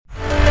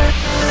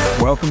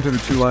Welcome to the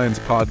Two Lions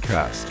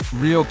podcast.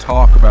 Real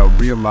talk about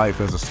real life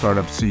as a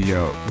startup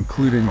CEO,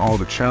 including all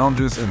the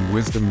challenges and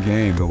wisdom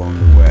gained along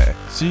the way.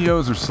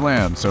 CEOs are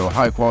slammed, so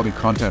high-quality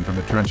content from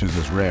the trenches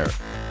is rare.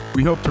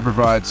 We hope to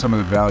provide some of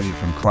the value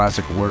from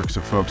classic works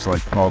of folks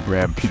like Paul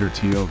Graham, Peter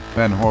Thiel,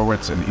 Ben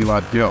Horowitz, and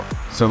Elad Gil.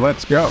 So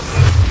let's go.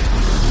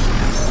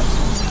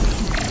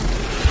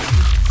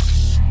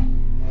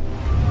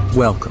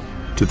 Welcome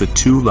to the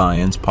Two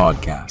Lions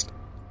podcast.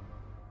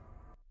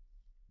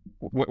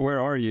 Where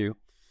are you?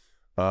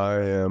 I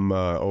am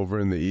over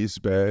in the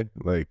East Bay,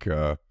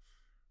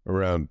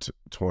 around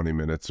 20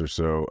 minutes or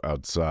so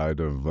outside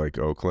of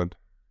Oakland.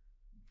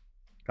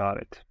 Got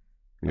it.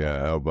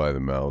 Yeah, out by the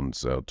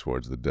mountains, out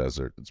towards the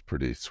desert. It's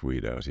pretty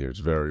sweet out here. It's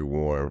very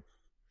warm.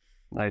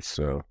 Nice.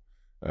 So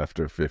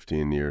after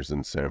 15 years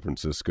in San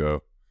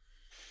Francisco,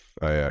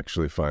 I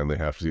actually finally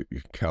have to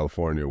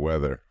California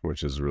weather,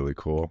 which is really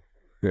cool.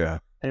 Yeah.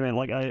 Hey man,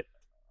 I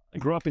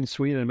grew up in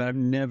Sweden, but I've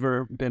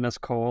never been as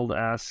cold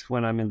as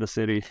when I'm in the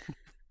city.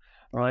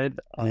 Right?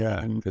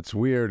 Yeah, it's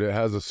weird. It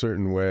has a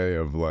certain way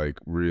of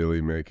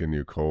really making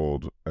you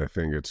cold. I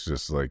think it's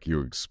just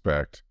you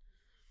expect,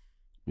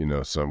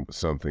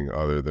 something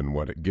other than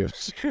what it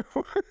gives you.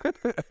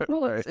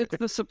 Well, it's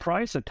the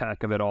surprise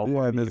attack of it all.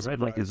 Yeah, me, the right?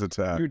 surprise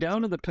attack. You're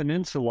down in the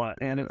peninsula,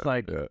 and it's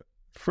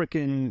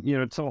freaking,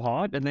 it's so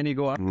hot, and then you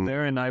go up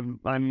there, and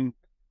I'm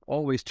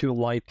always too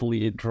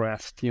lightly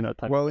dressed,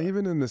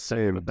 Even in the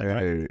same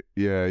day,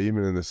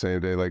 even in the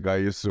same day, I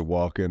used to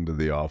walk into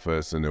the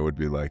office and it would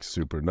be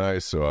super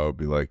nice, so I would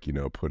be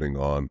putting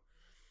on,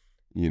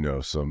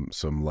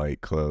 some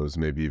light clothes,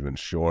 maybe even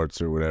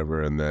shorts or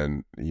whatever, and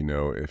then,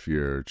 if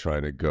you're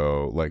trying to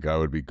go, I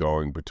would be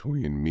going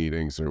between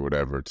meetings or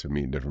whatever to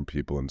meet different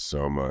people in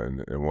Soma,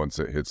 and once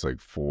it hits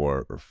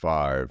 4 or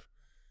 5,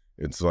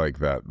 it's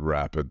that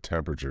rapid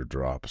temperature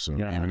drop. So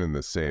even in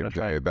the same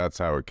day, that's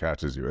how it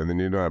catches you. And then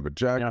you don't have a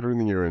jacket,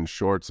 everything, you're in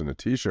shorts and a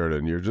t-shirt,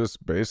 and you're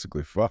just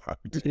basically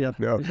fucked. Yeah,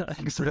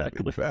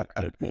 Exactly.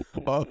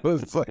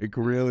 It's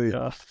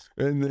really,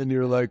 and then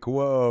you're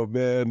whoa,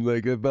 man,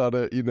 about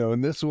it,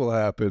 and this will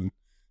happen,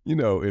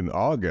 in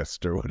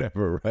August or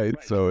whatever, right?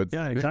 So it's,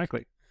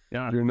 exactly.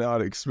 Yeah. You're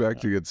not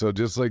expecting it. So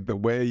just the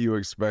way you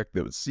expect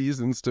the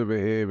seasons to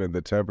behave and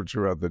the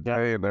temperature of the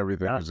day and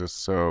everything is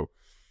just so...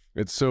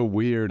 It's so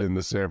weird in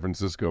the San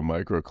Francisco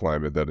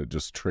microclimate that it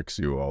just tricks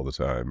you all the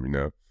time,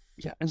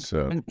 Yeah,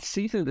 and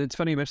seasons, it's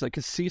funny you mention that,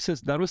 because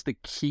seasons, that was the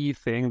key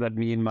thing that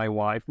me and my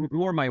wife,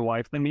 more my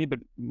wife than me, but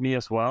me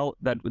as well,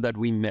 that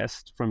we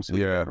missed from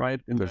Sweden, right?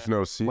 And there's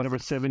no season. Whatever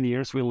 7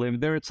 years we lived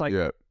there, it's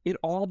it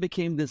all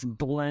became this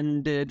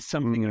blended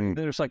something.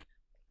 There's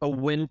a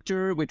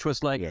winter, which was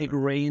it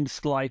rained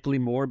slightly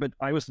more, but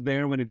I was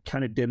there when it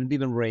kind of didn't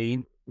even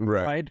rain,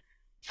 right?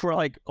 For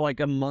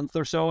a month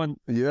or so, and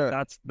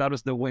that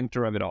was the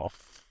winter of it all.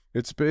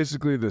 It's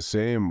basically the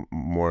same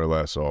more or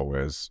less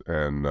always,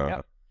 and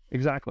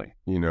exactly.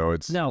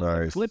 It's now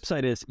nice. The flip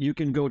side is you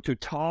can go to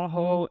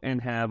Tahoe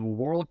and have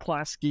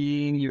world-class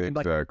skiing. You can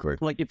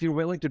if you're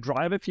willing to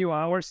drive a few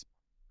hours,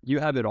 you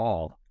have it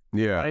all.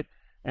 Right?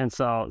 And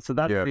so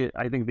that's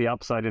I think the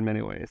upside in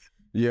many ways.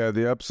 Yeah,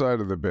 the upside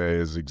of the Bay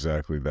is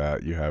exactly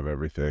that. You have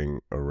everything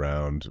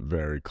around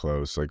very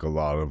close. A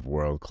lot of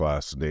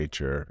world-class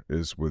nature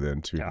is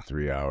within 2 to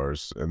 3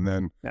 hours. And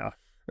then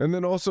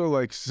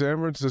also San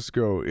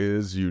Francisco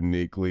is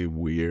uniquely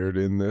weird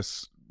in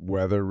this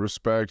weather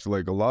respect. A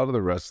lot of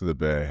the rest of the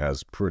Bay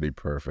has pretty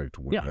perfect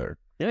weather.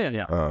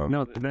 Yeah.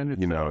 No, then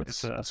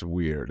it's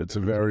weird. It's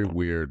a very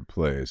weird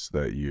place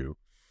that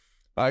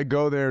I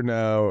go there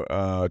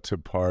now to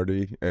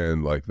party,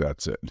 and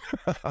that's it.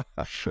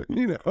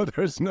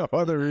 There's no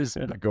other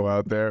reason to go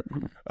out there.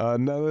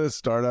 None of the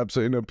startups,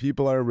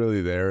 people aren't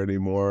really there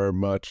anymore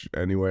much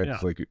anyway.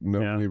 It's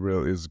nobody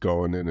really is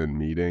going in and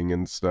meeting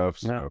and stuff.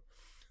 So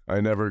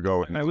I never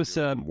go in. I was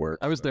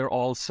there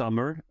all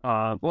summer.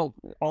 All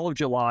of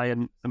July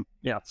and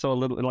so a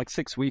little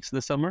 6 weeks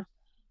this summer,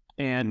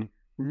 and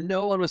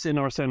no one was in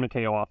our San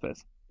Mateo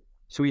office.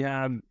 So we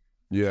have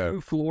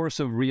 2 floors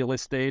of real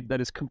estate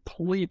that is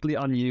completely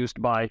unused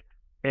by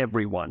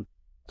everyone.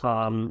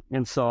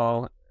 And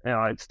so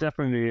it's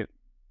definitely...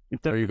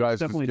 Are you guys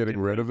just getting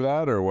rid of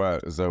that, or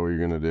what? Is that what you're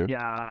going to do?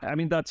 Yeah, I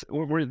mean,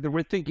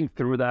 we're thinking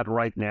through that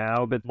right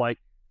now, but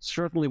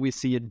certainly we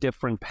see a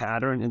different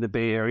pattern in the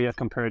Bay Area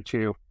compared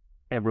to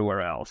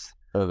everywhere else.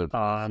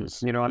 I'm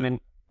in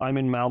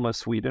Malmö,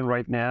 Sweden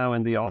right now,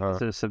 and the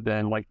offices have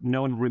been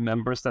no one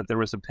remembers that there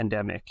was a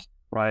pandemic,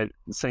 right?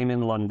 Same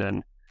in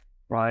London,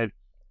 right?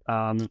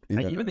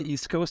 Even the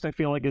East Coast, I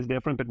feel is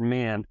different, but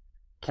man,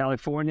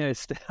 California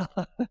is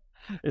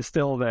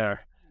still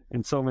there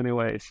in so many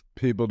ways.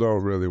 People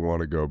don't really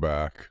want to go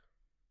back.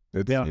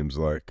 It seems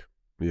like,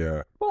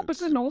 Well, but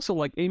then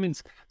also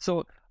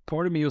so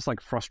part of me was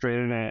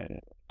frustrated, and I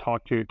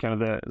talked to kind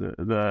of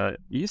the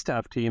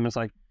E-Staff team. It's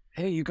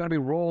hey, you got to be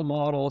role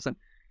models, and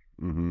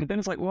but then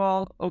it's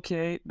well,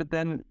 okay, but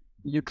then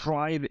you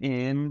drive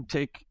in,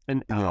 take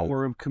an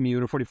hour of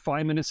commute or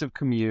 45 minutes of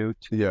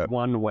commute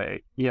one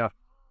way.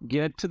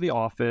 Get to the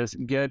office,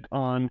 get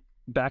on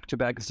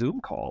back-to-back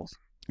Zoom calls.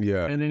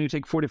 Yeah. And then you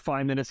take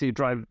 45 minutes and you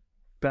drive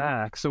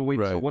back. So wait,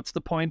 so what's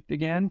the point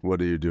again?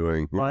 What are you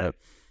doing? Right.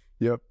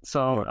 Yep.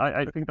 So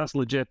I think that's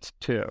legit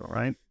too,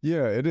 right?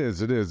 Yeah, it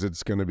is.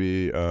 It's going to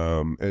be,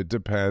 it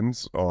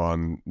depends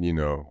on,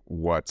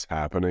 what's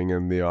happening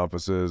in the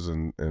offices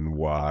and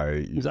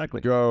why you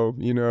go,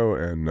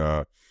 and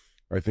I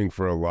think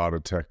for a lot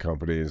of tech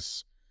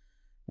companies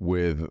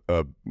with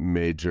a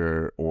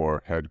major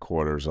or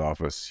headquarters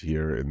office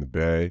here in the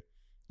Bay,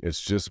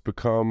 it's just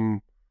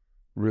become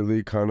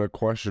really kind of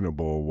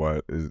questionable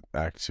what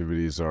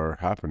activities are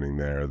happening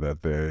there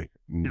that they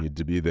need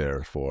to be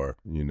there for,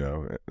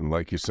 and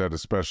like you said,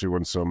 especially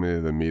when so many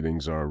of the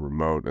meetings are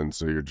remote, and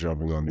so you're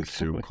jumping on these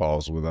Zoom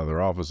calls with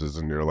other offices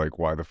and you're like,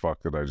 why the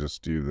fuck did I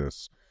just do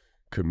this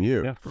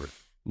commute?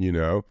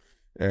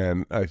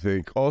 And I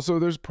think also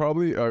there's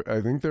probably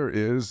I think there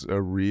is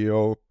a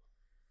real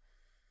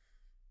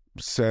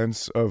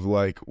sense of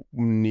like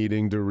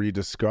needing to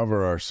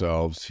rediscover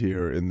ourselves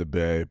here in the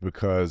Bay,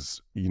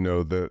 because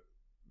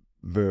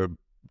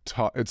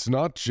it's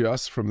not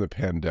just from the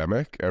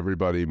pandemic,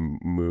 everybody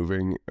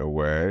moving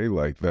away,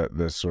 like that.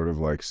 There's sort of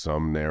like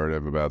some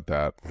narrative about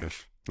that,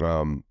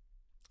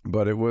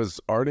 but it was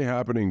already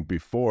happening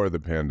before the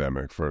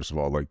pandemic. First of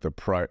all, like the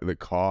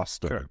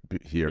cost of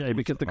here,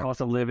 because the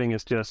cost of living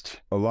is just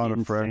a lot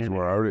of friends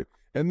were already.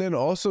 And then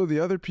also the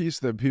other piece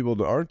that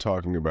people aren't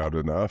talking about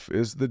enough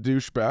is the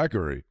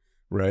douchebaggery.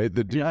 Right,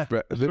 the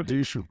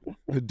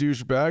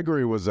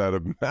douchebaggery was at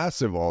a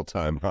massive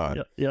all-time high.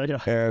 Yeah,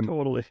 and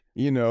totally.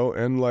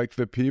 And like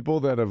the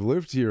people that have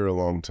lived here a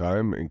long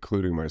time,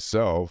 including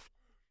myself,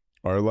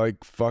 are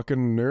like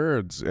fucking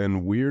nerds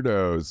and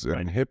weirdos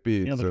and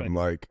hippies, and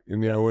like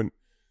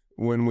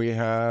when we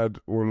had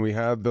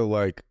the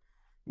like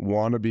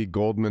wannabe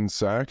Goldman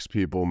Sachs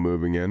people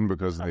moving in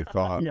because they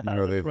thought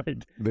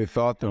they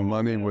thought the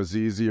money was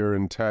easier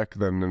in tech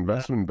than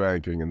investment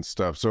banking and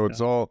stuff. So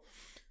it's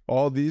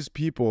all these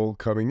people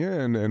coming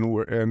in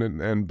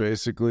and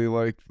basically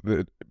like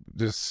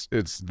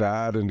it's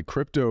that and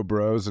crypto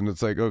bros, and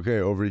it's like, okay,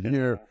 over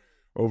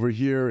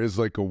here is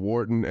like a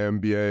Wharton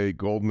MBA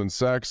Goldman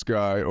Sachs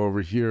guy,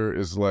 over here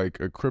is like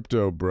a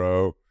crypto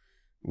bro,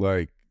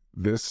 like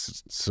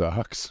this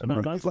sucks.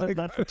 That's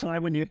the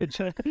time when you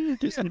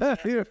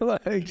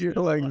you're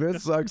like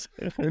this sucks,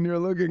 and you're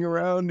looking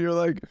around, you're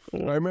like,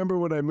 I remember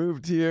when I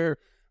moved here,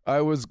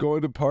 I was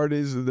going to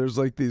parties and there's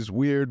like these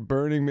weird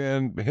Burning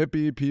Man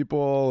hippie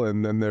people,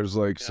 and then there's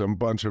like some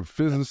bunch of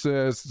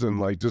physicists and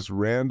like just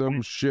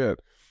random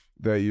shit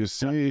that you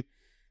see,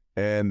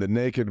 and the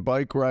naked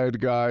bike ride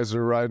guys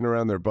are riding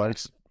around their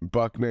bikes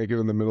buck naked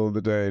in the middle of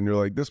the day, and you're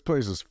like, this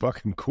place is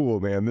fucking cool,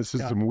 man. This is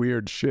some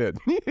weird shit.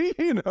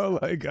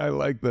 Like I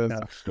like this.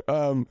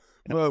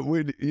 But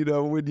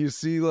when you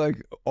see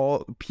like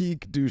all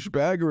peak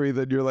douchebaggery,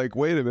 then you're like,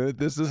 wait a minute,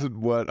 this isn't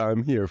what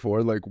I'm here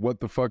for. Like,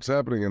 what the fuck's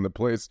happening? And the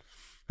place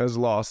has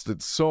lost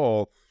its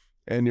soul,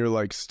 and you're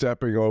like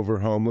stepping over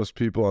homeless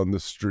people on the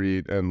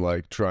street and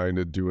like trying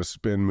to do a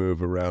spin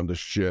move around a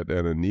shit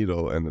and a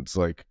needle, and it's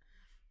like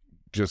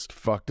just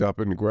fucked up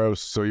and gross.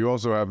 So you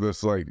also have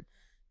this like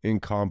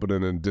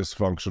incompetent and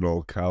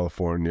dysfunctional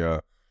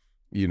California,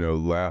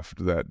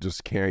 left that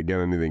just can't get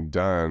anything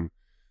done.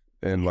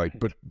 And like,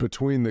 but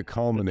between the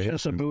culmination,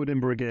 just a Boudin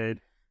brigade.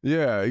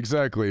 Yeah,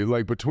 exactly.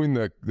 Like between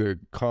the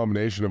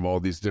combination of all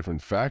these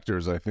different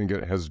factors, I think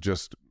it has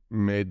just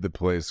made the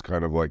place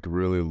kind of like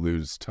really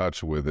lose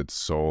touch with its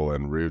soul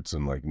and roots,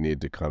 and like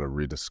need to kind of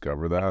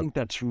rediscover that. I think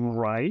that's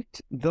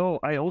right. Though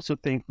I also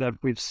think that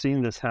we've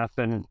seen this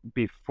happen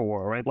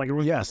before, right? Like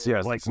yes,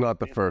 like, it's not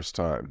the first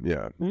time.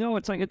 Yeah. No,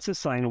 it's like it's a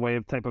sine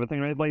wave type of a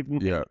thing, right? Like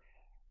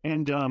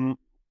and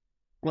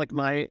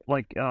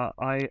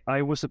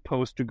I was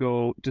supposed to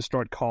go to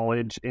start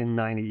college in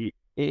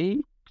 98,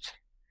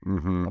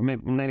 or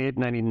maybe 98,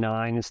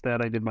 99.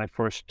 Instead, I did my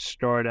first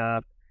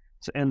startup.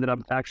 So ended up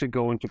actually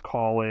going to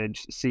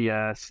college,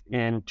 CS,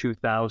 in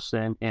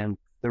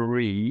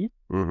 2003.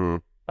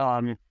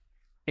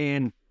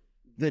 And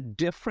the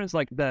difference,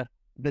 like the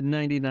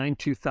 99,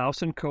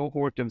 2000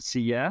 cohort of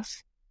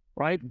CS,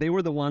 right? They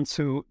were the ones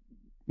who,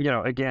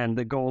 again,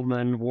 the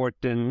Goldman,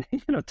 Wharton,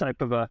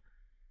 type of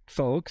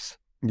folks.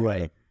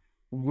 Right.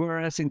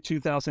 Whereas in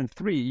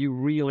 2003, you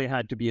really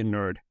had to be a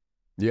nerd.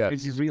 Yeah.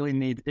 You really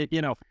need it,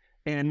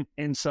 and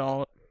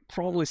so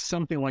probably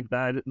something like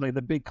that, like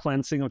the big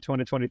cleansing of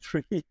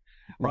 2023,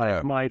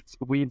 might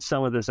weed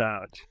some of this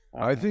out.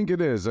 I think it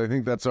is. I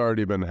think that's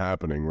already been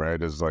happening, right?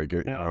 It's like,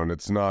 and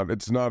it's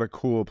not a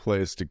cool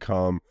place to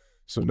come.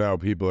 So now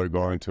people are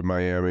going to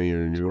Miami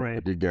or New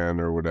York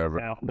again or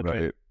whatever,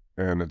 right?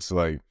 And it's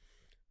like,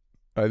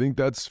 I think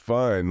that's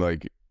fine.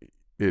 Like,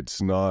 it's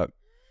not.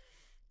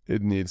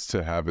 It needs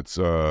to have its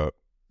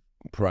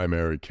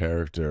primary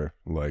character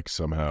like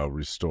somehow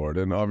restored,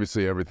 and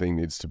obviously everything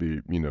needs to be,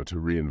 to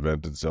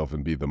reinvent itself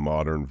and be the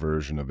modern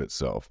version of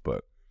itself.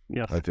 But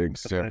I think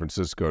San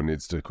Francisco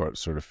needs to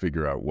sort of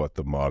figure out what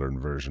the modern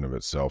version of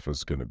itself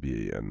is going to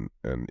be, and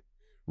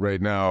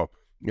right now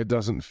it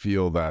doesn't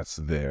feel that's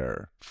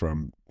there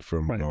from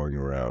going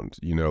around,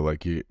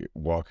 like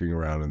walking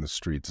around in the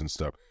streets and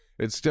stuff.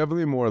 it's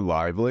definitely more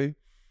lively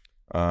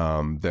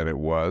than it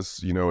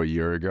was, you know, a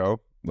year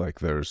ago. Like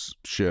there's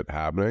shit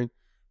happening,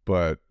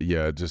 but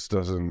yeah, it just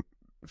doesn't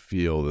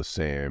feel the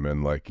same.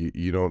 And like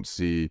you don't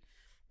see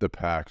the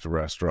packed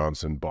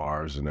restaurants and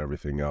bars and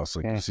everything else.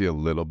 Like you see a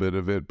little bit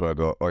of it, but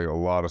like a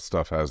lot of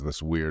stuff has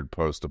this weird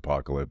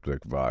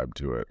post-apocalyptic vibe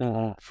to it,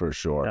 for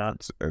sure. Yeah.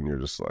 And you're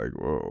just like,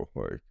 whoa,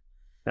 like,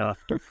 Yeah.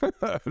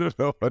 I don't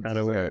know what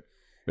to say.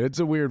 It's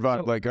a weird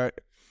vibe.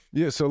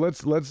 So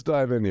let's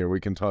dive in here. We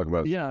can talk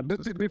about. Yeah,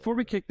 but before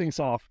we kick things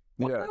off,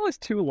 what the hell is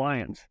Two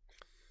Lions?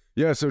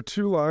 Yeah, so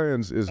Two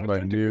Lions is my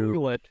new.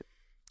 Google it.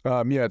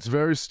 Yeah, it's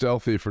very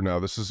stealthy for now.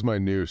 This is my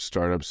new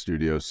startup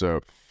studio.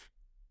 So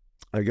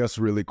I guess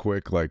really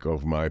quick, like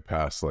over my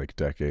past like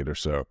decade or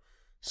so.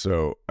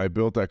 So I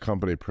built that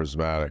company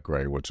Prismatic,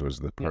 right, which was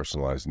the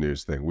personalized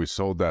news thing. We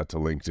sold that to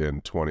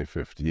LinkedIn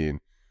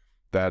 2015.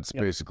 That's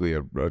basically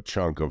a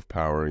chunk of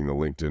powering the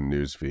LinkedIn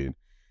newsfeed.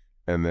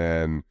 And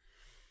then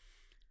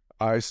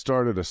I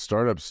started a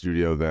startup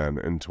studio then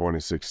in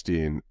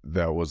 2016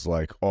 that was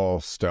like all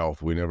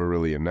stealth. We never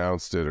really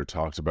announced it or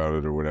talked about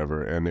it or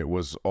whatever. And it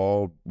was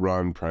all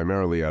run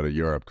primarily out of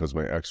Europe because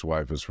my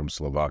ex-wife is from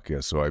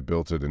Slovakia. So I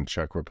built it in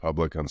Czech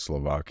Republic and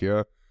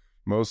Slovakia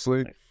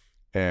mostly.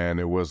 And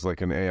it was like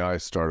an AI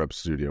startup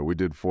studio. We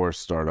did 4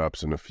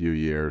 startups in a few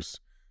years,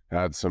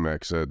 had some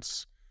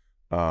exits.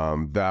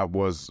 That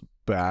was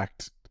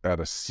backed at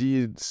a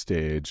seed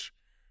stage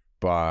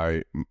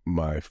by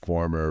my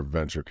former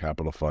venture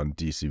capital fund,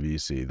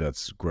 DCVC.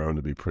 That's grown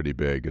to be pretty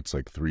big. It's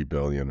like $3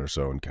 billion or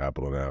so in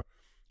capital now.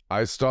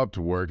 I stopped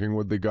working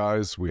with the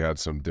guys. We had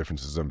some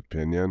differences of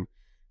opinion.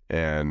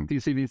 And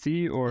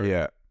DCVC or?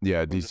 Yeah,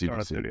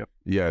 DCVC.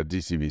 Yeah,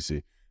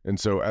 DCVC. And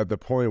so at the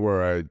point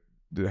where I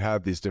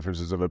had these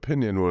differences of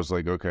opinion was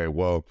like, okay,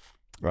 well,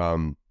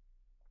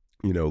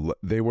 you know,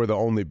 they were the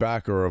only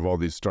backer of all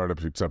these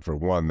startups except for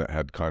one that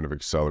had kind of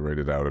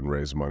accelerated out and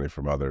raised money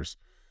from others.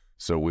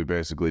 So we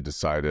basically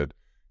decided,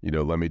 you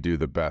know, let me do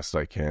the best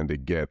I can to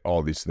get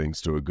all these things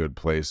to a good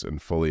place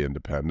and fully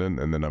independent,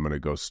 and then I'm going to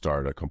go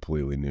start a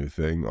completely new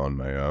thing on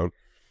my own.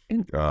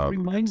 And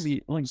remind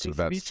me, like, so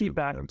VC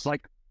backed,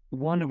 like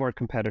one of our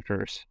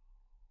competitors.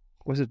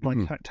 Was it like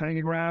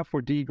TinyGraph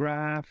or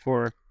dGraph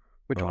or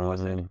which one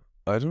was it?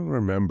 I don't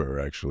remember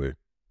actually,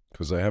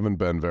 because I haven't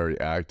been very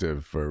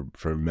active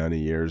for many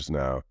years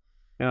now.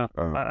 Yeah,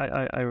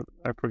 I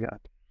forgot.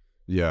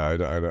 Yeah,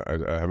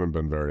 I haven't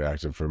been very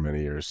active for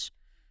many years.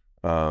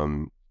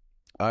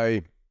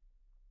 I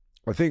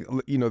think,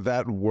 you know,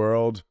 that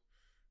world,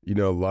 you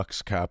know,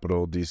 Lux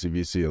Capital,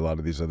 DCVC, a lot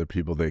of these other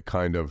people, they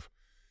kind of,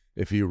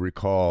 if you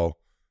recall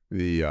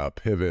the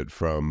pivot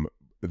from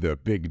the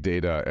big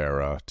data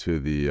era to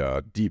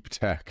the deep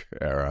tech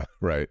era,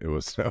 right? It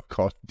was now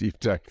called deep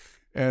tech.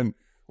 And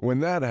when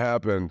that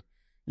happened,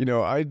 you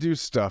know, I do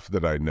stuff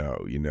that I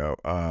know, you know,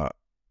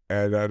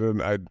 and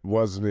I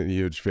wasn't a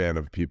huge fan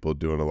of people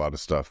doing a lot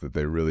of stuff that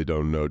they really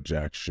don't know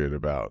jack shit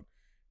about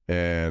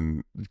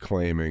and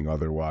claiming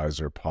otherwise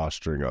or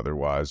posturing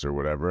otherwise or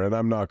whatever. And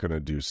I'm not going to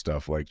do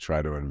stuff like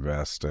try to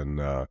invest in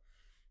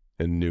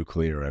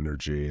nuclear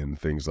energy and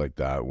things like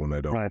that when I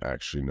don't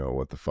actually know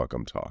what the fuck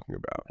I'm talking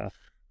about.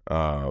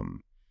 Yeah.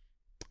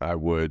 I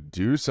would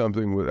do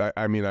something with,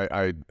 I mean,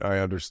 I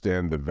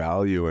understand the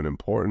value and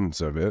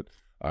importance of it.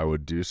 I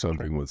would do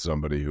something with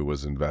somebody who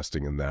was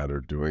investing in that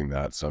or doing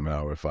that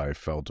somehow if I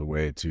felt a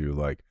way to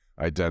like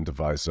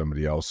identify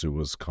somebody else who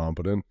was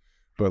competent.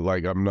 But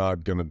like, I'm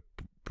not going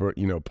to,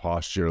 you know,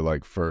 posture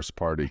like first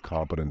party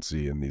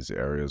competency in these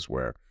areas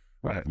where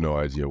I have no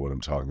idea what I'm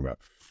talking about.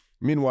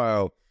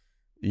 Meanwhile,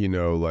 you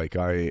know, like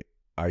I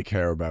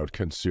care about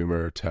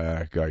consumer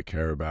tech. I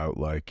care about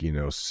like, you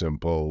know,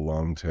 simple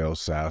long tail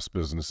SaaS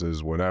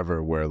businesses,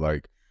 whatever, where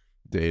like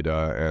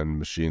data and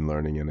machine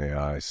learning and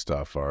AI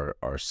stuff are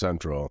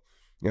central.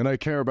 And I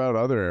care about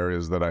other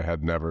areas that I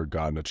had never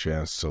gotten a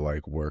chance to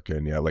like work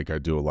in yet. Like I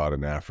do a lot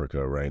in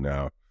Africa right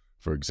now,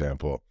 for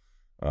example,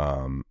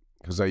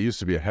 because I used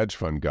to be a hedge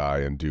fund guy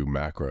and do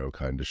macro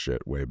kind of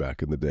shit way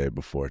back in the day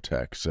before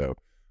tech. So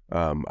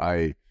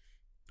I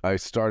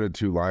started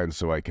Two Lions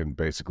so I can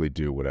basically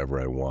do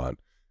whatever I want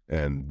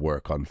and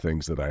work on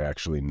things that I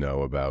actually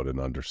know about and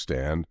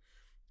understand.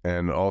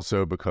 And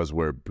also because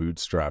we're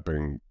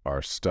bootstrapping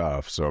our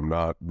stuff, so I'm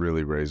not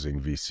really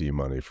raising VC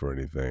money for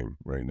anything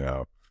right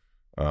now,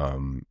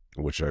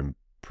 which I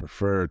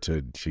prefer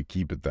to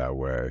keep it that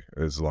way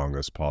as long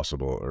as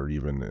possible or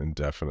even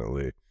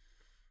indefinitely.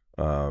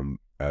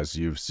 As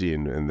you've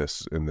seen in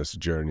this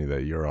journey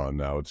that you're on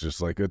now, it's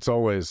just like it's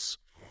always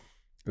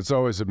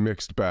a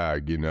mixed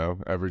bag, you know.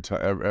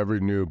 Every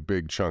new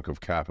big chunk of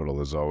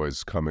capital is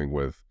always coming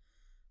with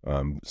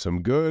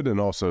some good and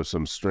also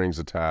some strings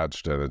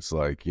attached, and it's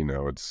like, you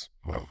know, it's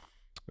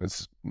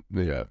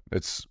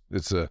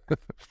a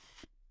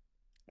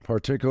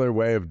particular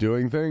way of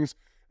doing things.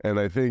 And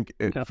I think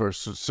for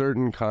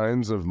certain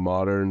kinds of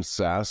modern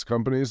SaaS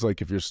companies,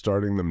 like if you're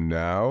starting them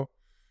now,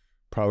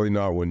 probably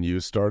not when you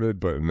started,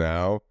 but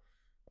now,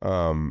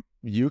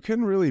 you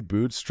can really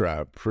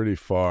bootstrap pretty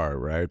far,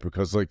 right?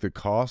 Because like the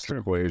cost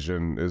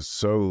equation is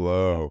so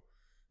low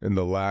and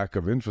the lack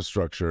of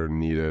infrastructure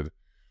needed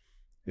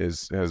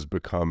has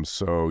become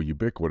so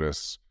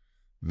ubiquitous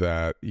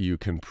that you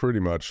can pretty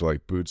much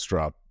like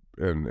bootstrap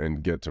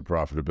and get to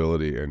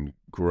profitability and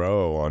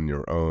grow on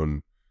your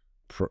own,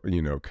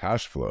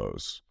 cash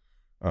flows.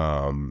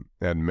 And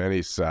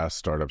many SaaS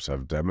startups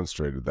have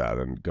demonstrated that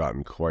and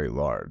gotten quite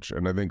large.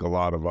 And I think a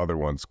lot of other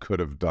ones could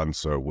have done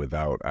so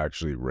without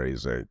actually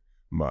raising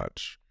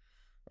much.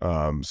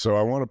 So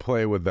I want to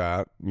play with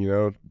that,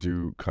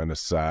 do kind of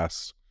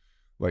SaaS,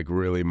 like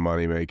really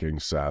money-making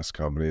SaaS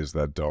companies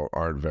that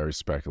aren't very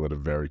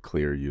speculative, very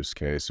clear use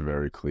case,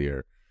 very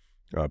clear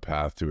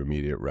path to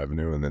immediate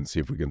revenue, and then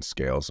see if we can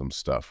scale some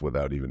stuff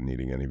without even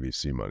needing any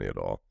VC money at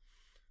all.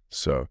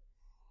 So,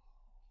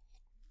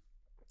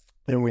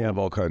 and we have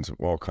all kinds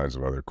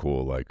of other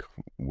cool, like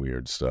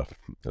weird stuff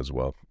as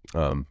well.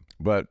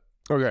 But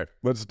okay,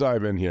 let's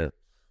dive in here.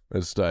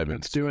 Let's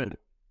do it.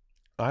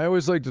 I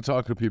always like to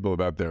talk to people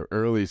about their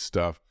early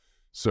stuff.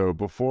 So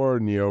before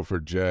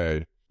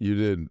NEO4J, you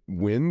did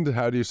Wind.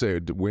 How do you say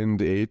it?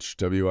 Wind H,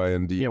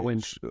 W-I-N-D. Yeah,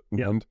 Wind.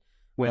 Wind.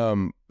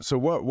 Wind. So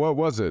what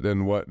was it,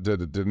 and what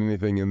did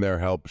anything in there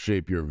help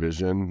shape your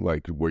vision?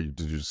 Like, did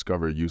you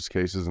discover use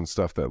cases and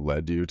stuff that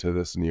led you to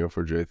this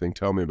NEO4J thing?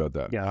 Tell me about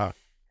that.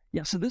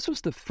 Yeah. So this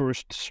was the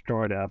first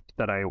startup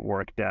that I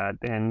worked at,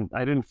 and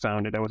I didn't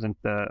found it. I wasn't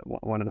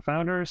one of the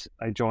founders.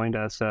 I joined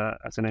as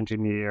an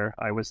engineer.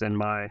 I was in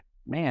my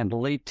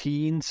late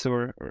teens,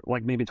 or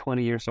like maybe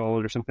 20 years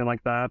old or something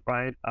like that,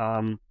 right?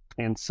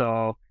 And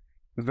so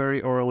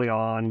very early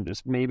on,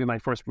 just maybe my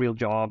first real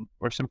job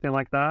or something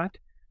like that.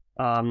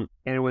 And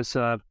it was,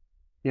 a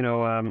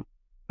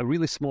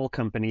really small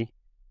company,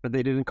 but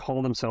they didn't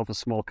call themselves a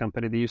small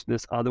company. They used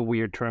this other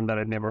weird term that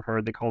I'd never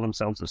heard. They called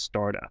themselves a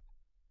startup,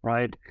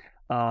 right?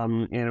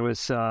 And it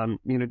was,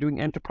 doing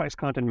enterprise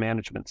content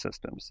management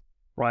systems,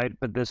 right?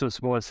 But this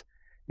was,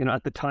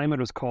 at the time it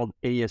was called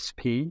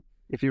ASP,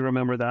 if you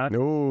remember that.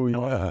 Oh,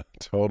 yeah,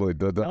 totally.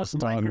 That's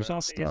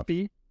Microsoft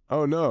ASP.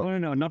 Oh, no.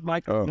 No, not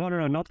Microsoft. Oh.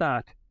 No, not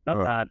that.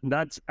 That.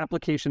 That's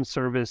application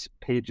service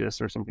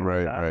pages or something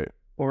like that. Right.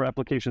 Or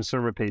application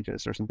server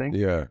pages or something.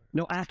 Yeah.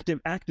 No,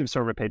 active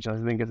server pages,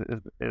 I think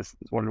is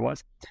what it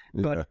was.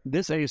 But Yeah.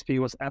 this ASP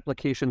was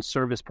application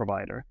service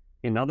provider.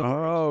 In other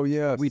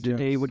words, we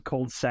today would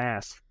call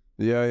SaaS.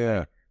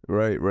 Yeah.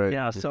 Right.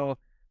 Yeah. So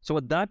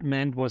what that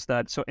meant was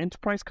that,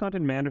 enterprise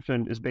content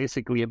management is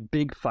basically a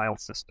big file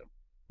system,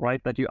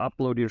 right? That you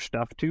upload your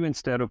stuff to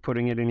instead of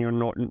putting it in your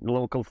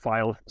local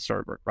file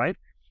server, right?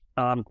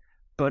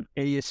 But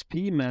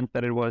ASP meant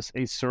that it was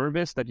a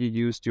service that you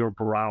used your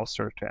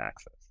browser to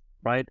access,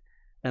 right?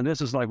 And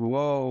this is like,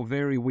 whoa,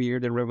 very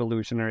weird and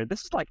revolutionary.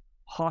 This is like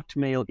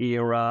Hotmail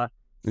era.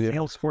 Yeah.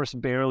 Salesforce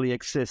barely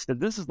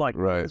existed. This is like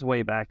It's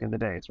way back in the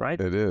days, right?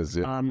 It is,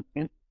 yeah.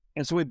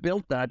 And so we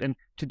built that, and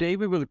today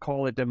we would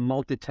call it a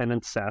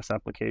multi-tenant SaaS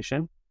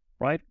application,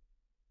 right?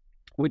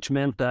 Which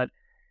meant that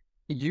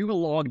you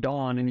logged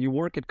on and you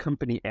work at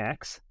company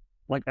X.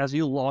 Like as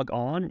you log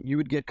on, you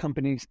would get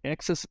company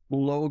X's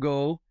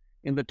logo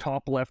in the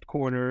top left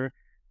corner,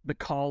 the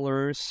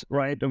colors,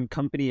 right, of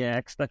company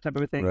X, that type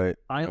of thing. Right.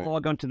 I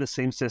log onto the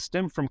same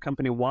system from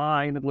company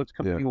Y, and it looks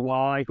company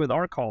Y with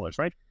our colors,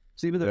 right?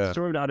 So even though it's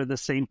served out of the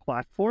same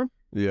platform,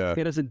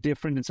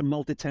 it's a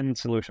multi-tenant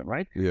solution,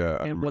 right? Yeah.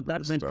 And what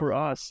that meant for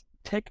us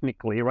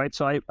technically, right?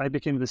 So I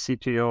became the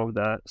CTO of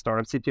the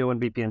startup, CTO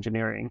and VP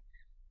engineering.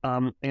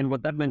 And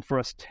what that meant for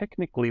us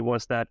technically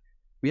was that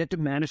we had to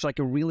manage like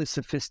a really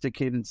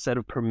sophisticated set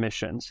of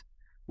permissions,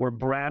 where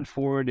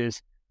Bradford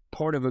is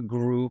part of a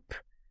group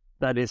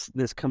that is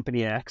this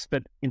company X,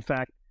 but in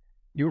fact,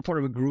 you were part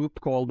of a group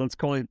called, let's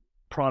call it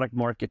product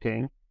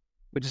marketing,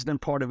 which is then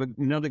part of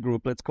another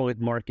group, let's call it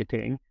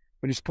marketing,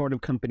 which is part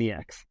of company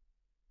X,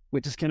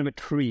 which is kind of a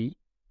tree,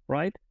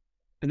 right?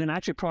 And then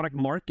actually product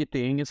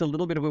marketing is a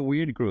little bit of a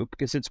weird group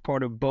because it's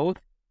part of both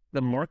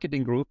the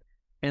marketing group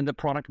and the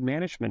product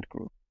management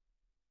group.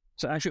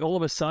 So actually all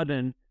of a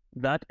sudden,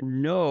 that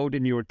node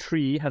in your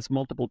tree has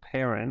multiple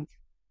parents,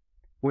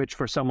 which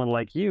for someone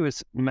like you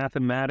is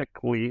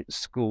mathematically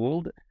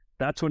schooled.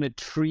 That's when a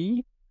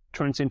tree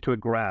turns into a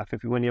graph,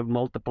 when you have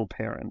multiple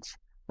parents,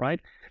 right?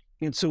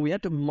 And so we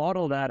had to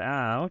model that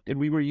out, and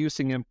we were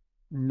using a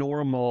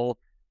normal,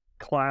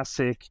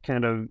 classic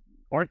kind of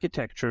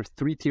architecture,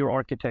 3-tier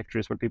architecture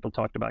is what people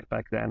talked about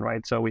back then,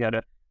 right? So we had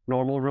a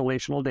normal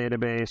relational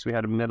database, we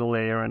had a middle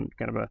layer, and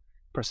kind of a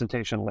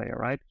presentation layer,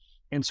 right?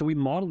 And so we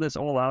modeled this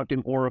all out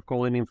in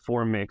Oracle and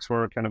Informix,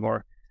 were kind of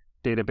our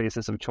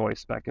databases of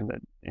choice back in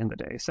the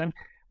days. And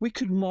we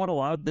could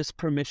model out this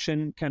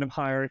permission kind of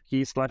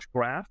hierarchy /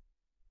 graph.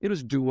 It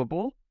was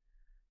doable,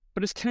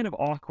 but it's kind of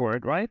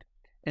awkward, right?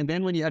 And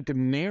then when you had to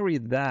marry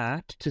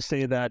that to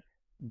say that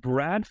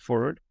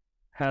Bradford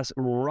has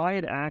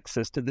write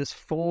access to this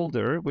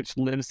folder, which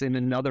lives in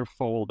another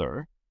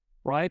folder,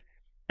 right?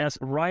 As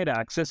write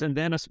access, and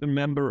then as a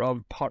member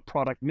of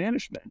product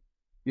management,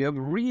 you have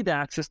read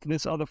access to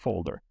this other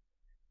folder.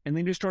 And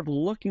then you start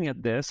looking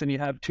at this, and you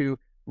have to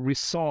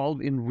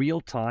resolve in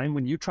real time.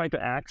 When you try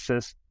to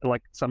access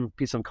like some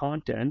piece of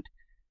content,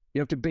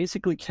 you have to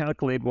basically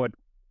calculate what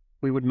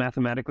we would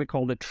mathematically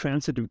call the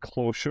transitive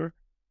closure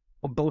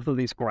of both of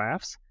these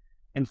graphs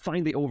and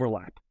find the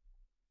overlap,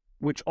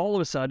 which all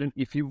of a sudden,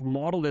 if you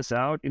model this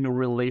out in a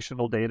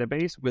relational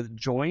database with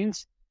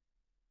joins,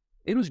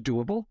 it was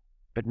doable,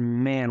 but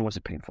man, was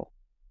it painful,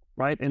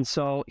 right? And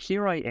so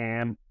here I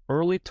am,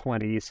 early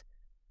 20s.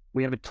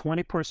 We have a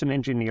 20-person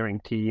engineering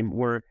team.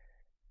 We're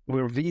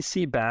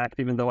VC backed,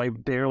 even though I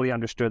barely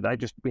understood.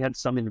 We had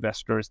some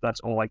investors.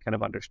 That's all I kind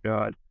of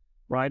understood,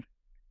 right?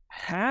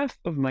 Half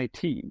of my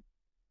team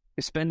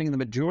is spending the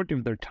majority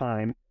of their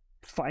time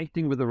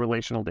fighting with a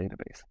relational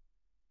database.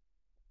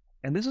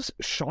 And this is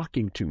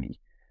shocking to me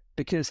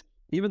because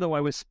even though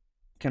I was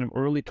kind of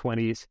early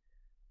 20s,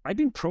 I've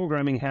been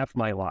programming half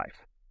my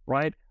life,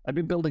 right? I've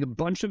been building a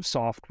bunch of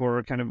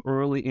software, kind of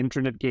early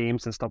internet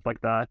games and stuff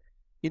like that.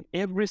 In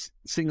every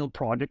single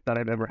project that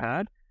I've ever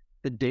had,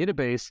 the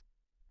database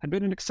had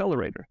been an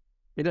accelerator.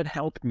 It had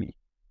helped me.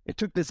 It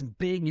took this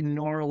big,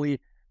 gnarly,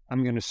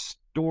 I'm going to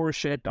store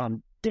shit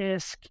on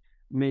disk,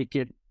 make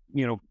it,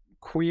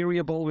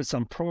 queryable with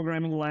some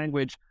programming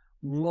language,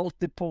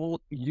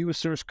 multiple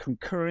users,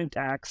 concurrent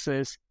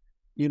access,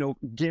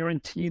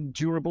 guaranteed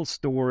durable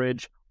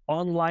storage,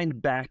 online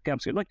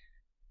backups. Like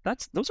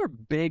those are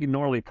big,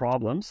 gnarly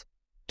problems.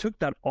 Took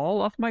that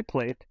all off my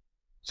plate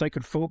so I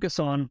could focus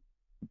on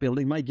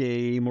building my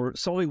game or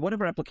solving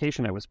whatever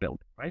application I was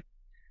building, right?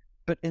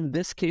 But in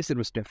this case, it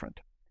was different.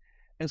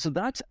 And so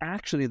that's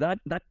actually that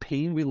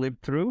pain we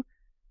lived through.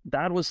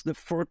 That was the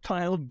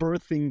fertile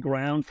birthing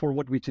ground for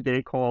what we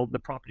today call the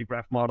property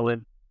graph model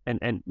and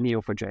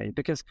NEO4J.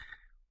 Because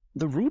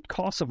the root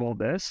cause of all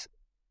this,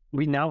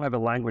 we now have a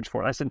language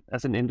for as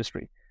an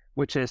industry,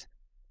 which is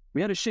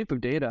we had a shape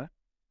of data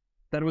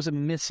that was a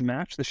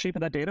mismatch. The shape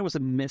of that data was a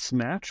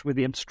mismatch with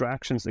the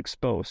abstractions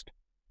exposed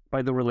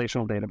by the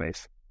relational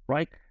database,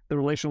 right? The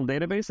relational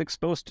database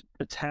exposed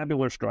a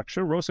tabular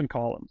structure, rows and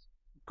columns.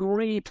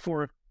 Great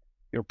for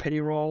your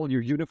payroll,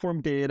 your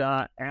uniform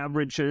data,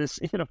 averages,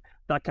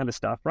 that kind of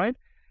stuff, right?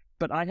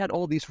 But I had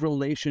all these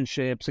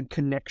relationships and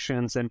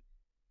connections and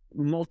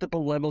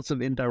multiple levels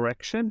of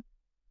indirection,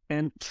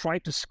 and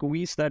tried to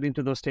squeeze that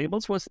into those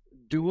tables was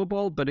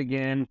doable, but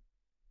again,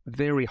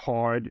 very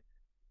hard,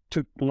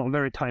 took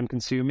very time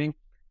consuming,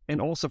 and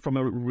also from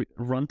a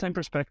runtime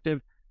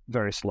perspective,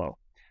 very slow.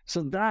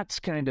 So that's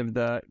kind of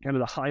the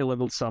high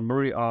level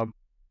summary of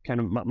kind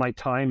of my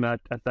time at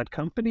that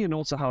company, and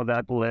also how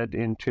that led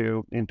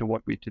into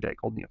what we today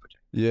call NEO4J.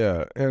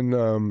 Yeah,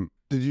 and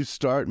did you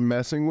start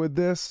messing with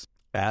this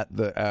at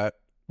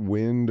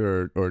Wind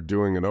or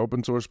doing an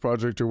open source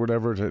project or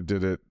whatever?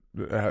 Did it?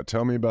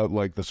 Tell me about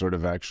like the sort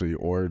of actually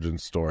origin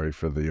story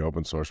for the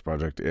open source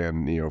project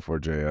and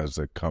NEO4J as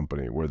a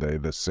company. Were they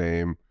the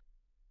same?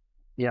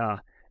 Yeah,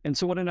 and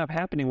so what ended up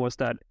happening was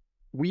that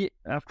we,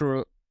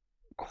 after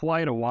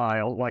quite a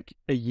while, like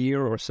a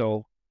year or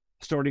so,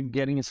 started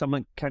getting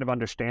some kind of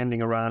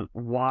understanding around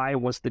why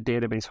was the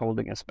database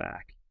holding us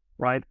back,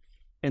 right?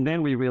 And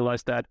then we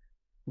realized that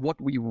what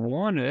we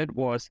wanted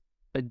was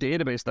a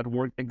database that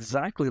worked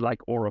exactly like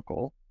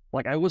Oracle.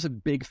 Like I was a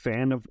big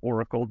fan of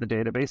Oracle, the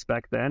database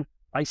back then.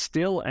 I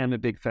still am a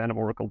big fan of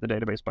Oracle, the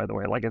database, by the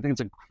way. Like I think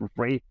it's a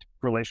great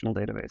relational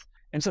database.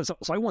 And so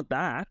I want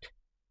that,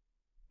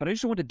 but I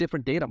just want a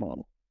different data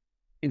model.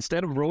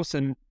 Instead of rows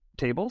and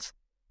tables,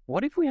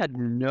 what if we had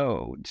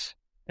nodes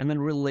and then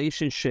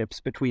relationships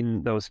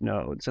between those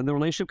nodes? And the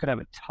relationship could have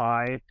a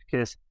type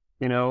because,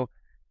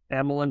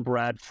 Emil and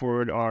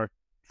Bradford are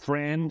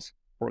friends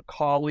or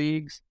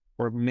colleagues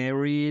or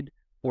married,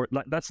 or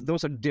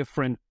those are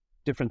different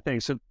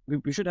things. So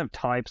we should have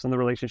types in the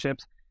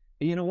relationships.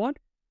 And you know what?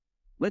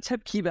 Let's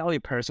have key value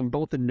pairs on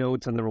both the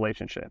nodes and the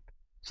relationship.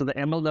 So the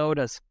Emil node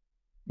has,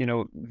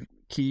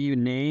 key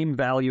name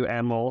value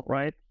Emil,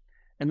 right?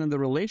 And then the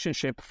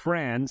relationship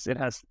friends, it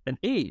has an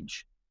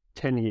age,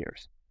 10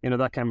 years,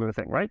 that kind of a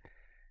thing, right?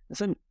 And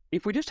so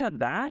if we just had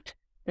that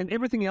and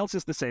everything else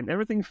is the same,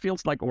 everything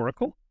feels like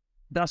Oracle,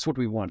 that's what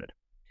we wanted.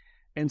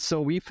 And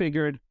so we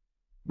figured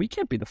we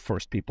can't be the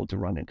first people to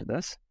run into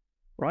this,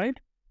 right?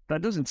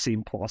 That doesn't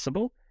seem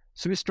plausible.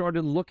 So we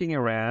started looking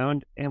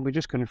around and we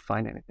just couldn't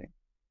find anything.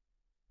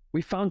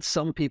 We found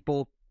some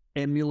people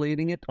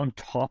emulating it on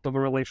top of a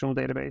relational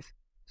database.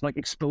 It's like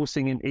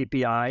exposing an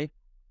API,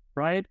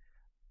 right?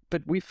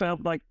 But we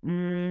felt like,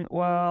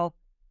 well,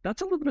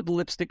 that's a little bit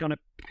lipstick on a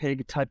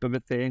pig type of a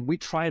thing. We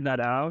tried that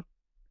out.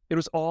 It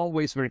was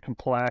always very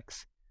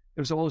complex. It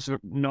was always it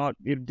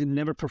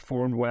never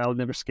performed well,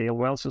 never scaled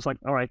well. So it's like,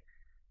 all right,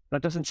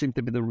 that doesn't seem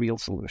to be the real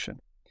solution.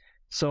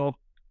 So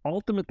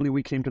ultimately,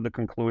 we came to the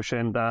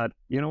conclusion that,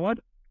 you know what,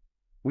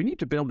 we need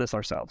to build this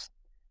ourselves.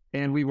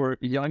 And we were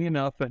young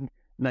enough and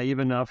naive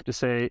enough to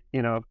say,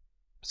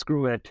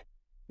 screw it,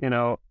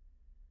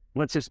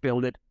 let's just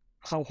build it.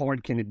 How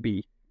hard can it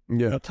be?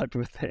 Yeah. That type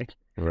of a thing.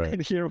 Right.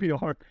 And here we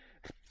are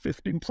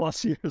 15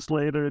 plus years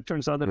later. It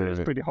turns out that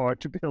it's pretty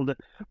hard to build a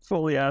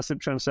fully ACID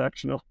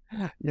transactional,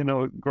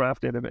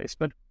 graph database.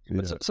 But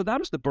so that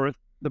was the birth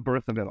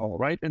of it all,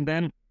 right? And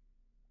then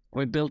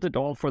we built it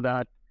all for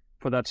that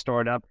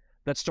startup.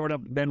 That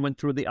startup then went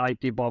through the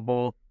IT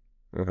bubble,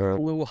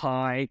 flew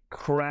high,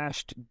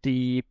 crashed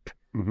deep,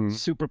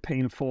 super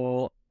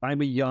painful.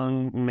 I'm a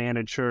young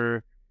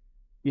manager,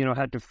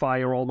 had to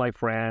fire all my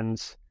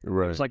friends.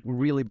 Right. It was like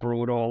really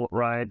brutal,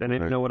 right? I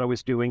didn't know what I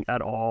was doing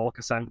at all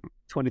because I'm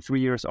 23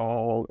 years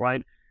old, right?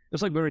 It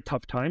was like very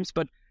tough times.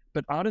 But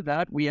out of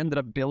that, we ended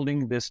up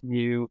building this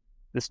new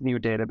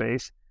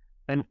database.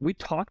 And we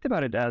talked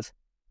about it as,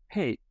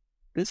 hey,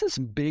 this is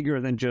bigger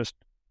than just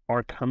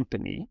our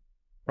company,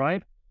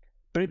 right?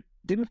 But it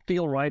didn't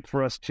feel right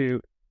for us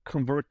to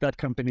convert that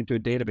company to a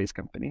database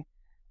company.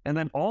 And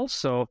then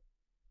also,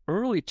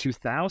 early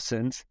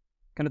 2000s,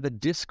 kind of the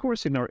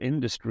discourse in our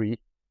industry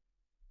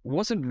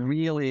wasn't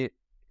really,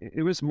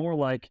 it was more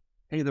like,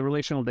 hey, the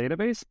relational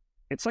database,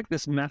 it's like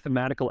this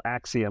mathematical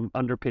axiom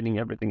underpinning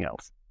everything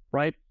else,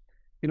 right?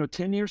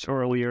 10 years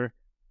earlier,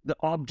 the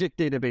object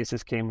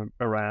databases came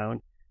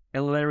around,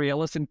 and Larry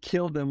Ellison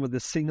killed them with a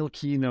single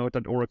keynote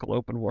at Oracle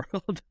Open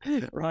World,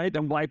 right?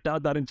 And wiped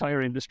out that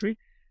entire industry.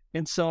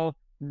 And so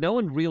no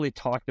one really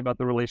talked about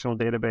the relational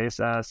database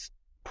as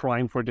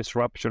prime for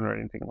disruption or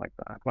anything like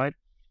that, right?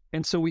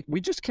 And so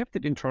we just kept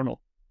it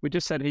internal. We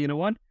just said, hey, you know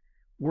what?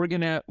 We're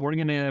gonna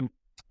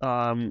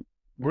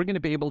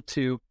be able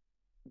to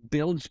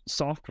build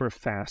software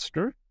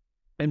faster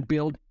and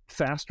build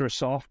faster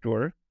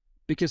software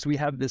because we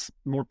have this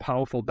more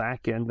powerful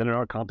backend than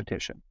our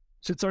competition.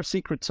 So it's our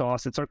secret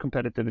sauce, it's our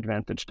competitive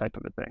advantage type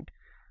of a thing,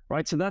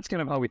 right? So that's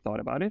kind of how we thought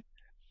about it.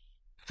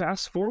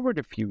 Fast forward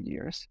a few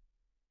years,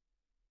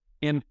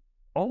 and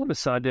all of a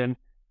sudden,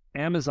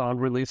 Amazon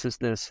releases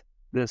this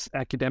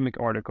academic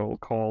article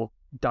called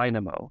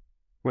Dynamo,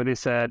 where they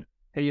said,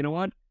 hey, you know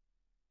what?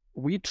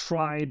 We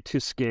tried to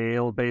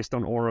scale based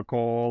on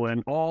Oracle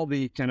and all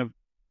the kind of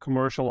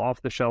commercial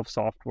off-the-shelf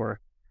software,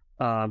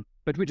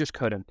 but we just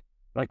couldn't.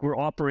 Like we're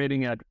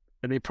operating at,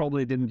 and they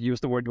probably didn't use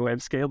the word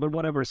web scale, but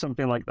whatever,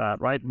 something like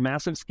that, right?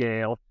 Massive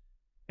scale.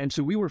 And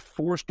so we were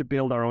forced to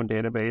build our own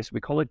database.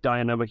 We call it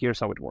Dynamo. Here's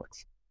how it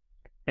works.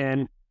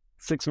 And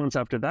 6 months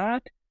after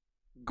that,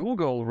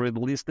 Google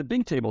released the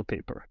Big Table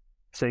paper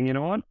saying, you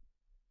know what?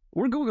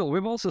 We're Google.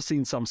 We've also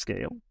seen some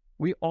scale.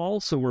 We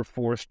also were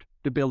forced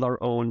to build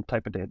our own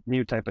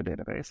new type of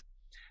database.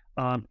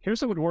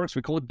 Here's how it works.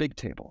 We call it Big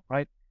Table,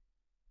 right?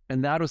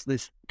 And that was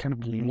this kind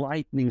of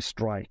lightning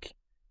strike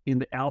in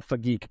the alpha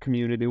geek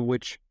community,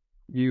 which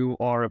you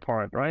are a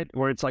part, right?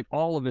 Where it's like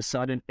all of a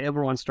sudden,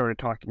 everyone started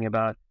talking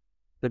about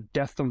the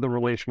death of the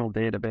relational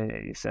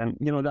database and,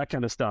 that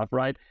kind of stuff,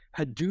 right?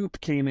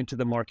 Hadoop came into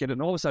the market,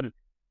 and all of a sudden,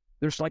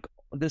 there's like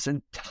this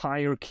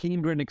entire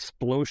Cambrian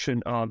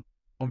explosion of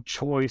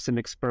choice and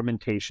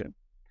experimentation.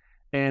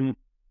 And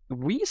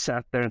we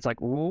sat there and it's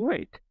like,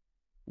 wait,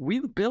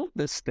 we've built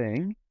this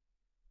thing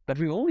that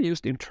we only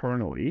used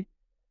internally.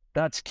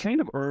 That's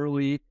kind of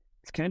early.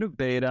 It's kind of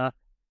beta.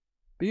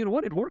 But you know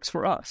what? It works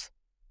for us.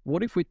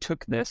 What if we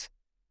took this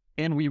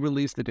and we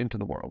released it into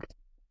the world?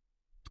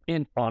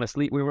 And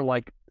honestly, we were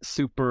like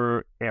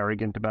super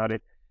arrogant about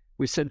it.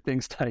 We said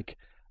things like,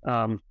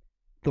 the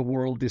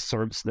world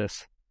deserves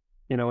this,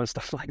 and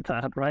stuff like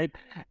that, right?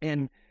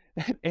 And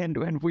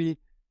when we,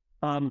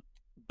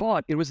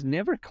 but it was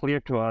never clear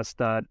to us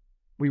that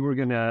we were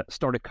going to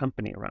start a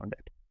company around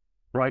it,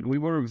 right? We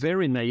were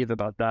very naive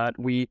about that.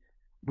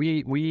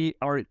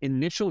 Our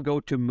initial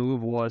go-to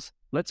move was,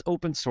 let's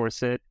open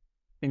source it,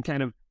 and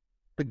kind of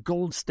the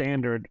gold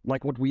standard,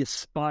 like what we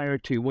aspire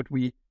to, what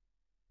we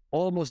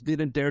almost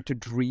didn't dare to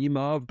dream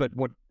of, but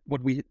what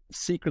we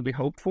secretly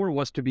hoped for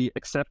was to be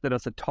accepted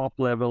as a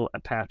top-level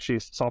Apache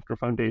software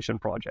foundation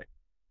project.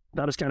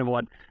 That is kind of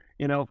what,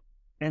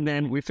 and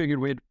then we figured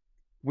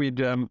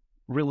we'd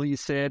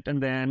release it,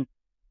 and then,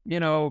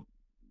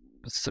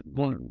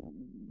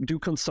 do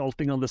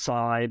consulting on the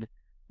side,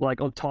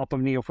 like on top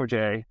of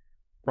NEO4J,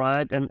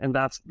 right? And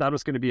that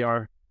was going to be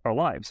our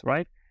lives,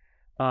 right?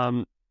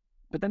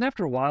 But then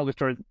after a while, we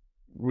started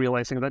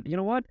realizing that, you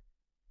know what?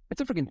 It's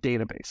a freaking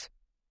database,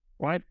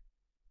 right?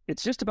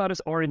 It's just about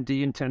as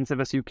R&D intensive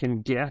as you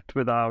can get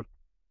without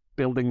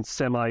building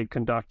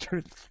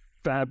semiconductor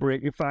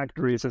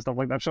factories and stuff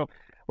like that. So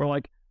we're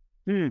like,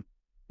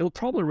 it'll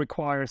probably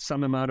require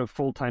some amount of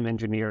full-time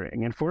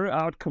engineering. And if we're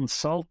out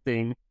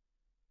consulting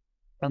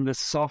on this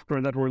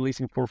software that we're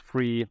releasing for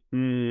free,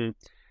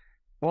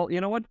 well,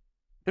 you know what?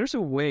 There's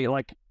a way,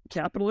 like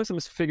capitalism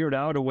has figured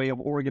out a way of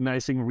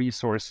organizing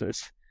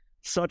resources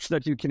such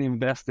that you can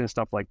invest in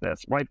stuff like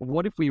this, right?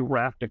 What if we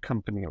wrapped a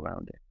company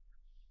around it?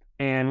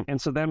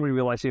 And so then we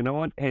realized, you know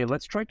what? Hey,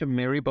 let's try to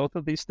marry both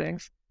of these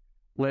things.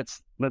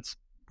 Let's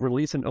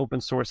release an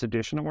open source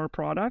edition of our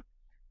product,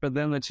 but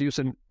then let's use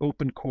an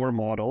open core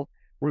model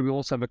where we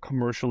also have a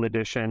commercial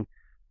edition.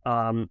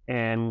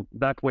 And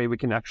that way we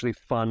can actually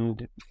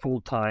fund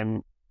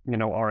full-time,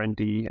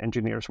 R&D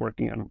engineers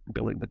working on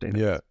building the database.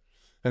 Yeah.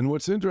 And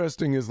what's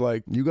interesting is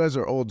like, you guys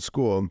are old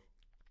school.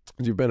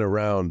 You've been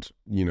around,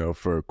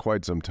 for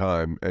quite some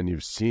time, and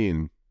you've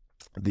seen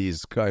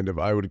these kind of,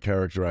 I would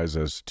characterize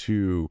as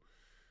two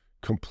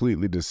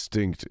completely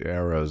distinct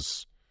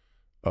eras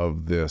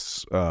of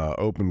this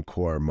open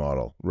core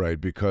model,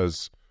 right?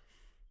 Because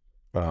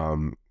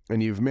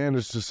and you've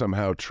managed to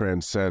somehow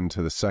transcend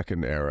to the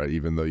second era,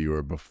 even though you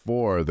were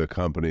before the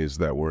companies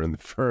that were in the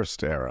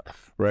first era,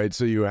 right?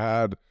 So you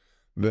had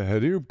the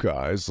Hadoop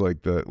guys,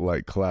 like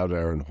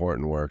Cloudera and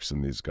Hortonworks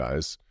and these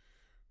guys,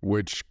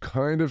 which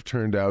kind of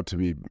turned out to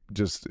be,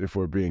 just if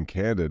we're being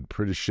candid,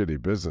 pretty shitty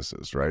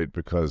businesses, right?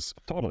 Because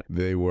totally,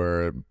 they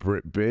were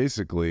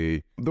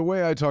basically, the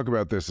way I talk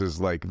about this is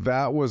like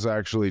that was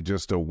actually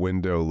just a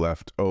window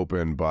left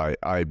open by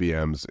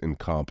IBM's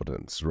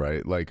incompetence,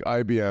 right? Like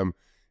IBM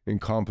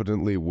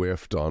incompetently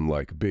whiffed on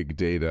like big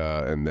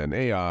data and then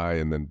AI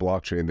and then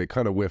blockchain. They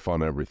kind of whiff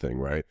on everything,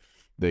 right?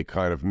 They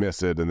kind of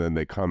miss it and then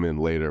they come in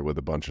later with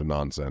a bunch of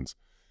nonsense.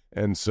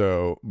 And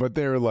so, but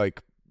they're like,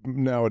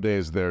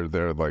 nowadays they're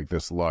like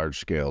this large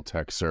scale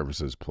tech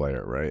services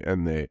player, right?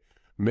 And they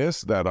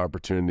missed that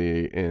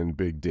opportunity in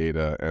big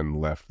data and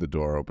left the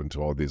door open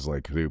to all these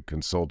like Hadoop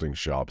consulting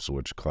shops,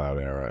 which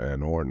Cloudera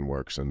and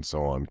Hortonworks and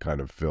so on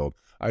kind of filled.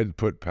 I'd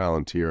put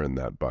Palantir in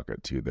that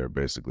bucket too. They're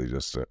basically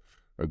just a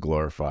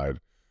glorified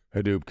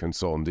Hadoop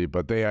consultancy,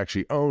 but they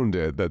actually owned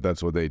it.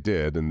 That's what they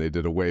did, and they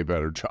did a way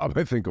better job,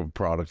 I think, of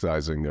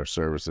productizing their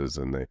services,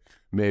 and they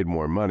made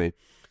more money.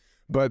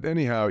 But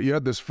anyhow, you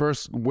had this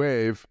first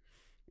wave.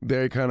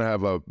 They kind of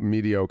have a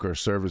mediocre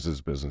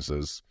services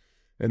businesses.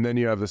 And then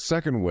you have the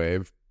second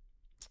wave.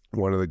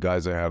 One of the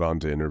guys I had on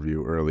to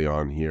interview early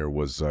on here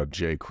was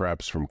Jay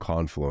Krebs from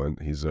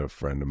Confluent. He's a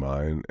friend of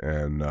mine.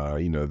 And,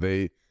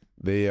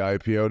 they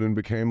IPO'd and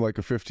became like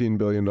a $15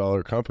 billion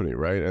company,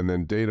 right? And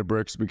then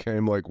Databricks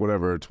became like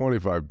whatever, a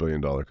 $25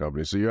 billion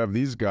company. So you have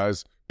these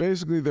guys,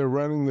 basically they're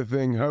running the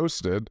thing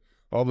hosted.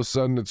 All of a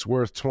sudden it's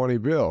worth 20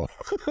 bill,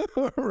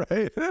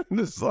 right? And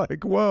it's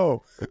like,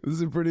 whoa, this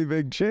is a pretty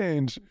big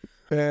change.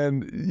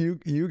 And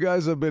you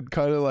guys have been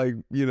kind of like,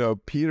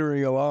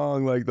 petering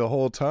along like the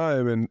whole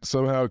time and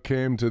somehow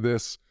came to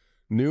this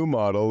new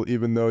model,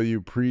 even though you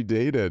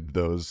predated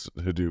those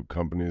Hadoop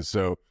companies.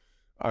 So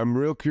I'm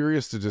real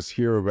curious to just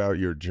hear about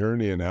your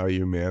journey and how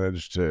you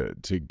managed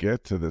to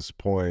get to this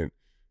point,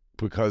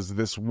 because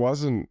this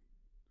wasn't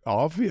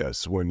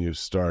obvious when you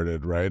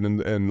started, right?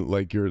 And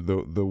like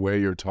the way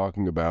you're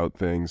talking about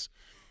things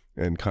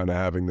and kind of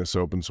having this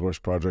open source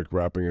project,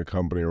 wrapping a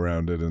company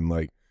around it, and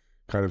like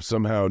kind of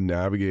somehow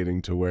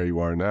navigating to where you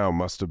are now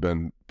must have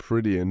been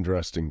pretty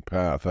interesting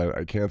path.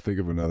 I can't think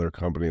of another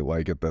company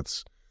like it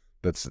that's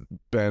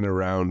been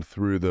around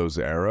through those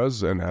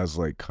eras and has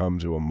like come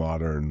to a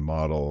modern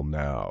model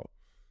now.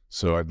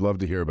 So I'd love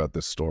to hear about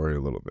this story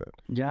a little bit.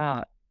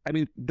 Yeah, I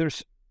mean,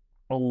 there's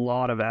a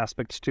lot of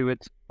aspects to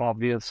it,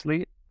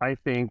 obviously. I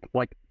think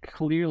like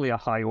clearly a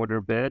high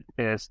order bit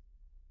is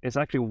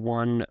actually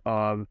one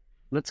of,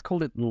 let's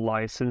call it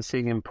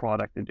licensing and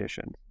product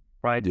edition,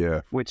 right?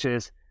 Yeah. Which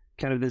is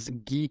kind of this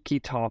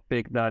geeky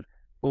topic that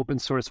open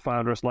source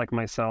founders like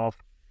myself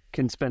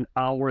can spend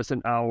hours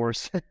and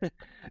hours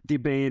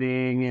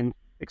debating and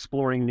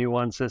exploring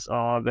nuances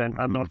of, and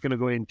I'm not going to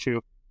go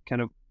into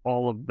kind of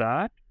all of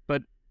that,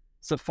 but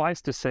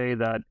suffice to say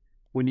that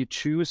when you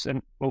choose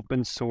an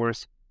open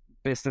source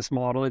business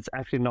model, it's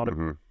actually not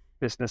a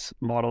business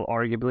model,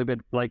 arguably,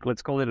 but like,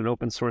 let's call it an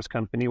open source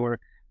company where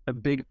a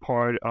big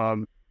part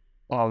of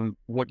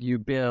what you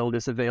build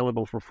is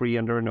available for free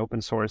under an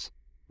open source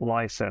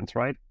license,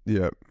 right?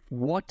 Yeah.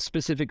 What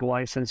specific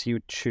license you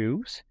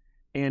choose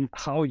and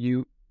how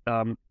you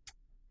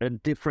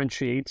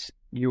differentiate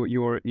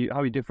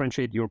how you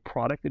differentiate your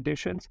product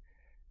editions,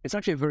 it's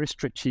actually a very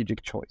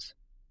strategic choice.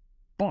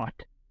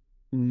 But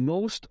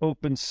most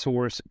open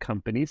source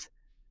companies,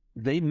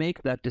 they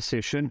make that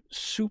decision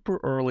super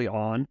early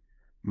on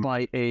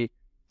by a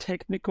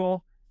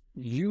technical,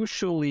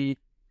 usually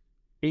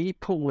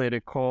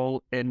apolitical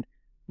and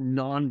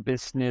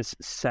non-business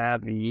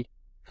savvy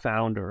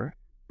founder,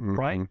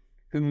 right?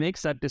 Who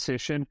makes that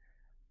decision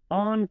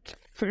on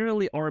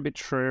fairly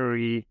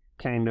arbitrary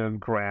kind of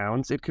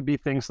grounds. It could be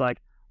things like,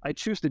 I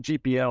choose the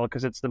GPL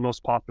because it's the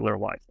most popular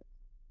license.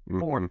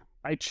 Or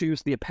I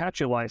choose the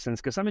Apache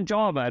license because I'm in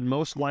Java and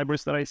most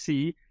libraries that I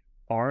see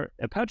are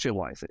Apache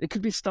license. It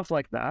could be stuff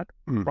like that,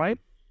 right?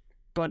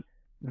 But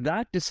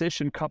that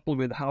decision coupled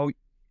with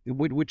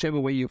whichever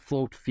way you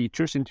float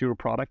features into your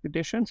product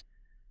editions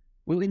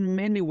will in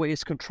many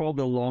ways control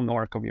the long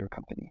arc of your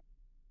company.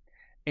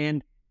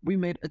 And we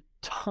made a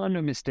ton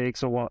of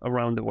mistakes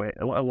along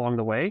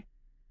the way.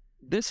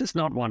 This is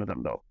not one of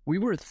them, though. We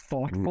were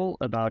thoughtful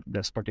about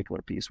this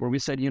particular piece where we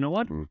said, you know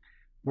what?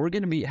 We're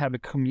going to have a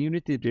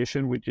community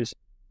edition, which is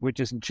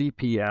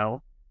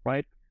GPL,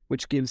 right?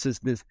 Which gives us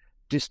this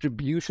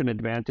distribution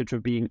advantage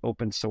of being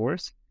open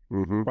source,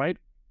 right?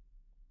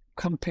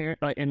 Compared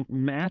and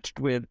matched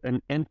with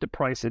an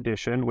enterprise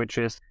edition, which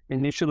is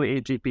initially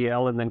a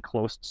GPL and then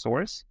closed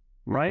source,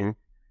 right?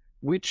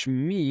 Which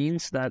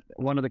means that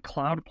one of the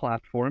cloud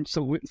platforms.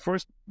 So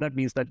first, that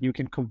means that you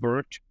can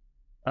convert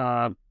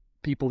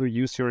people who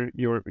use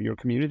your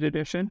community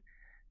edition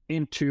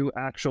into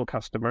actual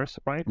customers,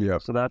 right? Yeah.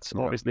 So that's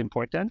obviously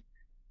important.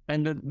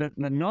 And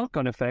the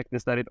knock-on effect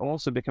is that it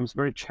also becomes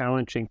very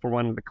challenging for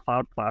one of the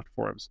cloud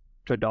platforms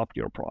to adopt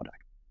your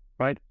product,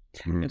 right?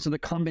 And so the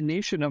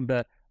combination of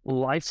the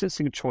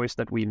licensing choice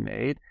that we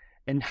made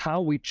and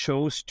how we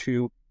chose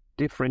to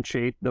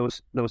differentiate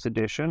those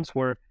editions,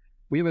 where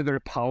we have a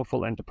very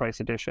powerful enterprise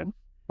edition,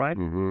 right?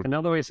 Mm-hmm.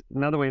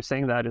 Another way of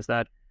saying that is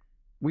that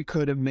we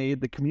could have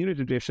made the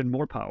community edition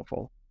more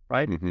powerful,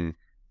 right? Mm-hmm.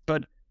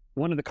 But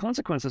one of the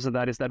consequences of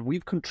that is that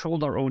we've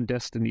controlled our own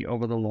destiny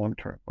over the long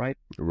term, right?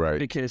 Right.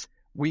 Because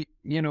we,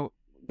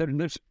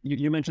 there's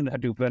you mentioned the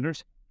Hadoop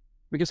vendors.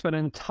 We could spend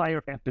an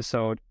entire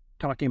episode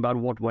talking about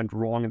what went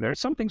wrong there.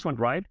 Some things went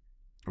right,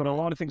 but a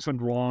lot of things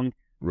went wrong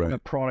from a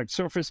product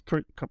surface,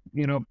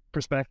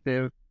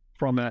 perspective,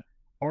 from a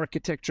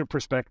architecture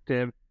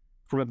perspective,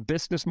 from a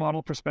business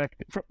model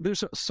perspective.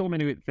 There's so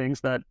many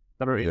things that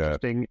are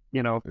interesting,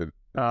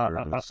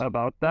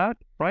 about that,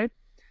 right?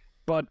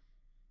 But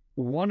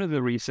one of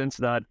the reasons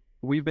that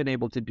we've been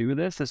able to do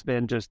this has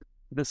been just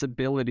this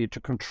ability to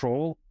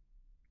control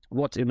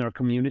what's in our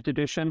community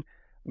edition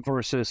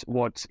versus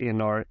what's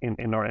in our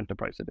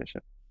enterprise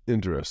edition.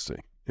 Interesting.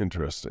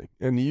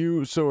 And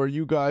are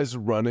you guys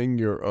running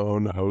your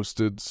own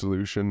hosted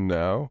solution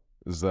now?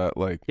 Is that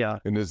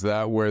and is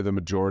that where the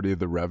majority of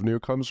the revenue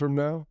comes from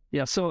now?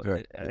 Yeah. So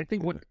I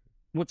think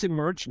what's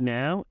emerged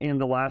now in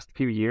the last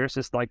few years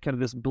is like kind of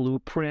this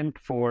blueprint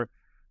for,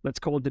 let's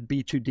call it the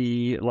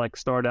B2D, like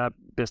startup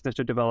business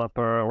to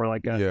developer, or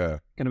like a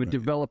kind of a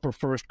developer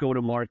first go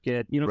to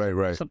market,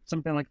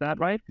 something like that,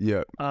 right?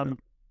 Yeah.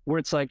 Where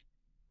it's like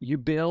you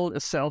build a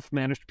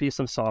self-managed piece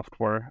of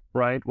software,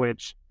 right?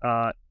 Which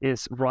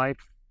is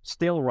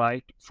still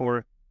right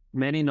for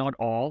many, not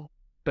all,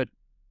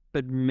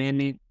 but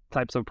many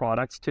types of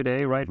products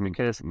today, right? Mm-hmm.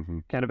 Because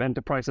kind of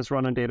enterprises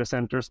run on data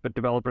centers, but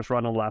developers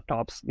run on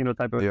laptops,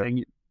 type of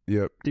thing.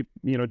 Yep.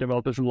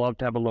 Developers love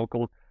to have a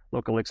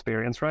local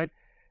experience, right?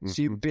 Mm-hmm.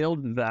 So you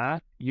build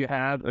that, you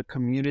have a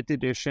community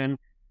edition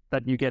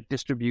that you get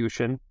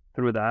distribution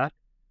through that.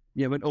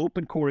 You have an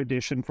open core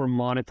edition for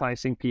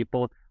monetizing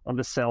people on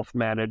the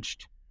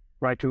self-managed,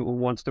 right, who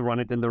wants to run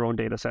it in their own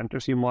data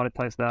centers. You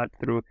monetize that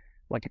through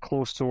like a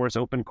closed source,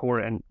 open core,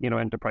 and,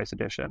 enterprise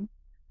edition,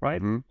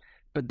 right? Mm-hmm.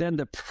 But then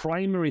the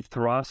primary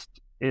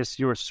thrust is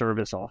your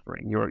service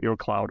offering, your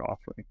cloud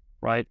offering,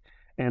 right?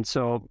 And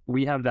so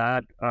we have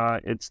that.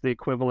 It's the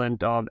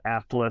equivalent of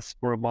Atlas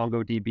or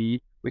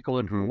MongoDB. We call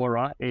it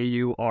Aura,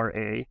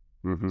 A-U-R-A.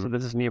 Mm-hmm. So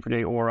this is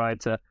Neo4j Aura.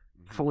 It's a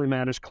fully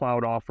managed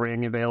cloud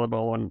offering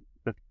available on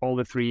all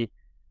the three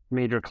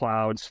major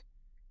clouds.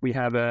 We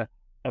have a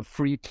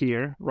free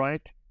tier,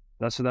 right?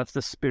 So that's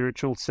the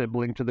spiritual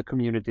sibling to the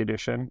community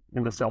edition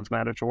in the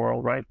self-managed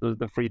world, right?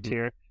 The free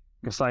tier.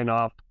 You can sign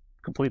up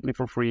completely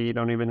for free. You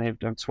don't even have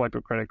to swipe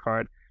your credit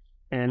card.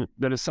 And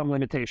there is some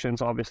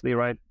limitations, obviously,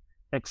 right?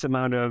 X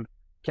amount of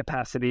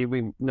capacity.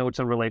 Nodes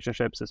and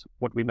relationships is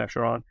what we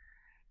measure on.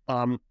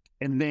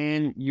 And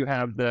then you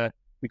have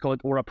we call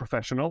it Aura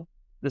Professional.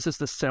 This is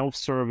the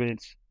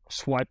self-service,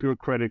 swipe your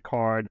credit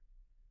card.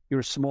 You're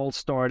a small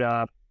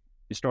startup.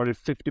 You start at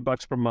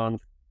 $50 per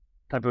month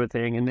type of a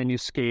thing. And then you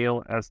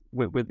scale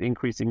with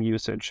increasing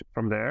usage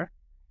from there,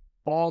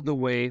 all the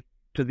way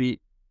to the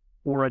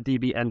Aura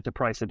DB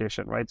Enterprise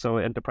Edition, right? So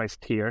Enterprise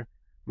tier,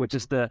 which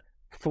is the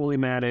fully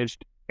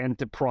managed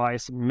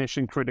enterprise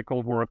mission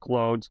critical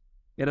workloads.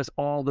 It has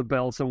all the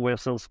bells and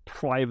whistles,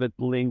 private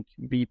link,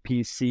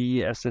 VPC,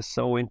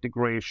 SSO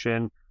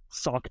integration,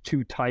 SOC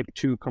 2 Type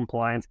 2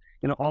 compliance,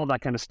 all that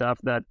kind of stuff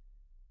that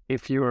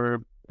if you're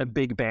a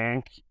big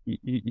bank,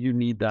 you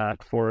need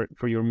that for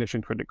your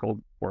mission critical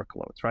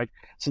workloads, right?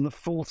 So the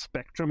full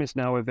spectrum is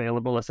now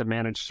available as a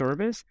managed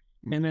service,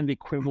 and then the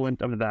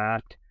equivalent of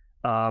that,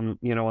 on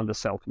the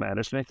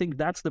self-managed. And I think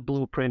that's the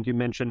blueprint you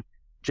mentioned,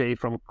 Jay,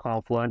 from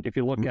Confluent. If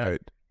you look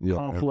at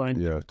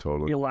Confluent,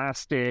 totally.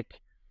 Elastic,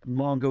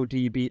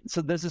 MongoDB.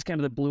 So this is kind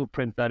of the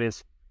blueprint that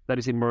is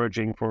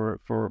emerging for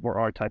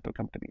our type of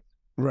company.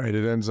 Right.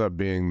 It ends up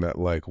being that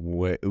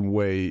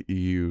way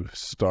you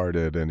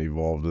started and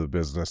evolved the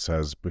business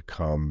has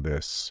become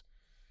this.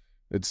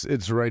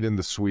 It's right in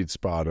the sweet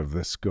spot of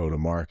this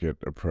go-to-market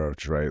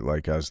approach, right?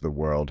 Like as the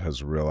world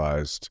has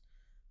realized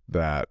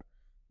that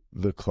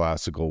the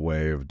classical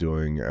way of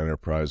doing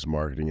enterprise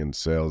marketing and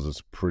sales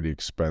is pretty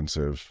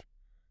expensive.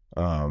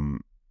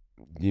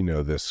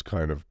 This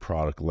kind of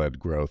product-led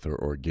growth or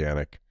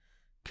organic,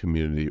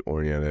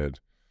 community-oriented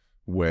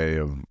way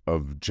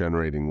of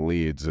generating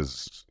leads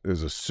is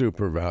a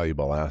super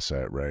valuable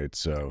asset, right?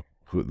 So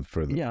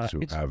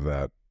to have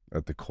that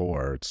at the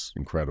core, it's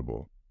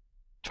incredible.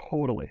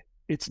 Totally.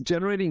 It's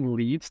generating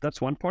leads. That's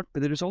one part,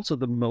 but there's also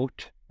the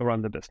moat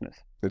around the business.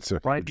 It's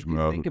a right. Huge if you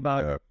moat. Think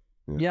about,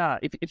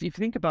 if you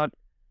think about,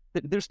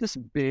 there's this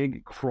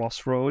big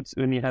crossroads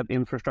when you have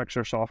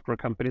infrastructure software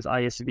companies,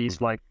 ISVs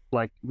like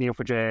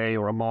Neo4j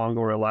or a Mongo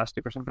or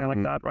Elastic or something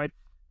like that, right?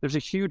 There's a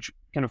huge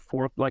kind of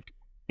fork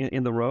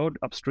in the road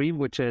upstream,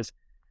 which is,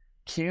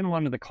 can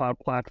one of the cloud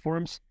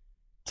platforms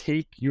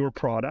take your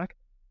product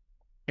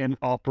and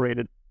operate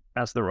it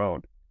as their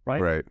own,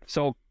 right? Right.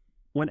 So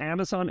when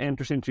Amazon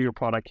enters into your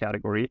product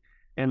category,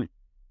 and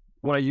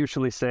what I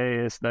usually say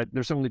is that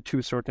there's only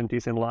two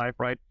certainties in life,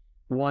 right?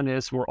 One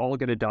is we're all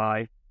going to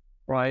die,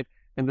 right?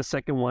 And the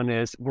second one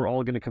is we're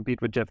all going to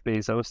compete with Jeff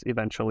Bezos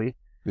eventually.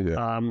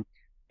 Yeah.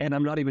 And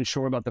I'm not even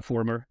sure about the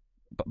former,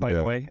 by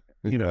the way.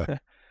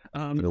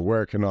 They're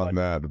working on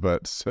that,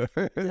 but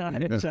yeah,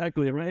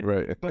 exactly, right.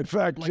 Right. But in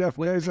fact, Jeff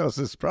Bezos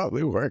is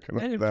probably working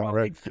on that,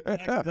 right?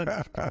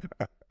 That's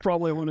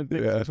probably one of the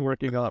things he's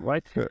working on,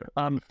 right?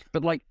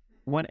 But like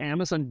when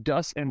Amazon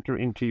does enter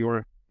into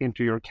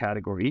your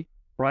category,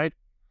 right?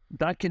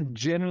 That can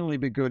generally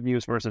be good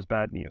news versus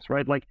bad news,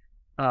 right? Like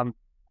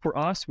for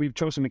us, we've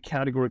chosen a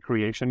category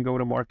creation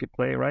go-to-market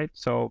play, right?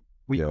 So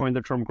we coined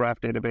the term graph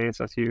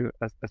database, as you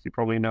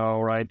probably know,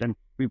 right? And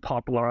we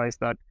popularized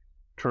that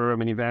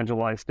term and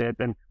evangelized it.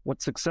 And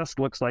what success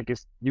looks like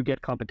is you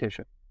get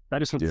competition.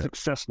 That is what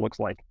success looks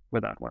like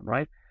with that one,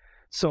 right?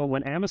 So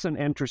when Amazon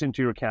enters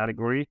into your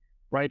category,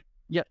 right?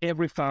 Yeah,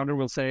 every founder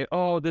will say,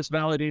 "Oh, this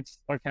validates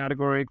our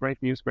category.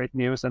 Great news, great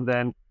news." And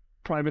then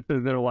privately,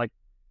 they're like,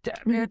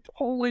 "Damn it,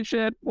 holy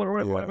shit, what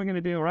am I going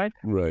to do?" Right?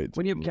 Right.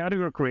 When you have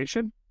category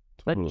creation,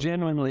 that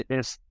genuinely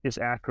is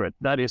accurate.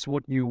 That is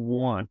what you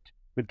want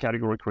with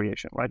category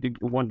creation, right? You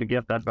want to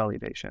get that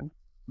validation.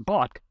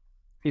 But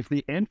if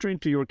they enter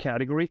into your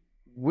category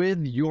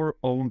with your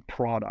own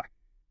product,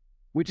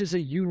 which is a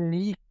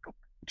unique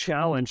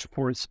challenge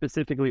for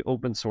specifically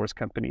open source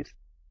companies,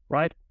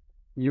 right?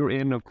 You're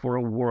in for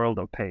a world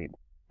of pain.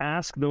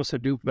 Ask those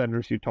Hadoop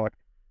vendors you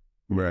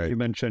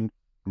mentioned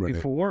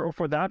before, or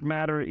for that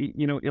matter,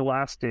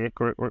 Elastic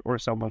or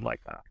someone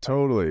like that.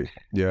 Totally.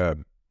 Yeah.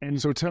 And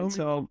so tell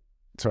me.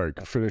 Sorry,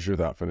 finish your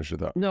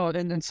thought. No,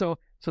 and so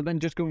then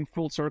just going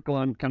full circle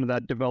on kind of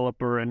that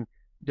developer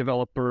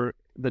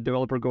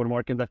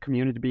go-to-market, that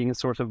community being a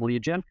source of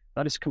lead gen,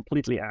 that is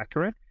completely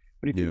accurate.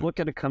 But if you look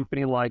at a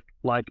company like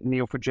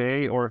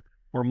NEO4J or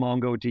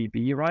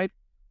MongoDB, right,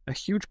 a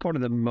huge part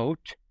of the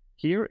moat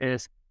here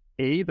is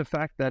A, the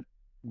fact that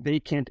they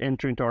can't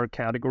enter into our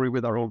category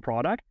with our own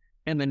product,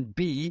 and then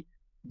B,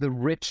 the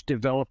rich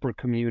developer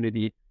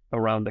community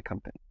around the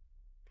company.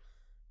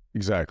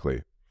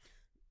 Exactly.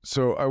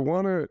 So I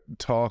want to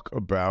talk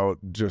about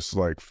just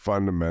like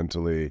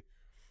fundamentally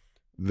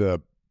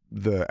the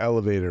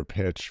elevator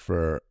pitch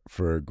for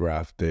a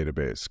graph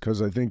database,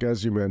 because I think,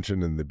 as you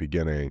mentioned in the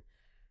beginning,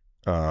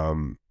 a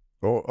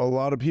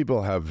lot of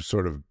people have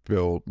sort of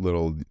built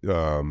little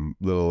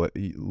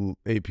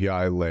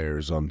API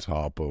layers on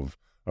top of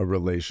a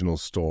relational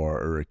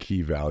store or a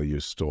key value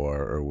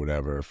store or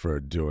whatever for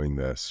doing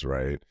this,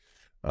 right?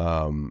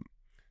 And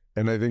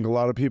I think a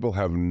lot of people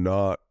have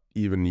not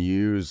even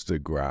used a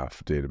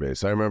graph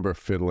database. I remember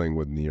fiddling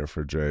with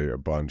Neo4j a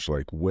bunch,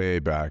 like way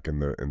back in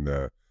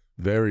the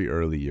very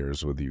early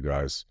years with you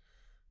guys.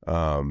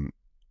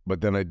 But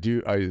then I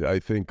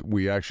think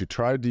we actually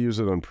tried to use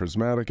it on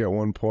Prismatic at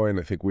one point.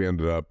 I think we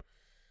ended up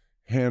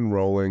hand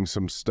rolling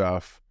some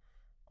stuff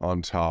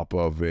on top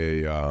of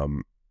we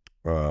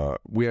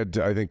had,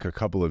 I think, a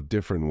couple of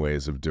different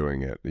ways of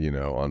doing it,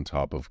 on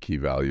top of key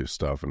value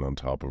stuff and on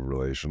top of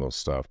relational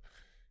stuff.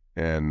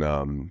 And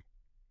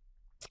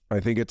I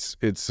think it's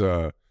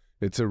a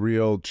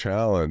real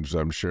challenge,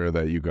 I'm sure,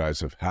 that you guys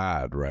have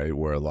had, right?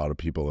 Where a lot of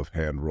people have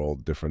hand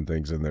rolled different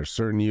things, and there's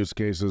certain use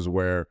cases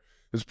where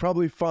it's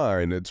probably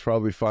fine. It's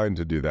probably fine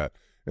to do that.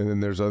 And then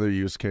there's other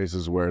use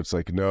cases where it's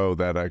like, no,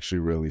 that actually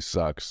really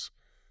sucks.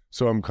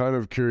 So I'm kind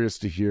of curious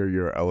to hear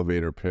your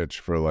elevator pitch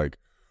for like,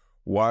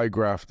 why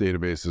graph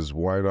databases?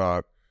 Why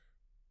not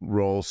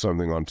roll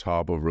something on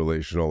top of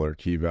relational or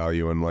key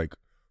value? And like,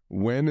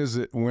 when is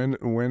it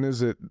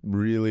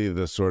really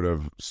the sort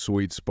of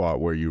sweet spot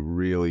where you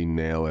really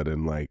nail it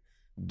and like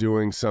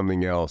doing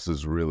something else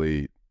is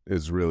really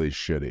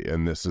shitty,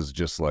 and this is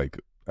just like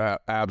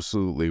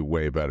absolutely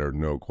way better,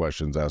 no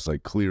questions asked,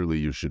 like clearly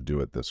you should do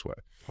it this way?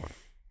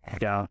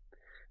 Yeah,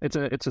 it's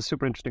a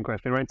super interesting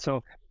question, right?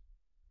 So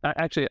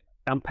actually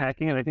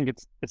unpacking it, I think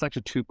it's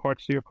actually two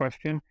parts to your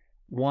question.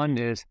 One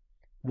is,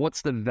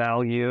 what's the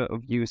value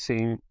of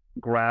using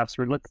graphs,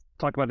 or let's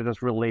talk about it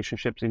as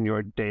relationships in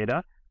your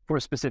data for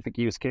a specific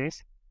use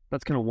case?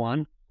 That's kind of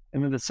one.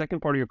 And then the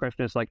second part of your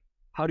question is like,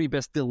 how do you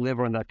best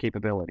deliver on that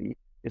capability?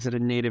 Is it a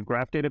native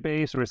graph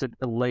database, or is it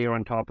a layer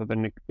on top of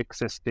an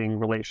existing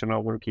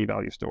relational or key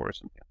value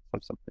stores, and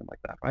something like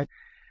that, right?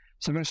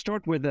 So I'm going to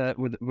start with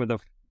the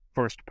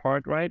first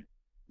part, right?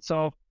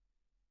 So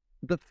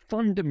the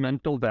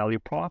fundamental value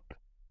prop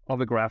of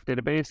a graph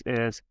database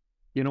is,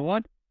 you know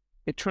what?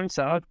 It turns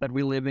out that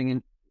we live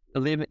in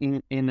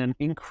an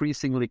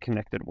increasingly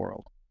connected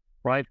world,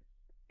 right?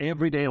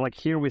 Every day, like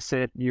here we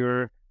sit,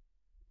 you're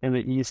in the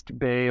East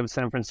Bay of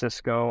San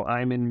Francisco,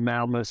 I'm in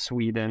Malmö,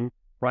 Sweden,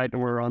 right?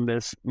 And we're on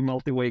this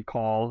multi-way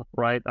call,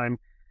 right? I'm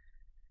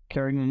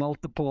carrying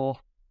multiple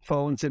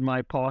phones in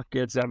my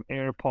pockets, I have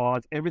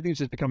AirPods, everything's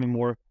just becoming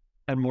more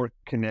and more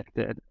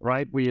connected,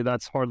 right?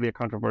 That's hardly a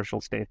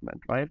controversial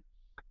statement, right?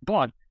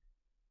 But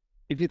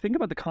if you think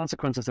about the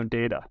consequences of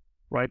data,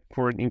 right,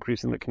 for an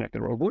increasingly connected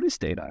world, what is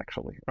data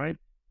actually, right?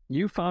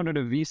 You founded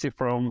a VC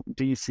firm,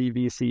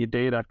 DCVC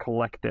Data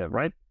Collective,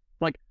 right?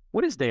 Like,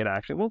 what is data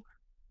actually? Well,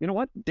 you know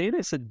what? Data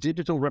is a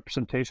digital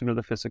representation of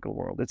the physical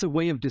world. It's a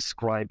way of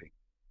describing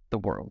the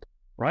world,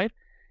 right,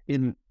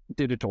 in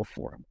digital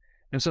form.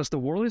 And so as the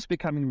world is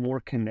becoming more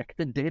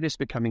connected, data is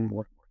becoming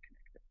more and more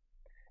connected.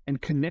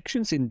 And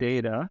connections in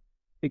data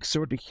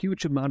exert a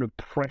huge amount of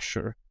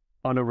pressure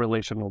on a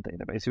relational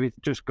database. If we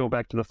just go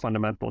back to the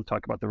fundamental and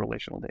talk about the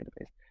relational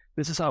database.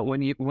 This is how,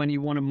 when you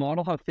want to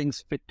model how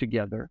things fit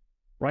together,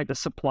 right? The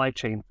supply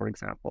chain, for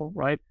example,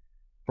 right?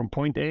 From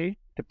point A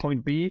to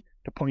point B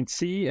to point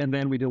C, and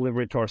then we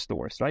deliver it to our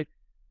stores, right?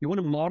 You want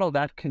to model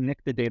that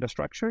connected data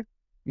structure,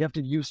 you have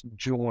to use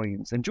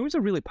joins. And joins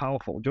are really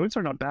powerful. Joins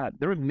are not bad.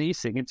 They're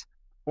amazing. It's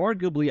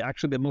arguably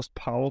actually the most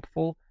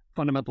powerful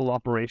fundamental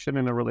operation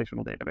in a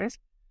relational database,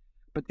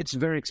 but it's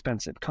very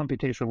expensive,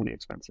 computationally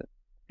expensive,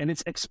 and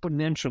it's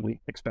exponentially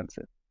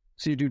expensive.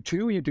 So you do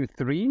 2, you do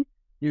 3,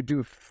 you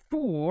do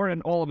 4,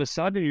 and all of a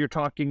sudden you're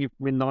talking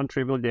with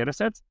non-trivial data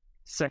sets,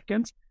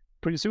 seconds.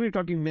 Pretty soon you're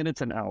talking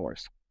minutes and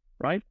hours,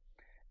 right?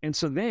 And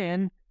so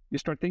then you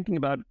start thinking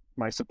about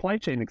my supply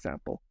chain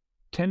example.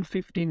 10,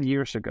 15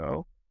 years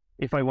ago,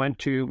 if I went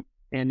to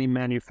any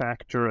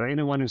manufacturer,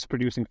 anyone who's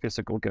producing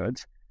physical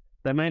goods,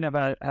 they might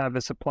have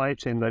a supply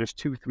chain that is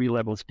 2, 3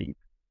 levels deep,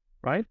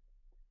 right?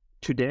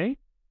 Today,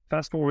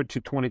 fast forward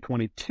to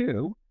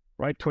 2022,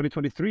 right?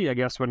 2023, I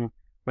guess, when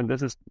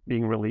this is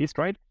being released,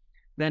 right?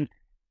 Then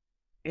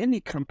any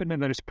company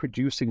that is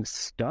producing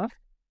stuff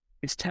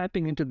is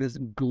tapping into this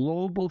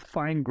global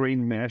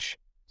fine-grained mesh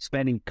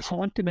spanning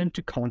continent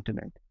to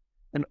continent.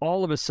 And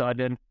all of a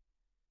sudden,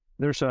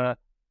 there's a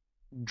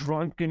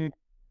drunken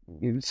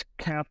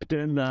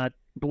captain that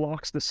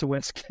blocks the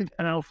Suez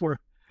Canal for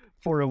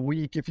a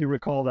week, if you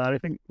recall that. I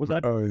think, was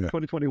that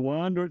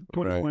 2021 or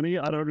 2020?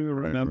 Right. I don't even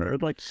remember.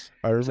 Right. Like,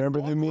 I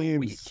remember the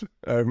memes.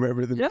 I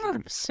remember the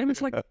memes. And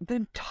it's like the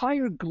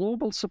entire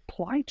global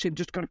supply chain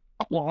just got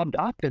clogged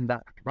up in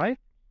that, right?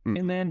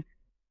 And then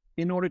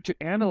in order to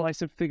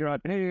analyze and figure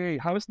out, hey,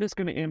 how is this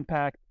going to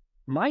impact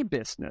my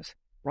business,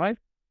 right?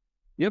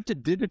 You have to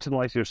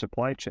digitalize your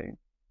supply chain.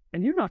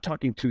 And you're not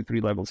talking 2,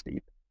 3 levels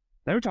deep.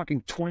 Now you're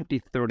talking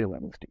 20, 30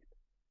 levels deep.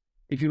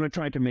 If you want to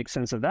try to make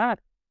sense of that,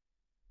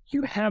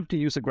 you have to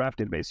use a graph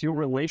database. Your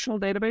relational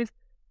database,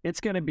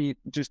 it's going to be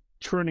just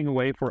turning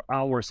away for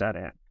hours at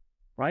end,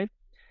 right?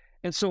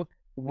 And so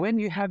when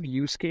you have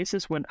use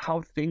cases, when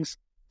how things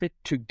fit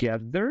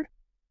together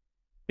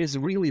is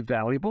really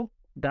valuable,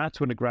 that's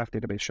when a graph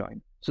database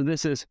shines. So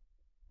this is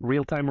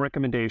real-time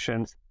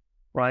recommendations,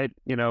 right?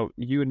 You know,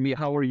 you and me,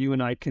 how are you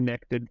and I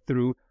connected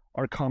through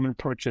our common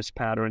purchase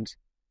patterns?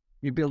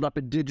 You build up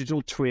a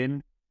digital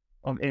twin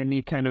of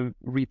any kind of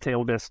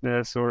retail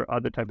business or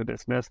other type of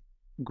business.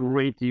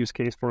 Great use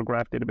case for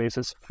graph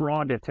databases.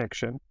 Fraud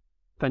detection,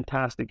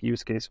 fantastic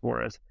use case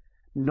for us.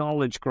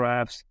 Knowledge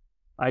graphs,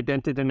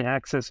 identity and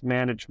access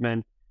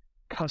management,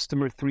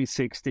 customer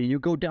 360. You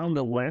go down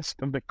the list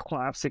of the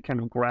classic kind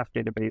of graph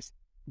database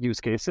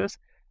use cases,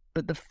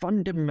 but the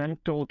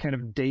fundamental kind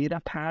of data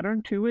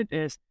pattern to it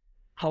is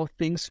how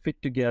things fit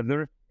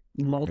together,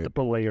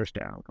 multiple layers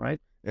down,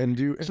 right?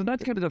 And so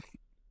that's kind of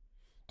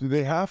do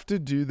they have to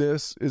do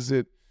this? Is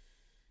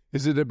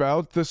it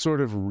about the sort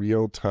of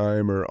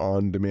real-time or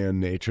on-demand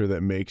nature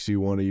that makes you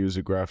want to use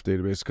a graph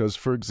database? Because,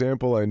 for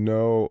example, I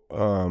know,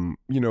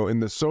 in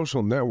the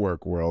social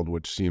network world,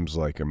 which seems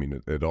like,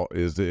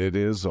 it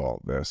is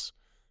all this.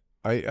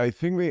 I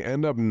think they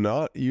end up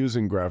not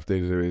using graph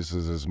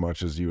databases as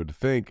much as you would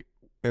think,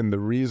 and the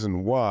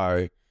reason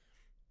why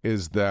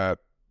is that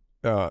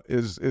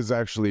is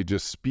actually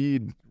just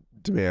speed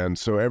demand.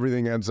 So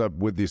everything ends up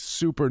with this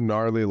super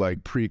gnarly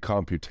like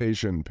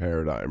pre-computation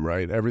paradigm,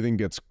 right? Everything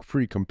gets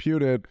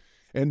pre-computed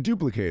and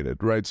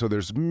duplicated, right? So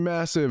there's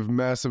massive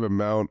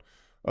amount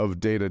of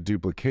data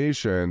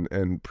duplication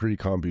and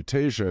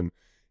pre-computation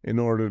in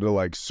order to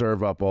like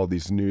serve up all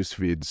these news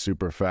feeds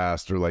super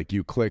fast, or like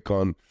you click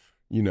on,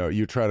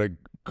 you try to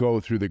go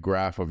through the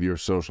graph of your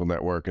social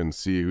network and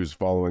see who's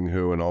following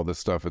who and all this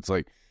stuff. It's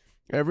like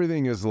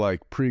everything is like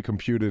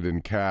pre-computed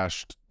and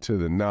cached to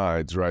the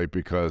nines, right?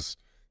 Because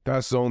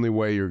that's the only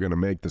way you're going to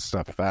make the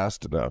stuff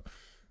fast enough.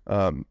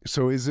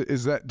 So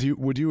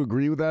would you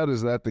agree with that?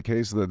 Is that the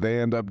case that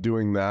they end up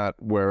doing that?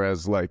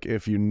 Whereas like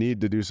if you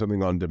need to do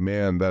something on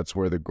demand, that's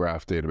where the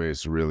graph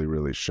database really,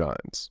 really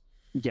shines.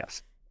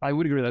 Yes, I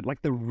would agree with that.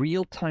 Like the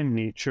real-time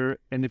nature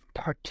and the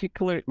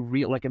particular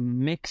like a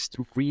mixed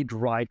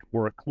read-write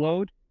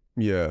workload.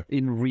 Yeah.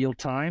 In real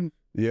time.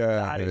 Yeah.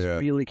 That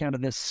is really kind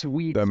of the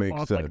sweet that makes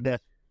spot, sense.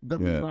 like the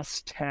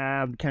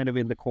must-have kind of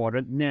in the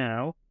quadrant.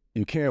 Now,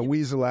 you can't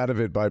weasel out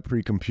of it by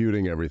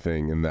pre-computing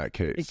everything in that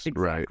case,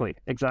 right?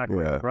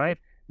 Exactly, right?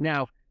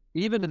 Now,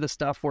 even in the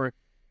stuff where,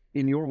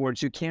 in your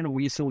words, you can't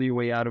weasel your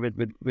way out of it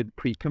with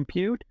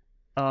pre-compute,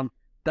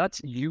 that's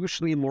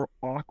usually a more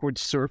awkward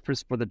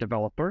surface for the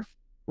developer,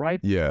 right?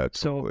 Yeah,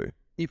 totally. So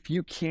if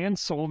you can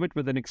solve it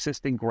with an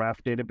existing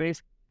graph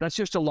database, that's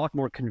just a lot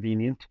more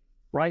convenient,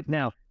 right?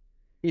 Now,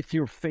 if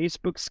you're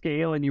Facebook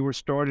scale and you were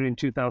started in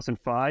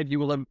 2005, you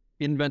will have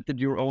invented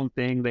your own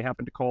thing. They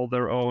happen to call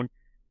their own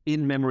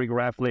in-memory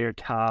graph layer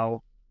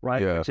tau,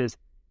 right? Yeah. Which is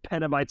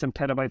petabytes and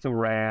petabytes of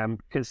RAM,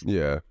 because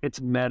it's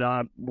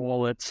meta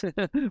wallets,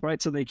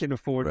 right? So they can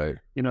afford,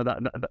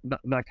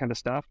 that kind of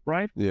stuff,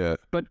 right? Yeah.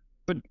 But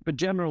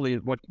generally,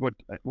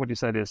 what you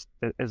said is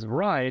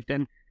right.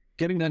 And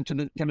getting then to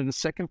the kind of the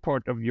second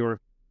part of your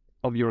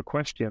of your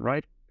question,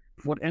 right?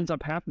 What ends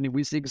up happening,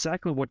 we see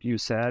exactly what you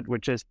said,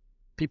 which is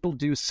people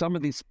do some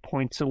of these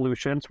point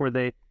solutions where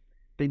they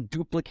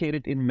duplicate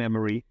it in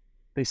memory,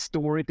 they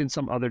store it in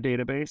some other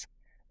database,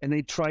 and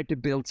they try to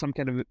build some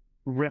kind of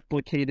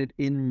replicated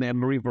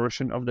in-memory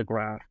version of the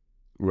graph.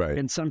 Right.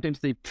 And sometimes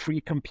they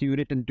pre-compute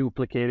it and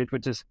duplicate it,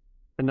 which is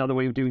another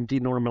way of doing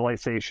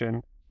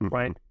denormalization,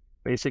 right?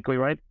 Basically,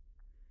 right?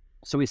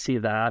 So we see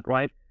that,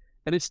 right?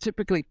 And it's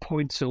typically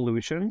point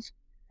solutions.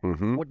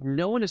 What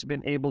no one has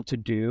been able to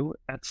do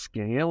at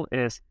scale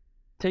is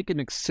take an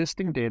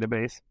existing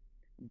database,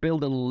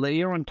 build a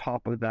layer on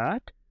top of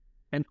that,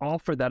 and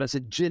offer that as a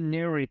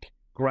generic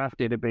graph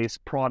database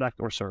product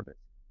or service,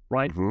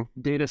 right?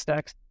 Data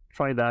Stacks,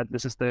 try that.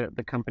 This is the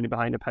company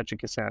behind Apache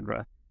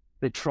Cassandra.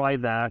 They try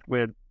that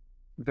with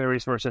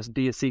various versions.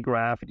 DSC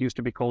Graph, it used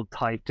to be called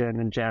Titan,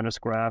 and Janus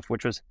Graph,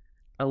 which was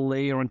a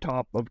layer on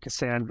top of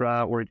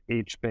Cassandra or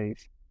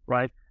HBase,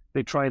 right?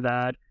 They try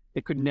that.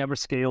 It could never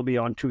scale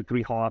beyond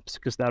 2-3 hops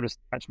because that was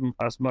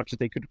as much as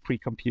they could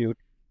pre-compute,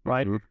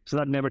 right? So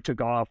that never took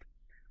off.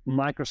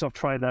 Microsoft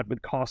tried that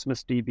with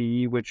Cosmos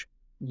DB, which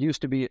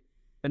used to be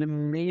an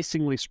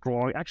amazingly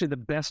strong, actually the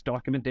best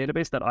document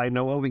database that I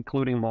know of,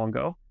 including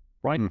Mongo,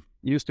 right?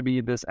 Used to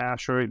be this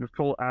Azure, it was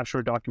called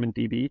Azure Document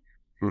DB.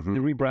 They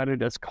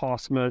rebranded it as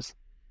Cosmos,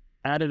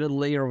 added a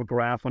layer of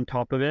graph on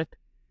top of it,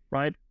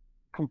 right?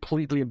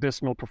 Completely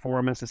abysmal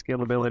performance and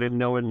scalability.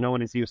 No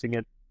one is using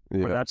it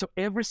for that. So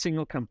every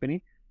single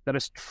company that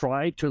has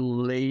tried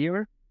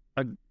to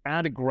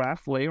add a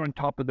graph layer on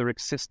top of their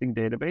existing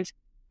database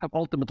have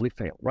ultimately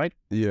failed, right?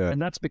 Yeah.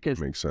 And that's because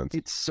makes sense.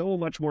 It's so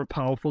much more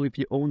powerful if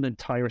you own the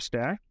entire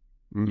stack.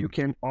 You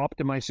can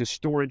optimize your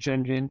storage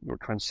engine, your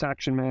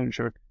transaction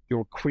manager,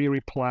 your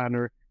query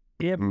planner,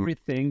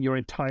 everything, your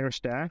entire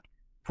stack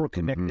for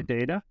connected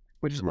data,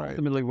 which is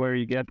ultimately where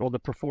you get all the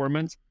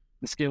performance,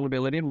 the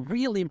scalability, and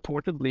really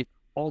importantly,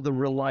 all the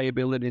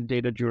reliability and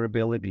data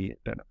durability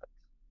benefits.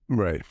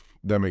 Right.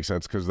 That makes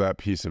sense because that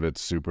piece of it's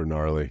super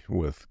gnarly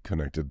with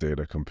connected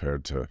data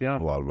compared to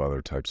a lot of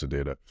other types of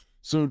data.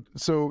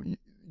 So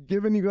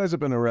given you guys have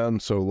been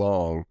around so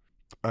long,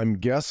 I'm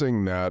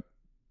guessing that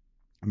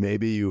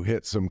maybe you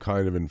hit some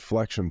kind of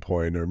inflection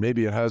point, or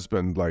maybe it has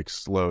been like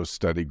slow,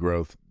 steady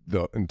growth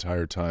the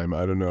entire time.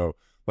 I don't know.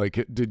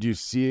 Like, did you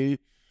see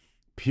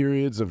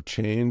periods of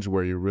change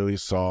where you really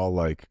saw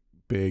like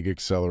big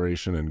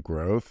acceleration and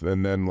growth?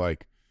 And then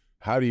like,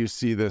 how do you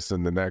see this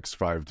in the next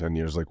 5-10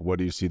 years? Like, what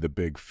do you see the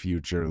big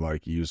future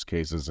like use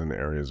cases and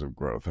areas of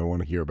growth? I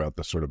want to hear about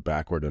the sort of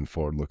backward and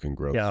forward looking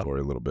growth story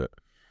a little bit.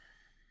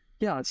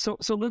 Yeah, so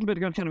a little bit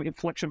of kind of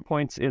inflection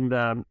points in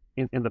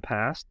the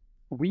past.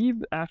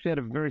 We've actually had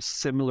a very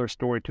similar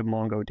story to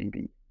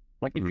MongoDB.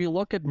 Like if you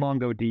look at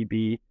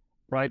MongoDB,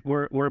 right,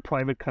 we're a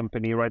private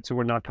company, right? So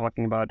we're not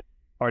talking about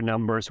our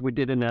numbers. We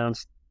did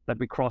announce that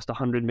we crossed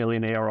 100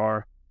 million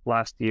ARR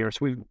last year. So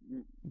we've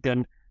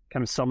done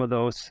kind of some of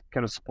those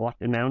kind of spot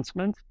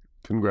announcements.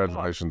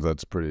 Congratulations.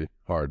 That's pretty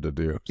hard to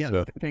do. Yeah,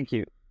 so. Thank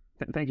you.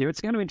 Thank you. It's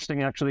kind of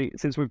interesting, actually,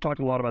 since we've talked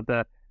a lot about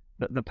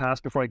the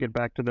past, before I get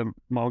back to the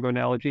Mongo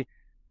analogy,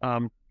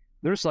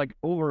 there's like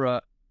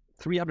over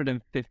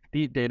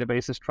 350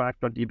 databases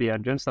tracked on DB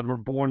engines that were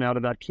born out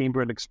of that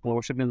Cambrian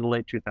explosion in the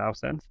late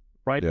 2000s,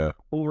 right? Yeah.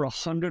 Over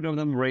 100 of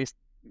them raised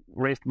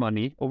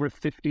money, over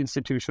 50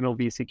 institutional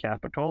VC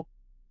capital.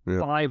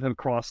 5 have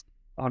crossed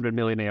 100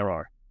 million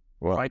ARR,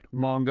 right?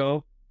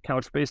 Mongo,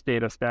 Couchbase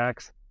Data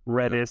Stacks,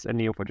 Redis, and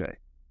Neo4j,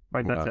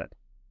 right? That's it,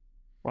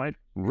 right?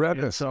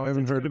 Redis. So I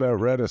haven't heard about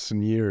Redis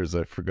in years.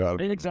 I forgot.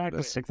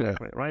 Exactly,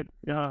 right?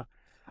 Yeah.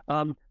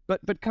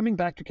 But coming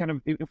back to kind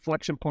of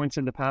inflection points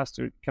in the past,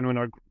 or kind of in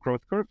our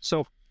growth curve.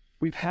 So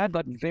we've had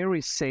that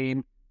very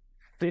same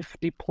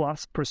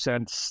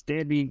 50+%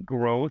 steady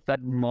growth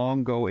that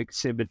Mongo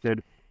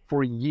exhibited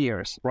for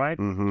years, right?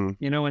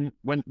 You know, and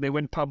when they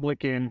went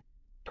public in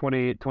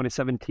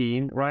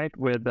 2017, right,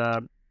 with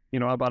about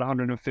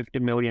 150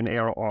 million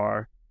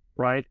ARR,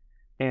 right?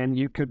 And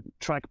you could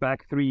track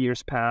back 3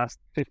 years past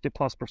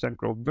 50+%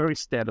 growth very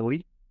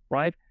steadily,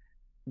 right?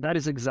 That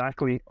is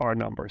exactly our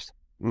numbers.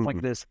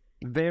 Like this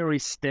very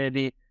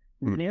steady,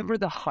 never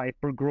the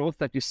hyper growth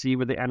that you see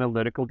with the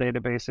analytical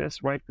databases,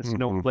 right? The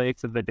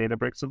Snowflakes and the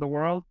Databricks of the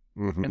world.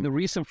 And the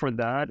reason for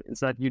that is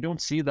that you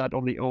don't see that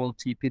on the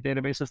OLTP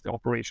databases, the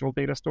operational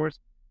data stores,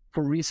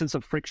 for reasons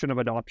of friction of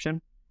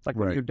adoption. Like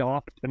when you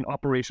adopt an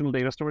operational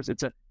data stores,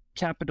 it's a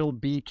capital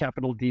B,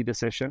 capital D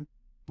decision,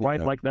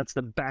 right? Like that's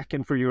the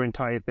backend for your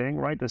entire thing,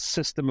 right? The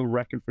system of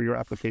record for your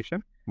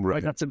application,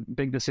 right? That's a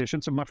big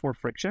decision, so much more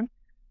friction.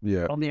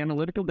 On the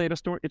analytical data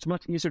store, it's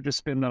much easier to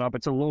spin that up.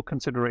 It's a low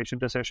consideration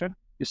decision.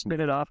 You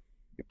spin it up,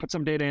 you put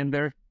some data in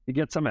there, you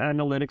get some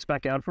analytics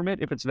back out from it.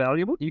 If it's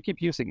valuable, you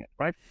keep using it,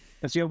 right?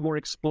 As you have more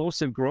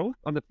explosive growth,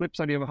 on the flip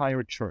side, you have a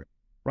higher churn,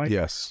 right?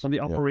 On the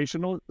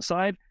operational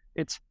side,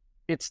 it's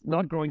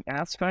not growing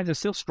as fast. It's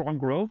still strong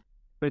growth,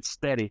 but it's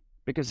steady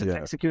because it's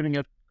executing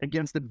it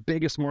against the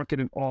biggest market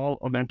in all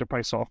of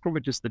enterprise software,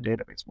 which is the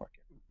database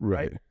market,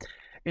 right?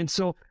 And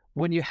so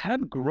when you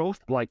have growth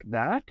like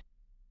that,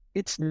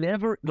 it's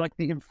never like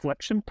the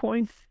inflection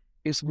point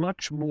is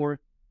much more,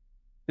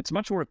 it's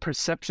much more a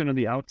perception on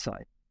the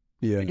outside.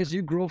 Yeah. Because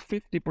you grow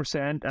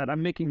 50%, and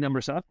I'm making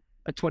numbers up,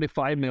 at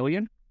 25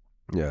 million.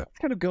 Yeah. It's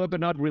kind of good, but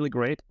not really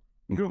great.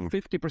 You grow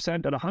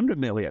 50% at 100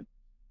 million.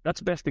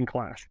 That's best in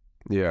class.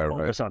 Yeah,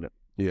 All of a sudden.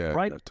 Yeah,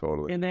 right.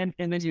 Totally. And then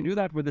you do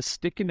that with the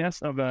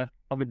stickiness of a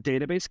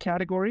database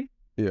category.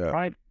 Yeah.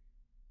 Right.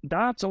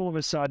 That's all of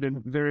a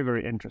sudden very,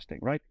 very interesting,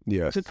 right?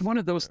 Yes. So it's one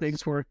of those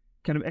things where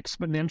kind of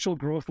exponential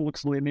growth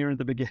looks linear in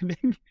the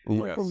beginning,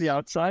 Yes. from the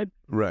outside,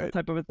 Right.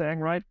 type of a thing,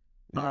 right?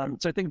 Yeah.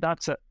 So I think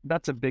that's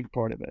a big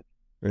part of it.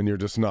 And you're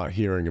just not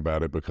hearing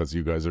about it because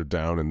you guys are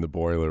down in the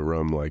boiler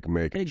room, like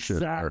making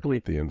Exactly.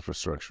 shit the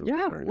infrastructure.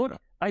 Yeah, there, look,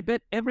 I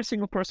bet every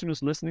single person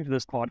who's listening to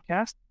this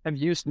podcast have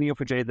used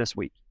Neo4j this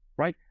week,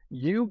 right?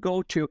 You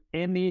go to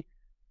any,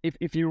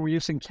 if you were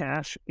using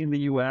cash in the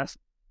US,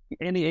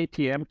 any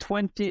ATM,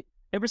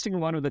 every single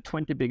one of the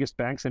 20 biggest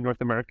banks in North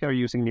America are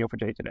using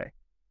Neo4j today.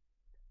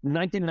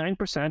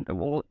 99%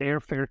 of all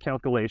airfare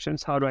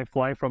calculations, how do I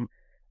fly from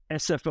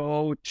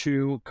SFO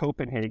to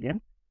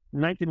Copenhagen?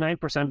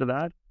 99% of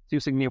that is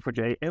using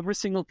Neo4j. Every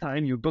single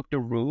time you booked a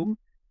room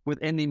with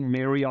any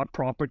Marriott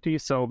property,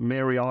 so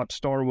Marriott,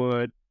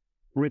 Starwood,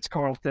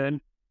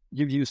 Ritz-Carlton,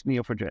 you've used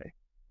Neo4j,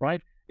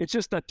 right? It's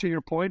just that, to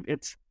your point,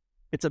 it's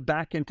a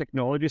back-end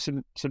technology,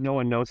 so no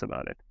one knows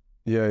about it.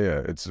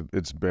 Yeah.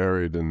 It's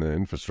buried in the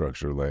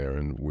infrastructure layer,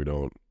 and we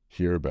don't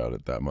hear about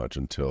it that much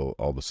until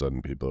all of a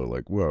sudden people are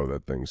like, whoa,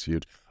 that thing's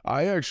huge.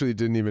 I actually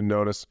didn't even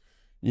notice,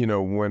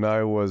 when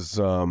I was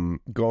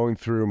going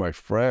through my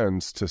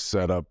friends to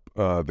set up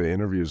the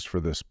interviews for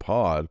this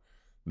pod,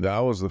 that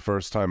was the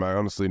first time I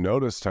honestly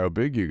noticed how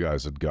big you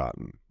guys had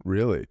gotten,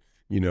 really,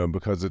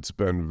 because it's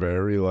been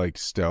very like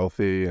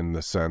stealthy in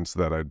the sense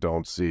that I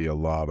don't see a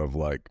lot of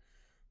like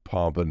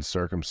pomp and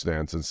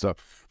circumstance and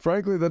stuff.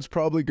 Frankly, that's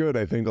probably good.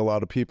 I think a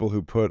lot of people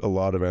who put a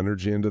lot of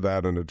energy into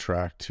that and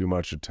attract too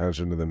much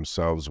attention to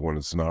themselves when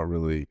it's not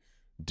really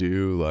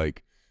due,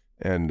 like,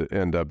 and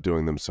end up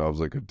doing themselves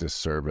like a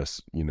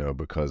disservice,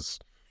 because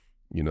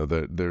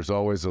there's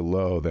always a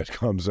low that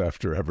comes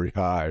after every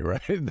high,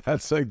 right?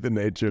 That's like the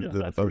nature of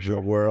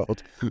the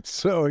world.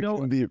 So it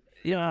can be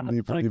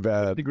pretty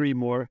bad. I agree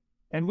more.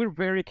 And we're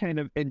very kind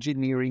of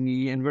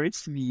engineering-y and very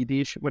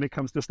Swedish when it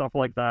comes to stuff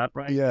like that,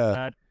 right?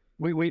 Yeah.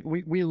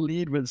 We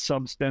lead with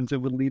substance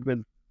and we lead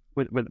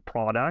with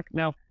product.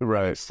 Now,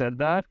 right. Said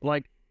that,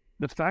 like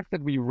the fact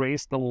that we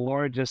raised the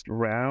largest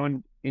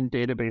round in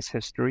database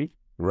history,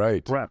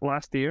 right,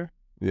 last year,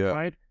 yeah,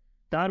 right,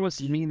 that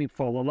was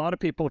meaningful. A lot of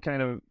people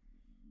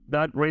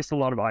that raised a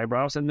lot of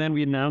eyebrows, and then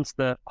we announced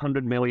the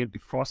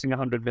crossing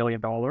 $100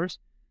 million.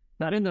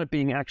 That ended up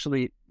being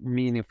actually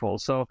meaningful.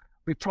 So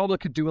we probably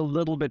could do a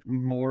little bit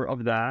more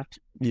of that,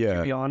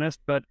 to be honest,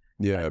 but.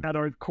 Yeah. At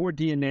our core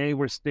DNA,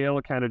 we're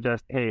still kind of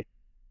just, hey,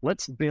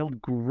 let's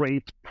build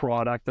great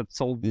product that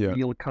solves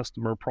real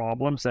customer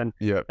problems, and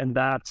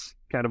that's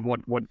kind of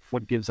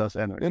what gives us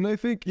energy. And I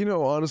think,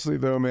 honestly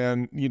though,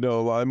 man,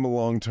 I'm a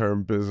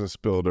long-term business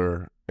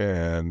builder,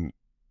 and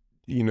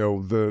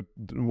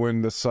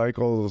when the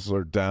cycles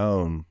are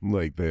down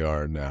like they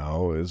are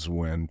now is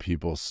when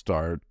people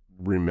start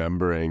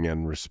remembering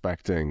and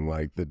respecting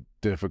like the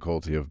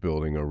difficulty of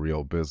building a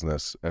real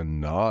business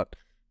and not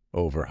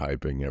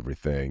overhyping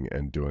everything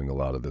and doing a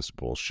lot of this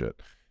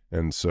bullshit.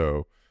 And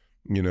so,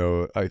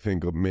 I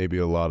think maybe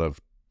a lot of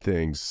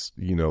things,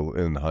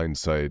 in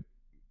hindsight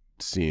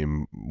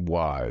seem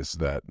wise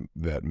that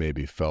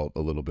maybe felt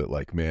a little bit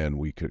like, man,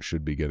 we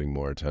should be getting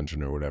more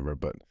attention or whatever.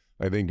 But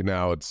I think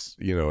now it's,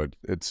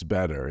 it's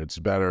better. It's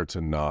better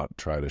to not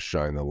try to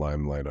shine the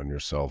limelight on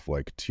yourself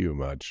like too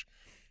much.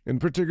 In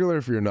particular,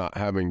 if you're not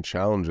having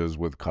challenges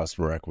with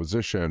customer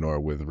acquisition or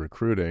with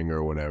recruiting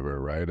or whatever,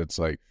 right? It's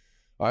like,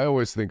 I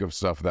always think of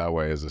stuff that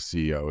way as a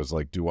CEO, is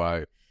like,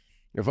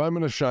 if I'm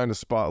going to shine a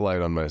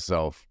spotlight on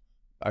myself,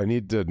 I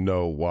need to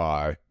know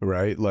why,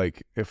 right?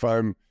 Like if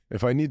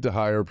I need to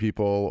hire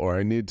people or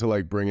I need to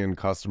like bring in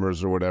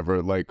customers or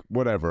whatever,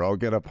 I'll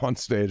get up on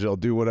stage, I'll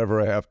do whatever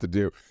I have to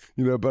do,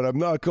 but I'm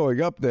not going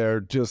up there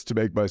just to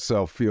make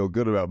myself feel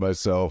good about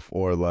myself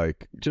or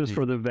like just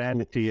for the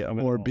vanity of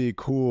it or all. Be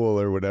cool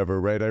or whatever,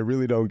 right? I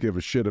really don't give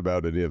a shit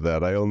about any of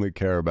that. I only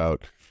care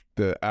about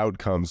the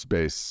outcomes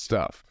based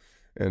stuff.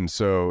 And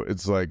so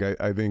it's like,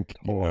 I think,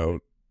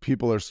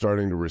 people are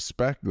starting to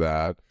respect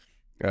that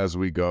as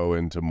we go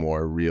into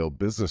more real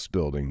business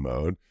building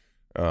mode.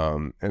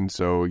 And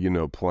so,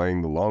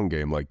 playing the long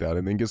game like that,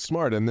 I think is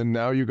smart. And then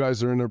now you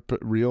guys are in a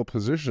real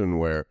position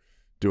where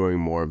doing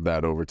more of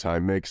that over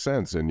time makes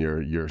sense. And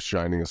you're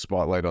shining a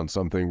spotlight on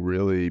something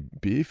really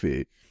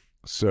beefy.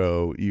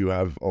 So you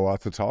have a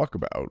lot to talk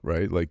about,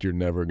 right? Like you're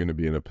never going to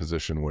be in a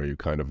position where you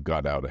kind of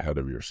got out ahead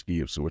of your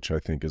skis, which I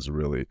think is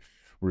really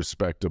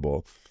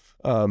respectable.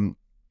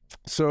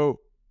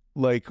 So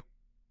like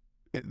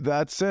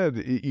that said,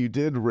 you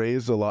did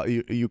raise a lot.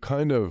 You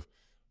kind of,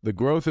 the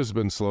growth has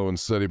been slow and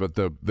steady, but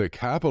the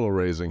capital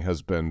raising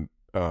has been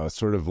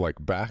sort of like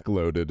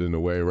backloaded in a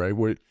way,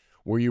 right?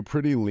 were you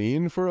pretty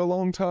lean for a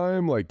long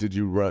time? Like, do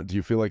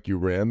you feel like you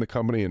ran the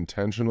company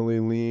intentionally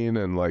lean?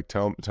 And like,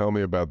 tell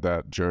me about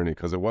that journey,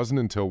 because it wasn't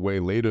until way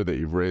later that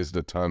you've raised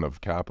a ton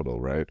of capital,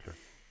 right?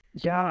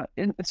 Yeah,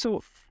 and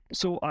so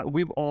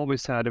we've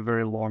always had a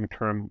very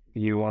long-term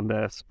view on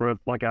this. Where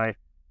like I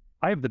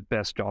have the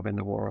best job in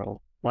the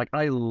world. Like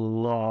I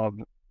love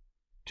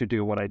to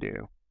do what I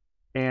do,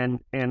 and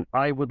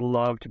I would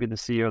love to be the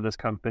CEO of this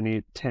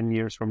company 10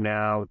 years from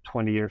now,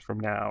 20 years from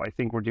now. I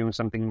think we're doing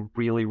something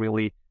really,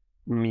 really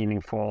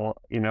meaningful.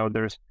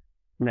 There's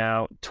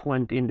now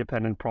 20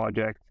 independent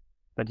projects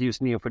that use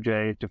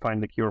NEO4J to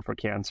find the cure for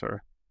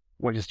cancer,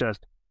 which is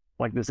just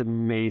like this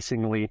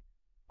amazingly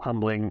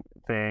humbling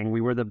thing.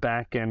 We were the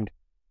back end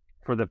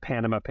for the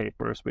Panama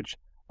Papers, which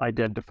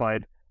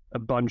identified a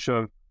bunch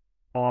of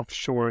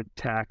offshore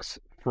tax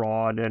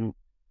fraud, and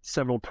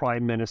several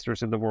prime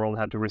ministers in the world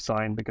had to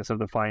resign because of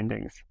the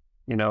findings.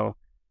 In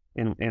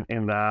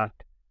that,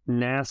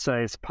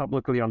 NASA is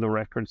publicly on the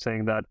record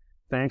saying that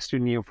thanks to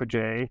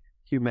NEO4J,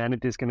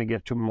 humanity is going to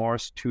get to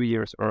Mars 2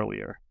 years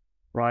earlier,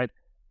 right?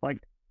 Like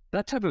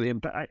that type of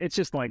impact. It's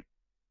just like,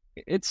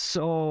 it's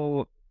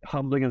so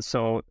humbling and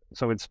so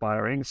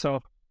inspiring.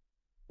 So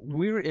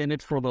we're in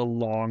it for the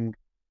long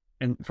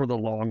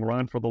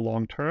run, for the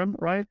long term,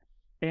 right?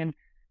 And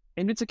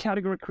it's a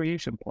category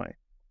creation play.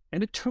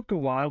 And it took a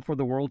while for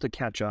the world to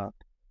catch up.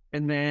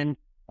 And then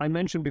I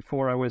mentioned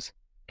before, I was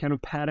kind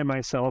of patting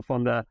myself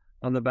on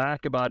the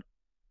back about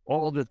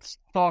all the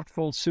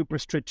thoughtful, super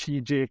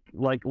strategic,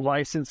 like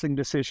licensing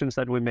decisions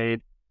that we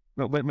made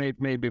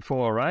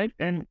before, right?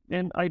 And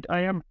I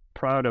am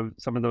proud of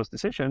some of those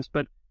decisions,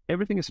 but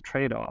everything is a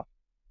trade-off.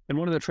 And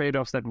one of the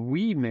trade-offs that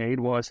we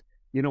made was,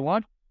 you know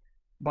what?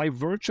 By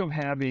virtue of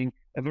having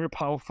a very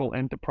powerful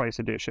enterprise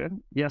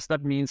edition, yes,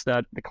 that means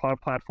that the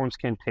cloud platforms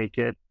can take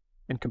it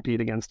and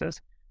compete against us.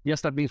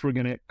 Yes, that means we're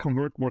going to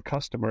convert more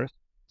customers.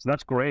 So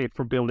that's great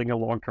for building a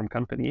long-term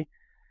company.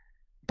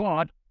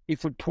 But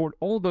if we poured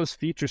all those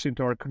features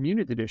into our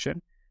community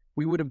edition,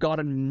 we would have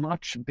gotten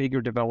much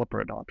bigger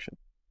developer adoption,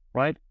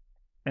 right?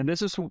 And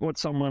this is what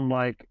someone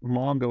like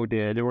Mongo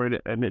did, or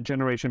a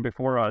generation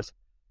before us,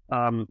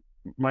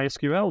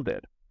 MySQL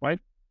did, right?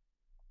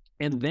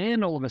 And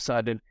then all of a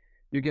sudden,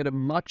 you get a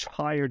much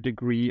higher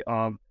degree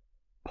of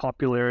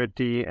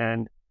popularity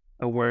and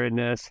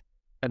awareness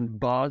and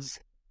buzz.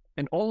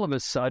 And all of a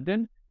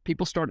sudden,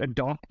 people start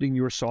adopting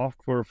your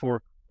software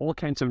for all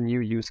kinds of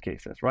new use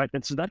cases, right?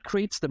 And so that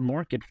creates the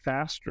market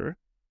faster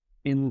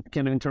in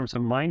terms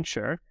of mind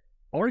share,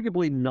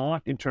 arguably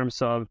not in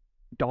terms of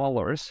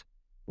dollars,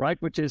 right?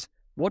 Which is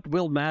what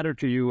will matter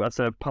to you as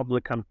a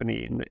public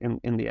company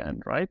in the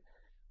end, right?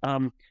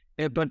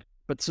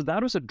 But so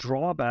that was a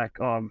drawback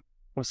of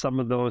some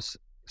of those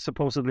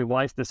supposedly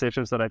wise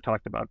decisions that I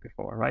talked about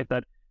before, right?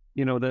 That,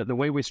 the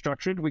way we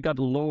structured, we got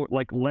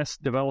less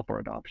developer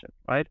adoption,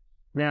 right?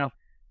 Now,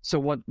 so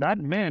what that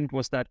meant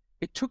was that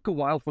it took a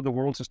while for the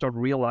world to start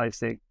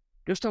realizing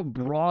just how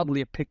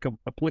broadly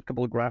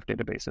applicable graph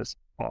databases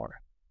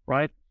are,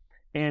 right?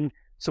 And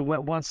so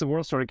once the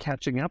world started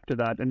catching up to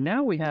that, and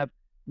now we have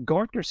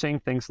Gartner saying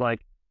things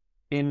like,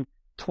 in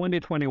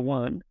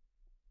 2021,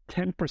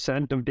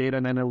 10% of data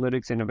and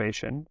analytics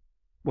innovation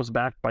was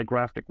backed by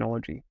graph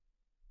technology.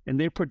 And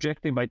they're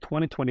projecting by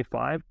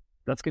 2025,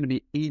 that's going to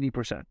be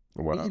 80%.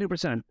 Wow.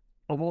 80%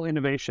 of all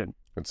innovation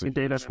in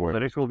data and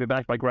analytics will be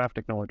backed by graph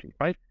technology,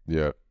 right?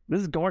 Yeah.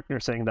 This is Gartner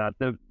saying that,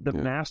 the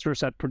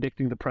masters at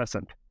predicting the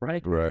present,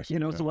 right? Right.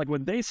 So like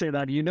when they say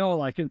that,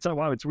 it's, oh,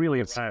 wow, it's really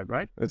arrived,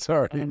 right? It's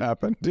already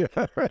happened. Yeah.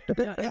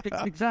 Yeah,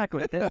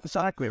 exactly.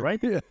 Exactly, right?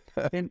 Yeah.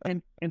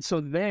 And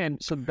so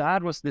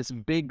that was this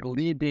big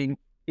leading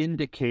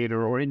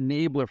indicator or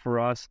enabler for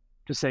us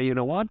to say, you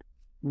know what?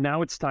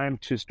 Now it's time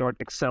to start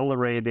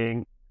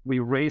accelerating. We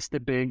raise the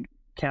big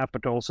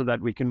capital so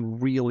that we can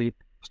really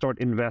start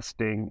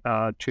investing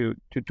to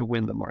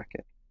win the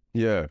market.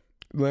 Yeah.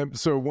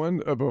 So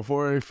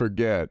before I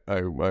forget,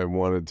 I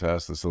wanted to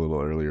ask this a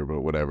little earlier,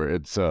 but whatever.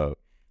 It's a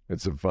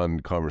fun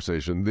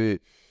conversation.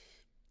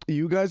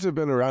 You guys have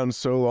been around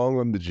so long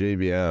on the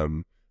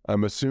JVM.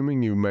 I'm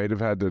assuming you might have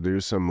had to do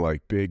some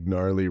like big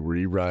gnarly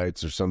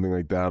rewrites or something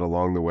like that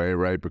along the way,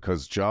 right?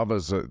 Because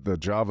the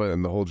Java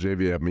and the whole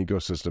JVM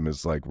ecosystem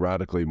is like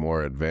radically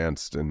more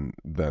advanced than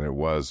it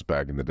was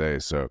back in the day.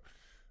 So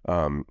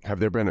have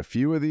there been a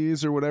few of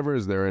these or whatever?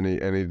 Is there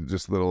any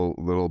just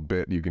little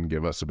bit you can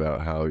give us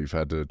about how you've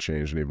had to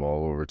change and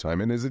evolve over time?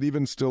 And is it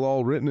even still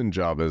all written in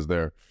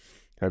Java?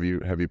 Have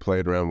you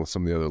played around with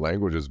some of the other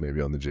languages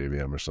maybe on the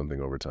JVM or something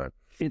over time?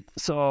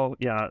 So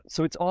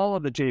it's all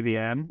of the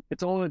JVM.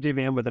 It's all of the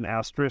JVM with an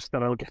asterisk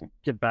that I'll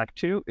get back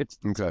to. It's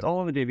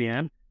all of the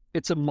JVM.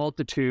 It's a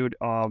multitude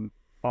of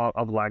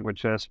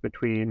languages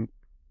between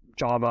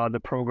Java, the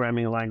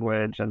programming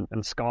language,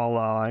 and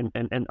Scala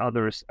and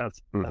others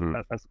as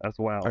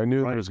well. I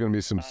knew there was going to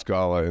be some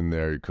Scala in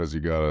there because you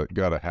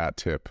got a hat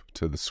tip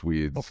to the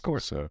Swedes. Of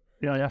course. So.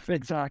 Yeah,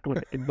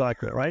 exactly,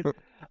 right?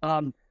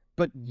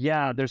 But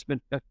yeah, there's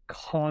been a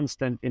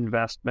constant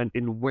investment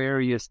in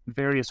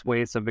various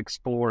ways of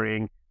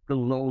exploring the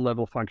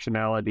low-level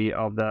functionality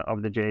of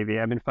the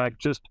JVM. In fact,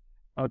 just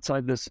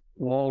outside this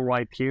wall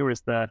right here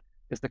is the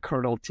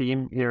kernel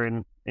team here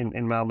in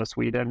Malmö,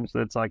 Sweden. So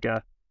it's like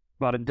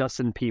about a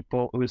dozen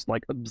people who's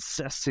like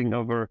obsessing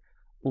over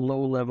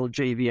low-level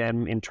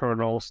JVM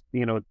internals,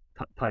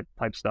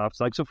 type stuff.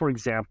 So for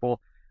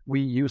example, we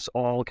use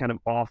all kind of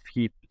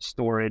off-heap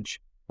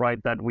storage,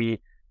 right? That we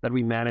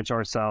manage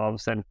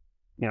ourselves, and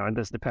and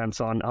this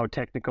depends on how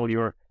technical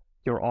your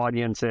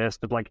audience is.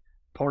 But like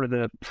part of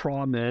the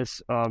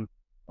promise of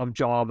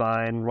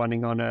Java and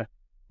running on a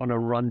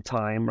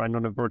runtime, running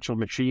on a virtual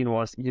machine,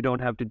 was you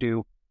don't have to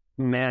do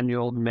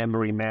manual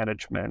memory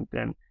management.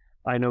 And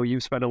I know you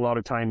spent a lot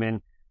of time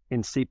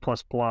in C++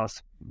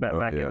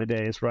 back in the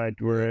days, right?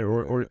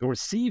 Or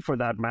C for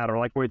that matter,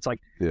 like where it's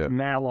like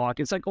malloc.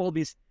 It's like all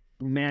these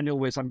manual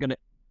ways. I'm going to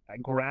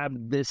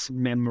grab this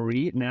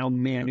memory now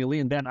manually,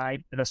 and then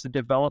as a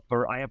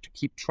developer, I have to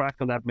keep track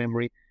of that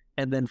memory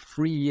and then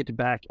free it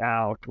back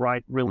out,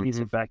 right? Release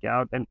it back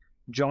out. And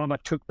Java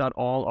took that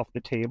all off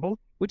the table,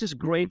 which is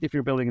great if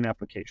you're building an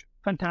application.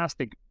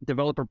 Fantastic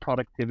developer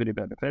productivity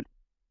benefit.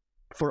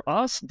 For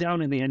us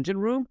down in the engine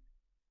room,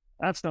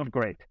 that's not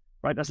great,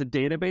 right? As a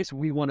database,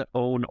 we want to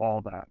own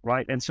all that,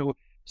 right? And so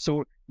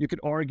you could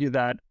argue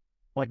that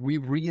like we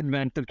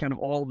reinvented kind of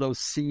all those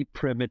C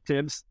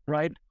primitives,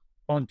 right,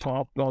 on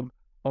top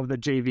of the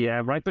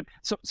JVM, right? But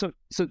so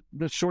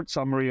the short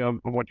summary of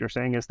what you're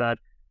saying is that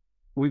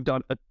we've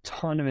done a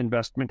ton of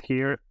investment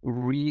here,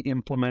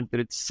 re-implemented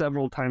it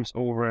several times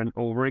over and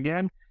over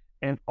again,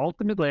 and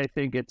ultimately, I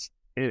think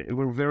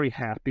we're very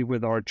happy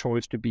with our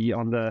choice to be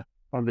on the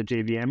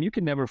JVM. You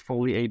can never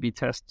fully A/B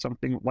test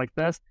something like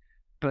this,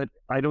 but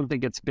I don't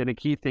think it's been a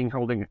key thing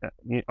holding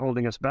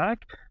us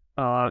back.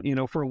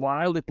 For a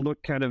while, it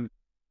looked kind of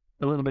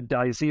a little bit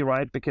dicey,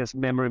 right? Because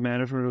memory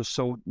management was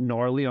so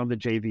gnarly on the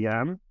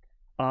JVM.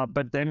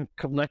 But then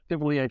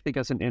collectively, I think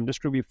as an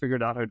industry, we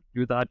figured out how to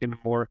do that in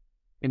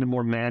a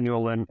more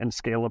manual and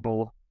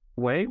scalable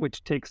way,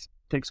 which takes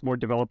more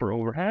developer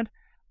overhead,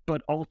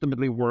 but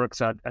ultimately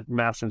works at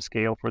massive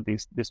scale for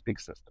this big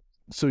system.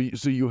 So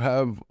you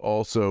have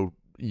also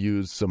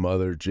used some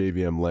other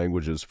JVM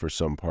languages for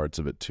some parts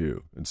of it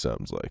too, it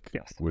sounds like.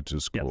 Yes. Which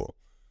is cool.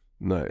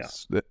 Yes.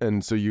 Nice. Yeah.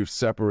 And so you've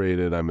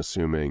separated, I'm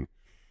assuming,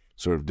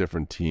 sort of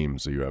different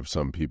teams. So you have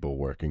some people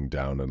working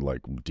down in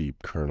like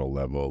deep kernel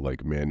level,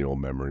 like manual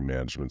memory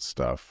management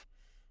stuff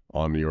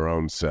on your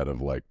own set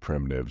of like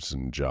primitives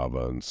and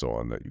Java and so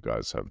on that you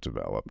guys have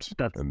developed.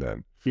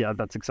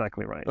 That's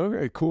exactly right.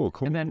 Okay, cool.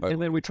 And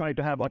then we tried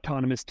to have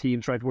autonomous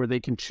teams, right, where they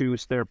can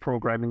choose their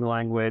programming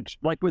language,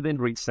 like within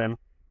reason,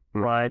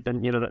 right,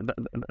 and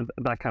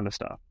that kind of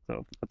stuff.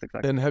 So that's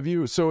exactly. And have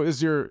you? So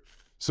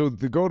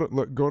the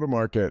go to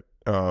market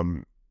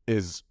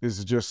is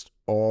just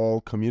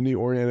all community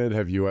oriented?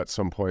 Have you at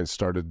some point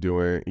started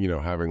doing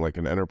having like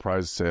an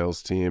enterprise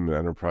sales team, and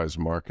enterprise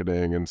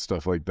marketing and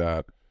stuff like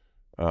that?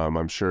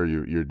 I'm sure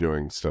you're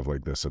doing stuff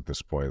like this at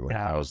this point. Like,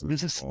 how's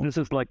this? This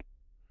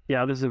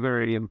is a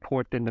very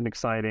important and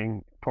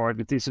exciting part.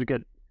 It's easy to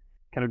get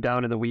kind of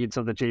down in the weeds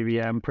of the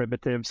JVM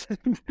primitives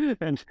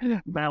and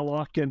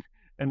malloc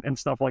and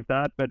stuff like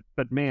that.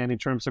 But man, in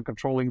terms of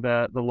controlling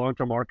the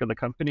long-term arc of the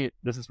company,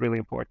 this is really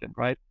important,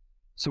 right?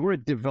 So we're a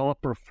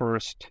developer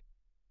first,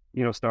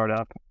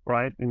 startup,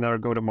 right, in our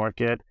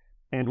go-to-market.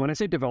 And when I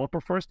say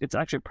developer first, it's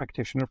actually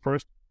practitioner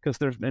first, because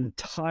there's an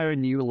entire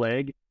new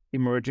leg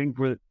emerging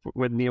with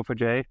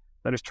NEO4J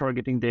that is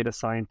targeting data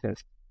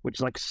scientists, which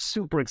is like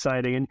super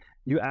exciting. And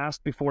you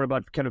asked before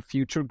about kind of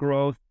future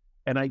growth,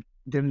 and I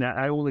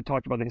only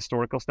talked about the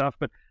historical stuff,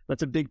 but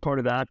that's a big part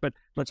of that. But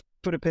let's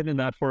put a pin in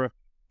that for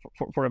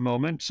a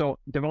moment. So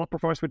developer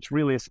first, which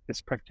really is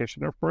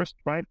practitioner first,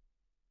 right?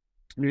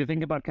 When you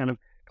think about kind of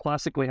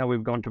classically how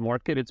we've gone to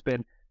market, it's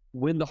been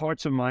win the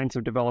hearts and minds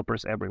of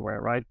developers everywhere,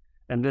 right?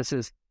 And this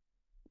is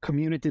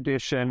community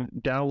edition,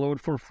 download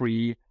for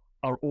free,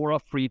 our Aura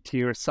free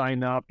tier,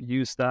 sign up,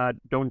 use that,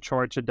 don't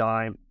charge a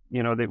dime.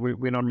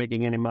 We're not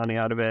making any money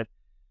out of it.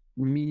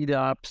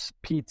 Meetups,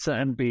 pizza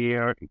and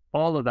beer,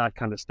 all of that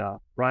kind of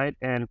stuff, right?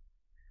 And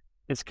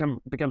it's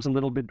becomes a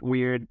little bit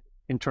weird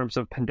in terms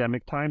of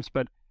pandemic times,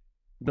 but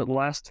the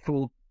last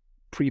full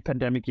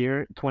pre-pandemic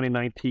year,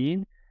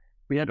 2019,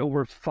 we had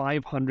over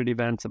 500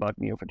 events about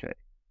Neo4j.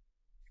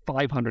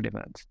 500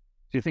 events.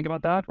 So you think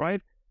about that, right?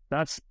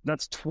 That's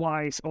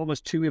twice,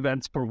 almost 2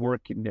 events per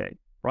working day,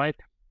 right?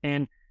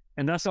 And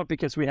that's not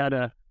because we had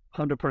a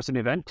 100-person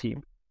event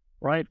team,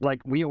 right?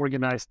 Like we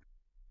organized,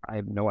 I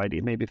have no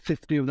idea, maybe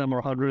 50 of them or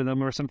 100 of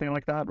them or something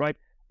like that, right?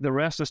 The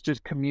rest is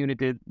just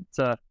community.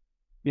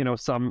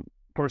 It's some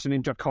person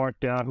in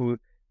Jakarta who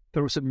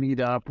throws a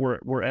meetup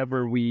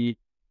wherever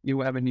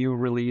you have a new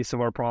release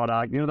of our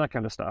product, that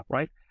kind of stuff,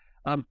 right?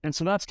 And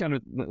so that's kind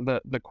of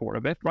the core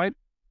of it, right?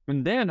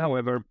 And then,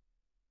 however,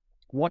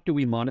 what do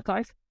we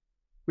monetize?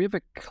 We have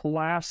a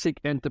classic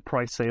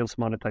enterprise sales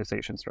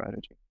monetization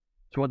strategy.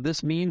 So what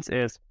this means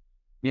is,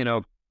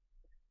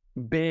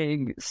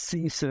 big,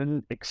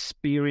 seasoned,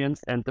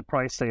 experienced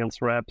enterprise sales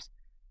reps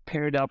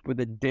paired up with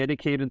a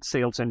dedicated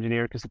sales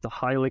engineer, because it's a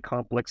highly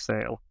complex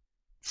sale,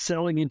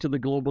 selling into the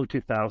global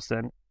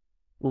 2000,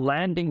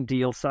 landing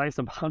deal size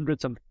of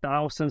hundreds of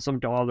thousands of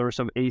dollars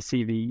of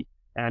ACV,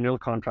 annual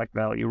contract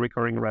value,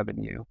 recurring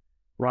revenue,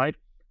 right?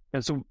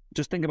 And so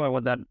just think about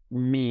what that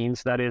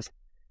means. That is,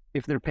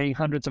 if they're paying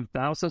hundreds of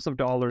thousands of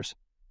dollars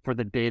for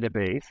the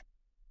database,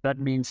 that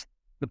means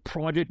the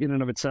project in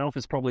and of itself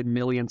is probably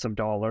millions of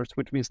dollars,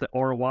 which means the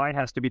ROI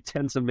has to be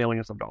tens of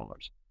millions of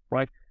dollars,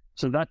 right?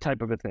 So that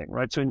type of a thing,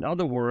 right? So in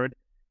other words,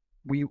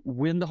 we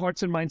win the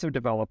hearts and minds of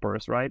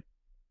developers, right?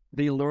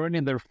 They learn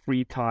in their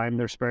free time,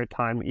 their spare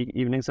time,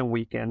 evenings and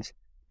weekends,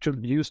 to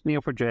use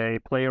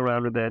Neo4j, play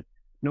around with it,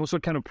 knows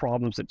what kind of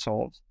problems it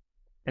solves.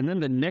 And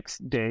then the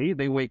next day,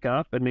 they wake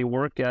up and they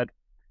work at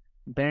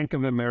Bank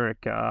of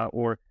America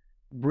or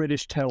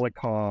British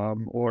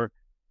Telecom or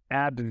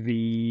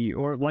AbbVie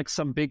or like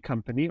some big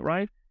company,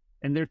 right?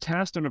 And they're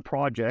tasked on a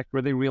project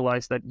where they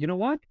realize that, you know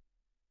what?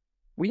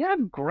 We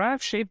have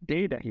graph-shaped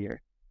data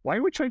here. Why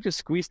are we trying to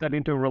squeeze that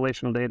into a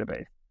relational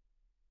database?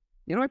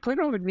 You know, I played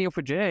around with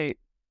Neo4j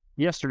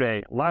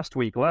yesterday, last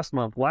week, last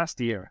month, last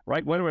year,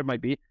 right? Whatever it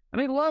might be.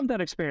 And I love that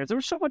experience. It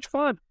was so much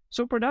fun,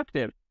 so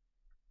productive.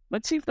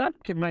 Let's see if that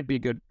might be a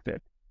good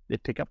fit. They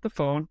pick up the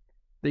phone,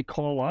 they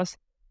call us,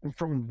 and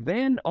from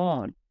then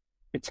on,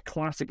 it's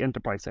classic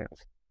enterprise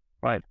sales,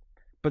 right?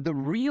 But the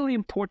really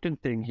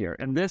important thing here,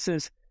 and this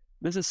is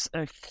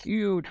a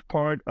huge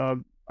part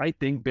of, I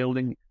think,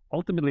 building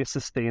ultimately a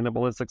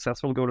sustainable and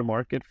successful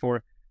go-to-market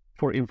for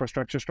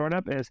infrastructure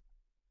startup, is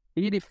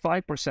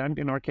 85%,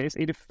 in our case,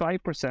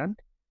 85%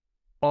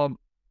 of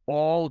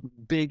all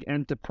big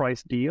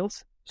enterprise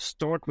deals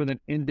start with an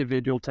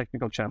individual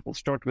technical champion,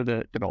 start with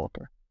a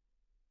developer.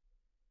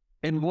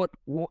 And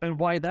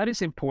why that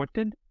is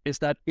important is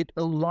that it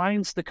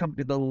aligns the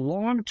company, the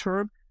long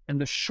term and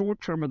the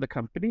short term of the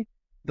company,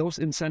 those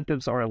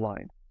incentives are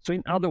aligned. So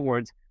in other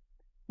words,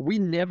 we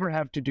never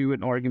have to do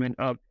an argument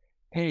of,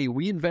 hey,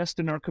 we invest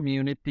in our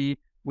community,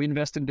 we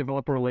invest in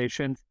developer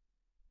relations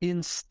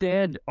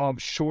instead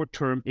of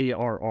short-term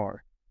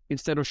ARR,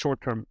 instead of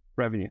short-term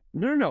revenue.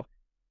 No.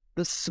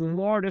 The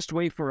smartest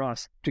way for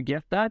us to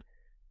get that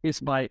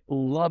is by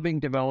loving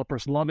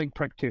developers, loving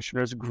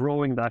practitioners,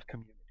 growing that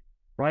community,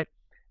 right?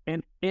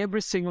 And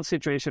every single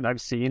situation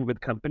I've seen with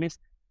companies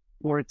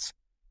where it's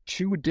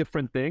two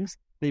different things,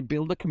 they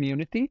build a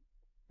community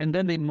and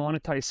then they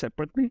monetize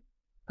separately,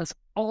 has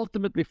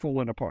ultimately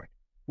fallen apart,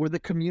 where the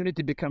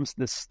community becomes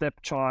the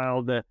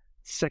stepchild, the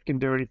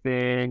secondary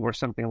thing or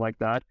something like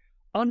that.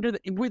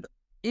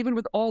 Even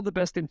with all the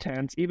best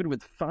intents, even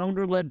with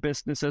founder-led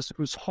businesses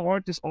whose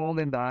heart is all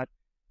in that,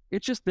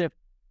 it's just the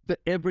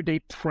everyday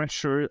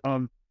pressure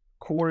of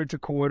quarter to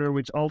quarter,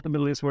 which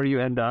ultimately is where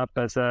you end up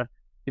as a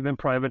even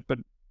private, but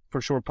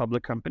for sure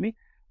public company,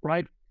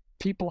 right?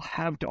 People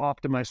have to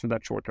optimize for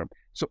that short term.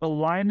 So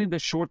aligning the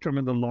short term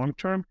and the long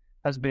term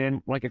has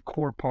been like a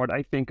core part,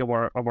 I think, of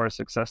our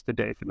success to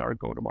date in our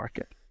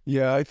go-to-market.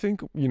 Yeah, I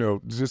think,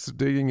 just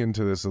digging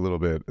into this a little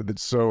bit,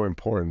 it's so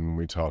important when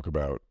we talk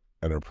about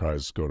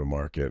enterprise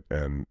go-to-market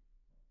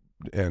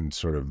and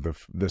sort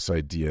of this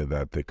idea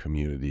that the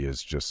community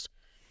is just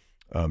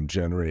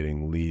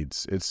generating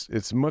leads.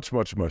 It's much,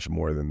 much, much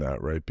more than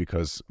that, right?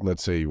 Because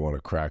let's say you want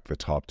to crack the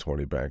top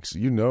 20 banks.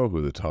 You know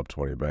who the top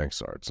 20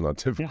 banks are. It's not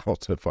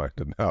difficult to find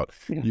it out.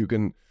 Yeah. You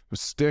can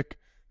stick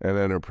an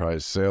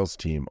enterprise sales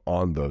team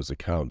on those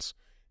accounts,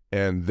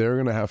 and they're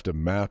going to have to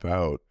map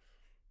out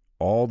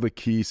all the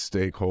key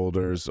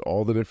stakeholders,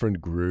 all the different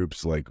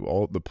groups, like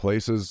all the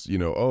places,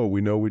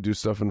 we know we do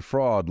stuff in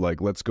fraud, like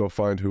let's go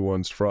find who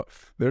wants fraud.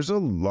 There's a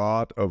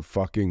lot of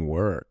fucking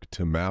work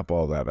to map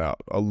all that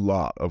out, a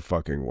lot of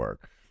fucking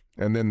work.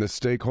 And then the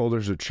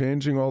stakeholders are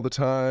changing all the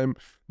time.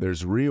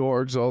 There's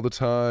reorgs all the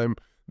time.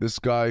 This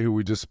guy who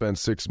we just spent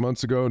 6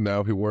 months ago,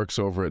 now he works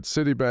over at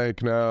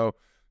Citibank now.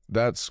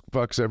 That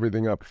fucks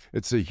everything up.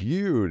 It's a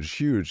huge,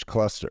 huge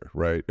cluster,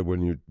 right?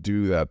 When you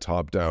do that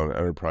top-down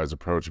enterprise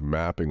approach,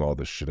 mapping all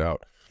this shit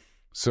out.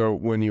 So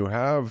when you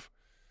have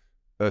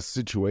a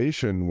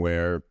situation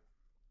where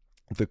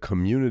the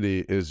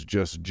community is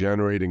just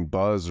generating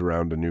buzz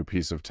around a new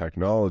piece of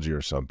technology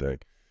or something,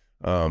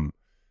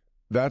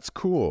 that's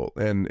cool.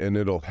 And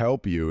it'll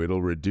help you.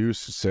 It'll reduce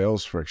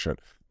sales friction.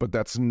 But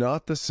that's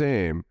not the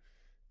same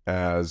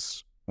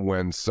as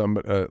when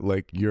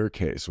like your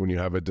case, when you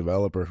have a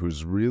developer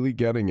who's really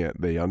getting it,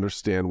 they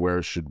understand where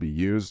it should be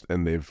used,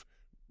 and they've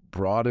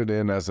brought it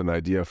in as an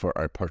idea for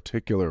a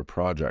particular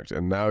project.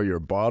 And now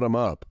you're bottom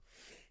up,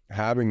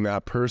 having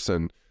that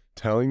person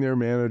telling their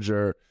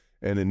manager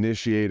and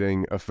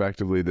initiating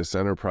effectively this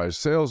enterprise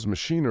sales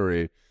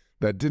machinery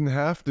that didn't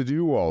have to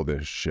do all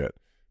this shit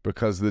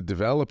because the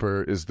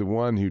developer is the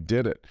one who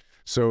did it.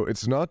 So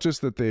it's not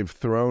just that they've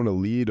thrown a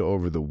lead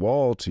over the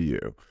wall to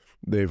you.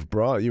 They've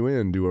brought you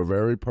in to a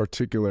very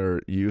particular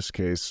use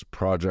case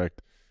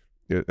project,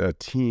 a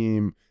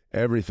team,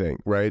 everything,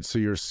 right? So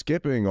you're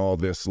skipping all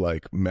this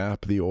like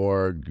map the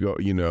org,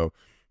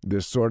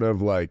 this sort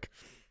of like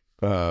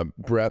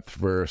breadth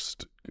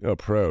first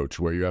approach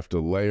where you have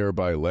to layer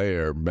by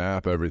layer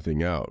map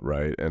everything out,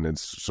 right? And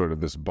it's sort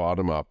of this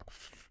bottom up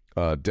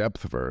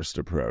depth first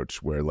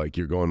approach, where like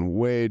you're going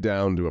way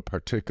down to a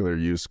particular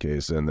use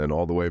case and then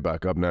all the way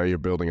back up. Now you're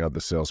building out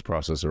the sales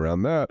process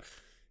around that.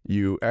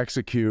 You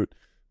execute,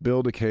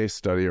 build a case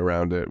study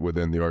around it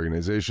within the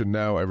organization.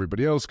 Now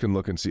everybody else can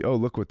look and see, oh,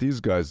 look what these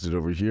guys did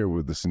over here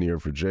with this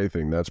NEO4J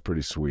thing. That's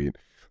pretty sweet.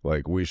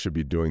 Like, we should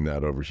be doing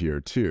that over here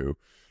too.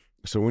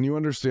 So when you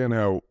understand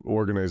how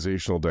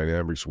organizational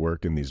dynamics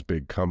work in these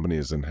big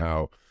companies and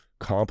how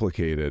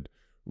complicated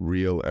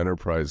real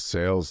enterprise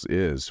sales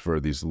is for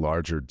these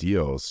larger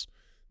deals,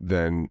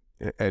 then,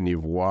 and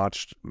you've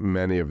watched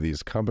many of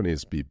these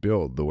companies be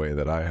built the way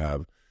that I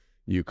have,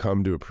 you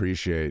come to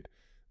appreciate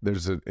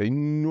there's an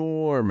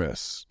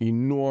enormous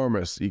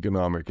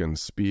economic and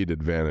speed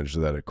advantage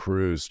that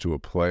accrues to a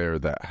player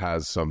that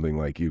has something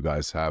like you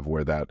guys have,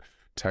 where that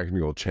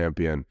technical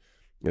champion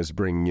is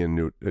bringing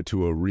in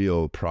to a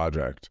real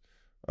project.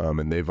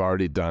 And they've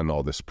already done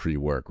all this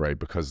pre-work, right?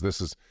 Because this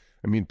is,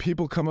 I mean,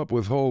 people come up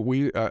with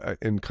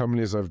in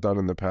companies I've done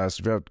in the past,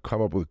 you've had to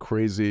come up with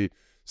crazy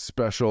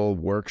special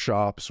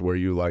workshops where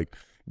you like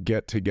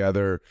get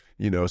together,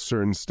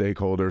 certain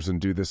stakeholders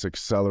and do this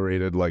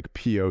accelerated like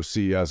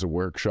POC as a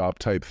workshop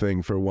type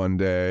thing for one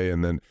day,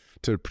 and then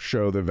to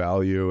show the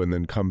value, and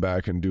then come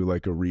back and do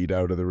like a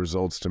readout of the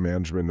results to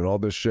management and all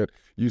this shit.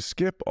 You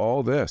skip all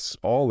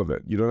of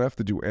it. You don't have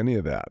to do any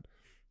of that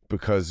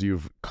because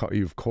you've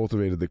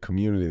cultivated the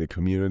community. The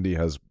community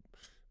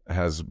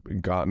has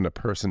gotten a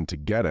person to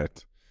get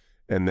it,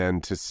 and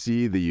then to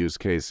see the use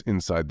case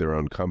inside their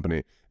own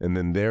company, and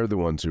then they're the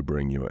ones who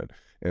bring you in.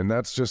 And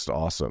that's just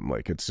awesome.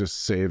 Like, it's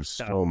just saves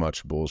so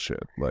much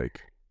bullshit.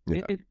 Like,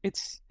 yeah.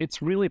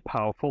 It's really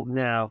powerful.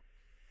 Now,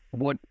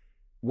 what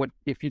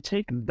if you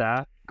take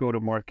that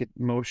go-to-market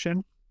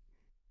motion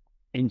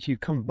and you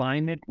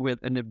combine it with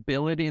an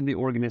ability in the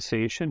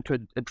organization to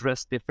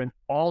address different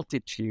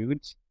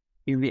altitudes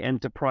in the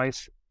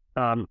enterprise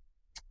inside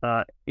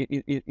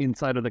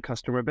of the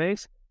customer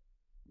base,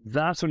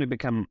 that's when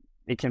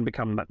it can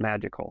become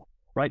magical,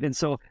 right? And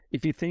so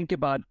if you think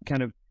about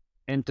kind of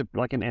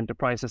like an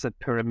enterprise as a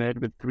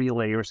pyramid with 3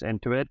 layers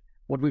into it,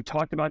 what we've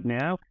talked about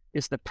now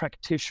is the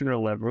practitioner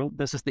level.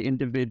 This is the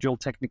individual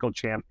technical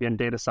champion,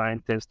 data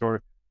scientist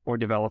or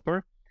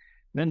developer.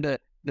 Then the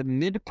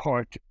mid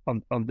part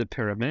of the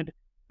pyramid,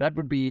 that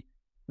would be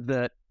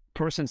the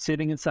person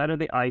sitting inside of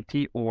the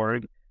IT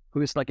org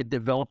who is like a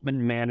development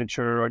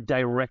manager or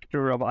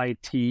director of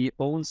IT,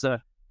 owns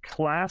a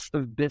class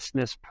of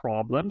business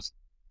problems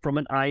from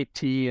an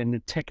IT and a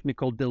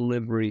technical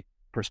delivery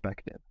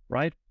perspective,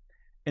 right?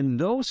 And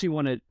those you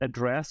want to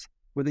address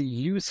with a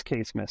use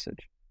case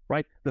message,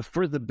 right?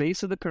 For the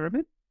base of the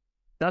pyramid,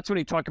 that's when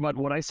you talk about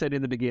what I said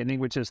in the beginning,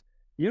 which is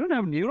you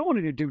don't want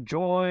to do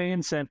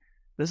joins, and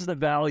this is the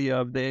value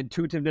of the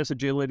intuitiveness,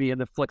 agility, and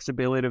the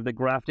flexibility of the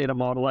graph data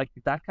model, like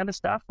that kind of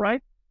stuff,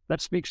 right?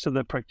 That speaks to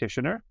the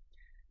practitioner.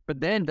 But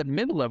then the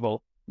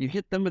mid-level, you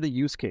hit them with a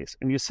use case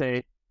and you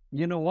say,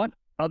 you know what?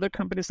 Other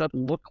companies that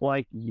look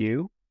like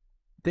you,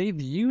 they've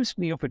used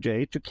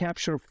NEO4J to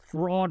capture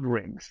fraud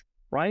rings,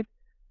 right?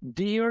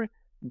 Dear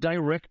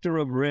director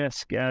of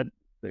risk at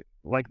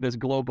like this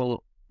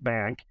global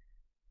bank,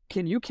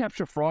 can you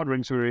capture fraud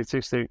rings with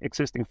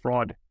existing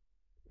fraud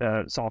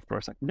software?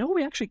 It's like, no,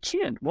 we actually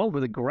can't. Well,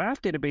 with a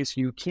graph database,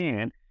 you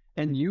can,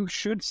 and you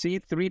should see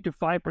 3 to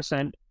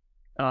 5%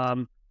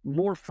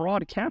 more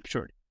fraud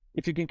captured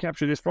if you can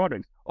capture these fraud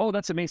rings. Oh,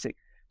 that's amazing.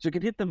 So you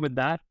can hit them with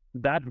that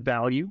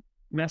value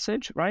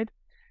message, right?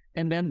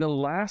 And then the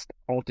last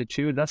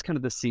altitude, that's kind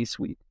of the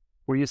C-suite,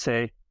 where you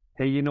say,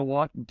 hey, you know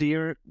what,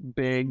 dear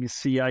big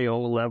CIO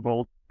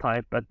level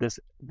type at this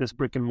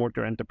brick and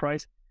mortar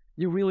enterprise,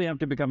 you really have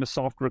to become a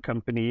software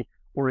company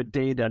or a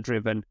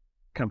data-driven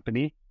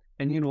company.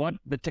 And you know what?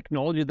 The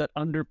technology that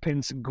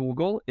underpins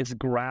Google is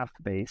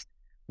graph-based.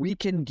 We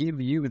can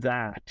give you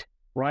that,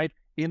 right,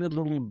 in a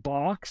little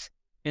box,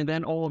 and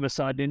then all of a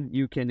sudden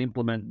you can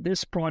implement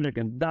this product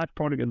and that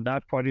product and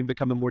that product and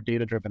become a more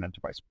data-driven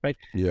enterprise, right?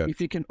 Yeah.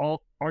 If you can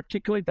all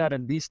articulate that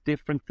in these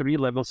different 3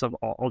 levels of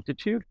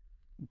altitude,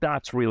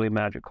 that's really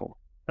magical.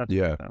 That's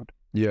what I found.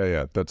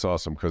 Yeah. That's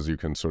awesome, because you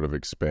can sort of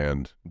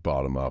expand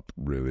bottom up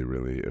really,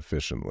 really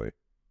efficiently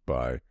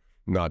by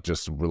not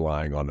just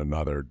relying on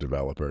another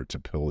developer to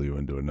pull you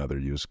into another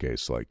use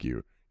case. Like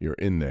you're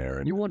in there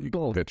and you want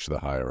both. Pitch the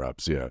higher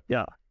ups. Yeah.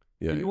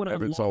 You want to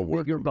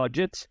unlock your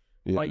budgets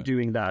by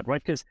doing that,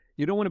 right? Because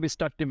you don't want to be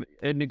stuck in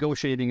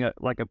negotiating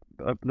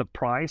the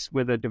price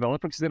with a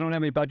developer because they don't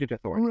have any budget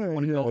authority.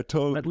 Right.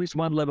 Totally. At least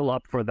one level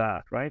up for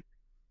that, right?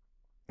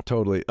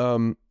 Totally.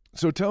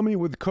 So tell me,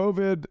 with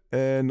COVID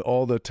and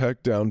all the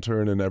tech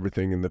downturn and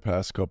everything in the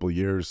past couple of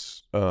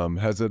years,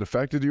 has it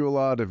affected you a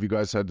lot? Have you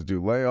guys had to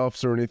do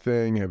layoffs or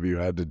anything? Have you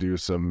had to do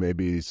some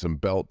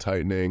belt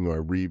tightening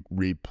or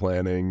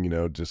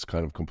replanning, just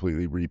kind of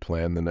completely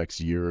replan the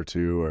next year or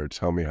two? Or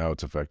tell me how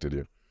it's affected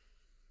you.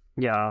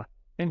 Yeah.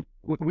 And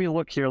we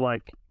look here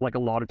like a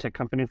lot of tech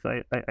companies,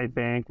 I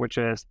think, which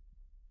is,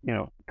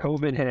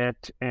 COVID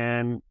hit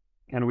and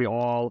we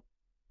all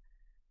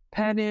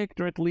panicked,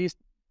 or at least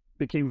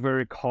became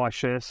very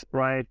cautious,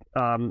 right?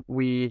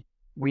 We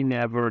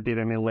never did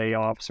any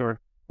layoffs or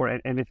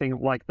anything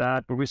like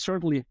that, but we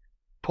certainly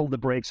pulled the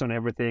brakes on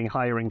everything,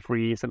 hiring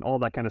freeze and all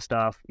that kind of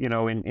stuff, in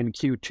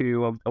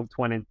Q2 of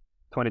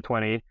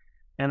 2020.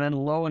 And then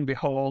lo and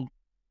behold,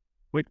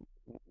 wait,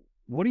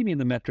 what do you mean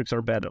the metrics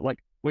are better? Like,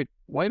 wait,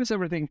 why does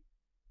everything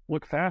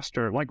look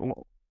faster? Like,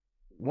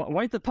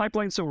 why is the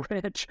pipeline so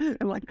rich?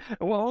 And like,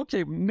 well,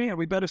 okay, man,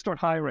 we better start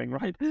hiring,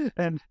 right?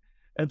 And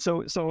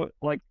so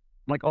like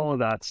all of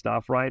that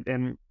stuff, right?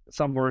 And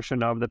some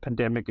version of the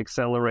pandemic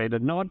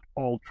accelerated not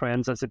all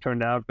trends as it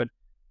turned out, but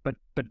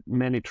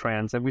many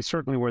trends, and we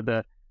certainly were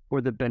the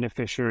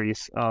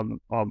beneficiaries of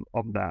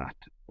that,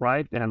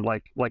 right? And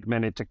like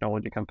many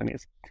technology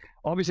companies.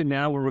 Obviously,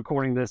 now we're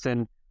recording this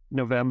in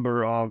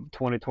November of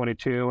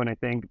 2022, and I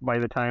think by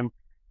the time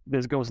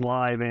this goes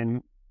live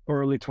in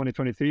early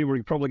 2023,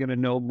 we're probably going to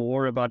know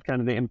more about kind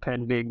of the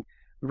impending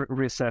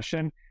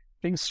recession.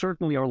 Things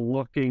certainly are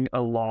looking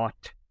a lot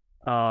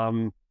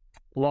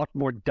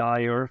more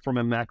dire from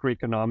a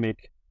macroeconomic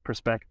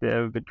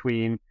perspective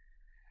between,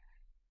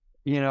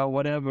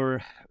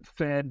 whatever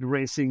Fed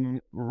raising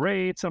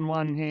rates on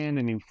one hand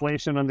and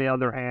inflation on the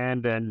other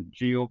hand, and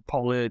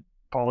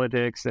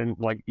geopolitics and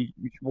like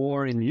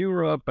war in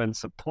Europe and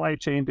supply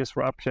chain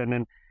disruption.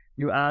 And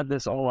you add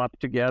this all up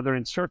together,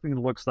 and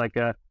certainly looks like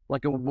a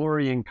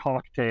worrying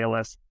cocktail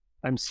as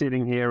I'm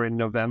sitting here in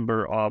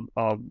November of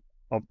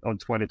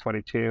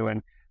 2022.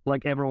 And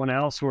like everyone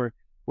else, we're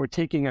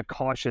taking a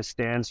cautious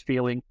stance,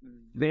 feeling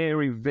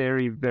very,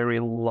 very, very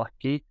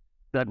lucky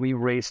that we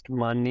raised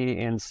money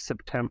in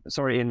summer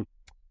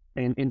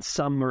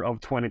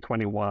of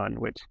 2021,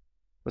 which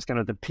was kind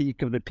of the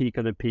peak of the peak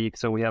of the peak.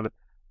 So we have a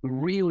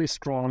really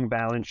strong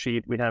balance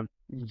sheet. We have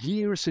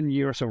years and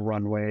years of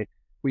runway.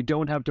 We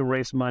don't have to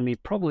raise money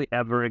probably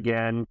ever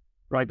again,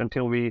 right,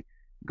 until we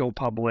go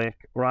public,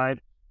 right?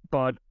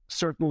 But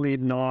certainly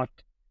not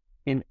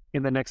in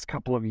the next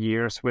couple of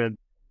years with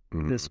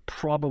this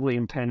probably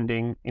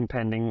impending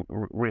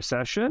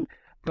recession.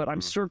 But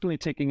I'm certainly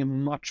taking a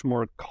much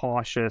more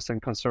cautious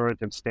and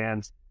conservative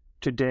stance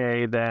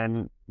today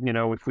than,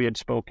 if we had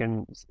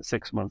spoken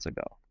 6 months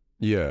ago.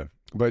 Yeah,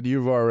 but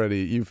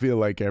you feel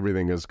like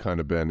everything has kind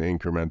of been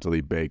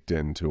incrementally baked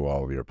into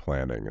all of your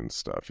planning and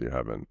stuff. You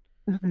haven't.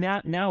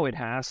 Now it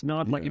has.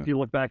 Not like if you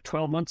look back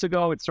 12 months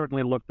ago, it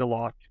certainly looked a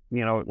lot,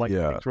 things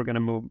were going to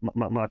move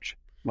much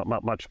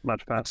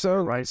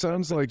faster, right? It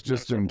sounds like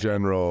just in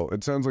general,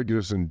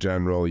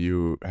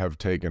 you have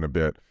taken a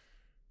bit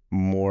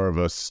more of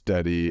a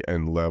steady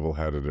and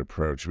level-headed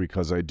approach,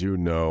 because I do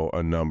know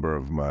a number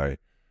of my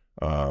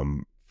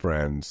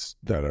friends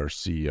that are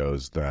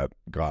CEOs that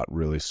got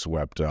really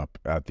swept up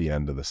at the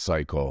end of the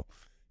cycle.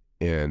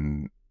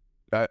 And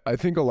I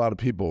think a lot of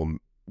people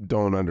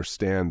don't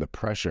understand the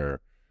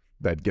pressure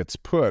that gets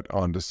put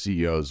onto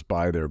CEOs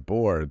by their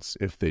boards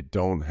if they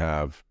don't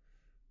have,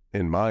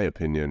 in my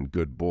opinion,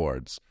 good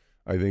boards.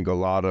 I think a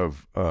lot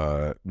of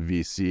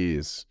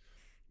VCs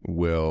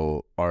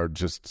they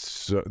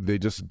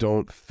just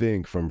don't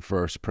think from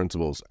first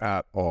principles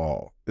at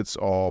all. It's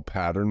all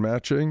pattern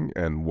matching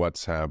and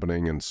what's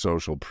happening and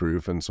social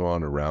proof and so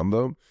on around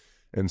them.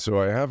 And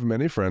so I have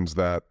many friends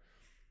that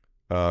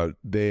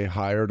they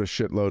hired a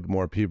shitload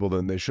more people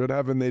than they should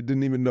have, and they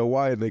didn't even know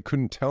why. They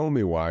couldn't tell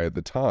me why at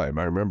the time.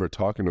 I remember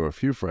talking to a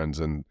few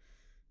friends and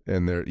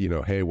they're,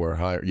 hey,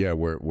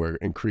 we're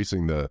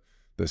increasing the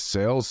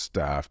sales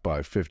staff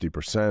by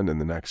 50% in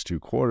the next 2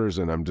 quarters.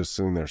 And I'm just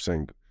sitting there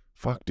saying,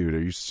 fuck, dude,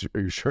 are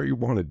you sure you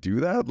want to do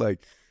that?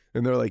 Like,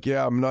 and they're like,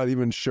 yeah, I'm not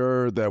even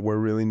sure that we're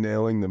really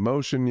nailing the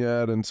motion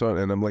yet, and so on.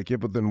 And I'm like, yeah,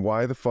 but then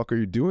why the fuck are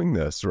you doing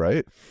this,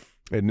 right?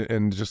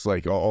 And just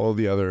like all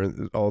the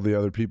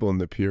other people in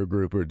the peer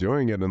group are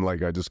doing it, and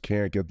like I just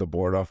can't get the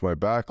board off my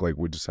back. Like,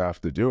 we just have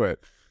to do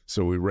it.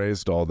 So we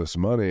raised all this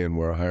money and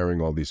we're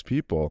hiring all these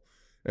people.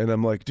 And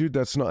I'm like, dude,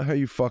 that's not how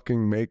you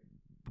fucking make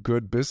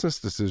good business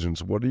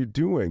decisions. What are you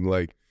doing?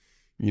 Like,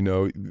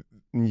 and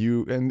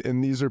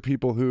these are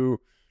people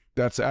who,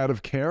 that's out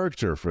of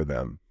character for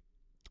them,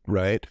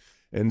 right?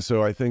 And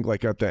so I think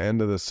like at the end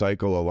of the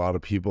cycle, a lot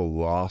of people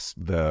lost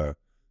their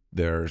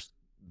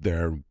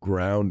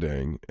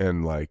grounding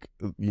and like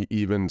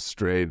even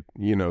strayed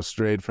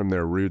from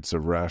their roots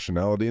of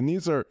rationality. And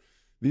these are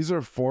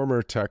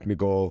former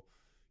technical,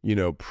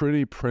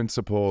 pretty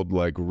principled,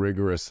 like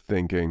rigorous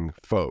thinking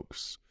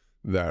folks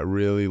that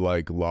really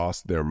like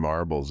lost their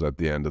marbles at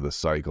the end of the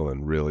cycle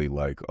and really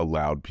like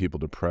allowed people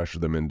to pressure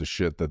them into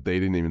shit that they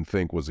didn't even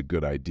think was a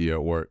good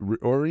idea,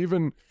 or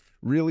even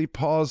really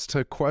pause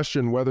to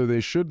question whether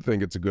they should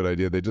think it's a good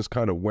idea. They just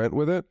kind of went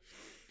with it.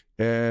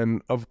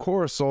 And of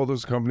course, all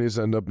those companies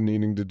end up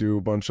needing to do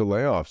a bunch of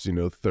layoffs,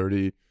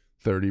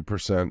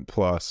 30%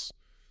 plus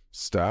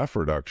staff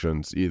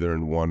reductions, either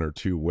in 1 or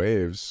 2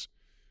 waves.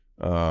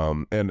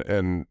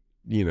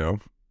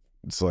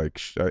 It's like,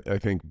 I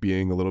think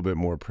being a little bit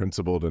more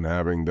principled and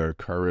having the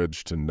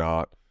courage to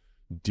not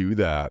do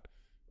that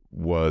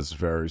was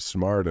very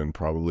smart, and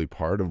probably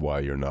part of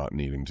why you're not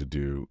needing to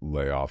do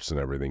layoffs and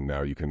everything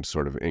now. You can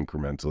sort of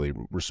incrementally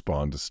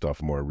respond to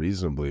stuff more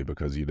reasonably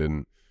because you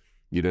didn't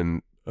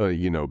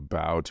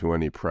bow to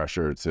any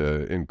pressure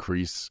to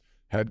increase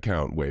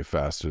headcount way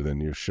faster than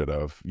you should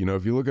have. You know,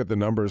 if you look at the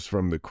numbers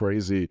from the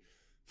crazy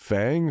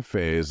FANG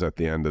phase at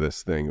the end of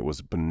this thing, it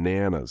was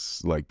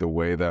bananas. Like the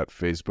way that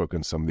Facebook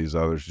and some of these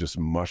others just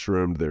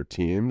mushroomed their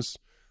teams,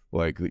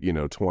 like, you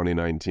know,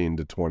 2019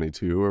 to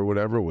 22 or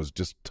whatever, was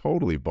just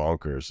totally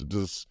bonkers. It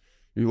just,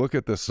 you look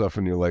at this stuff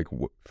and you're like,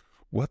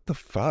 what the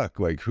fuck?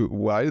 Like,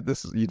 why did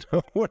this, you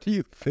know, what are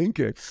you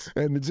thinking?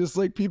 And it's just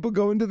like people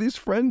go into these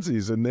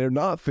frenzies and they're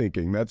not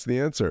thinking. That's the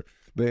answer.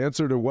 The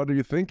answer to what are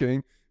you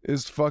thinking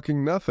is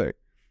fucking nothing,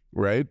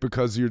 right?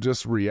 Because you're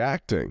just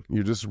reacting.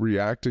 You're just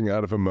reacting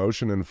out of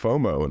emotion and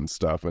FOMO and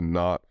stuff, and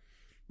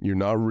you're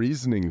not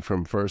reasoning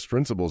from first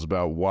principles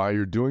about why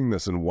you're doing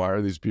this and why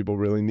are these people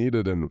really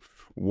needed and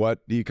what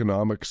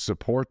economics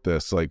support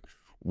this. Like,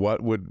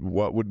 what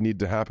would need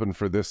to happen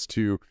for this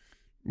to,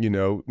 you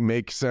know,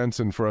 make sense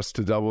and for us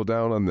to double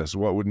down on this?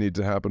 What would need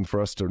to happen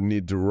for us to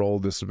need to roll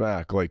this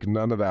back? Like,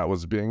 none of that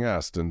was being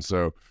asked. And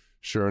so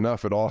sure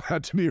enough, it all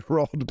had to be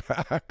rolled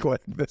back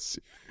like this.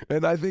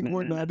 And I think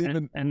we're not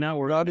even, and now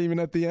we're not even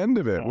at the end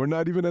of it. We're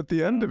not even at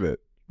the end of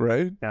it,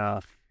 right? Yeah.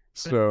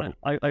 So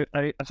I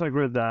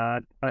agree with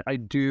that. I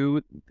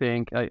do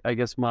think, I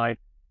guess my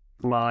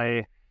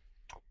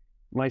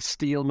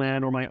steel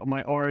man, or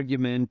my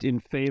argument in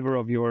favor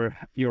of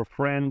your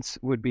friends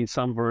would be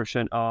some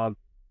version of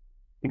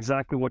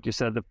exactly what you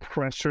said, the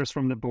pressures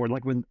from the board,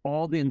 like when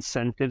all the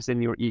incentives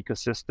in your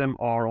ecosystem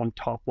are on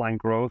top line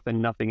growth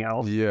and nothing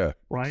else. Yeah,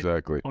 right?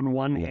 Exactly. On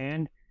one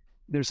hand,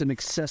 there's an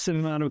excessive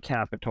amount of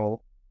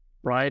capital,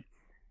 right?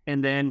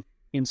 And then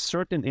in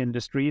certain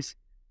industries,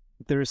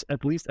 there's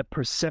at least a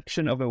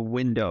perception of a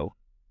window.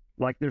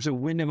 Like there's a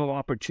window of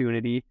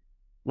opportunity.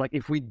 Like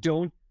if we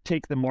don't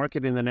take the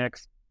market in the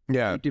next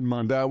 18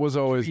 months. That was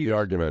always the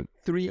argument.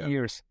 3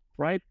 years,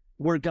 right?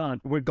 We're gone.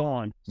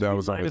 That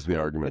was always the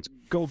argument. It's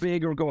go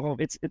big or go home.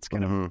 It's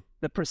kind of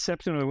the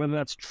perception of whether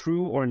that's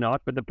true or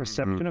not, but the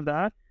perception of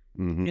that.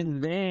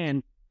 And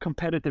then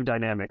competitive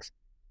dynamics,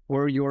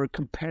 where your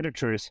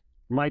competitors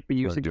might be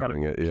using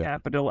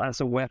capital as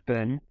a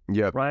weapon,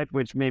 right?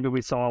 Which maybe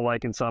we saw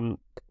like in some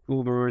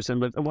Ubers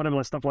and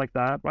whatever stuff like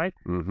that, right?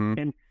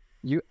 And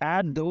you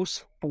add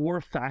those 4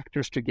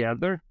 factors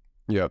together.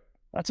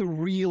 That's a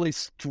really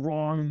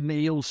strong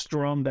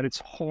maelstrom that it's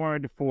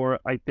hard for,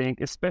 I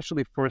think,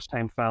 especially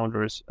first-time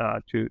founders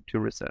to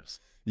resist.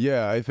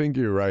 Yeah, I think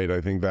you're right. I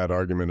think that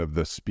argument of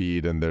the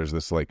speed and there's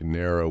this like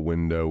narrow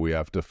window we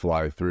have to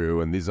fly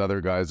through, and these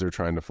other guys are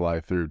trying to fly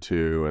through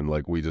too, and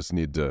like we just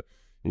need to,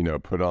 you know,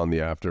 put on the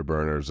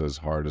afterburners as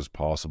hard as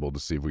possible to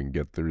see if we can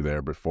get through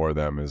there before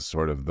them is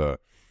sort of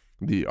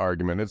the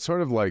argument. It's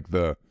sort of like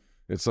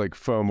it's like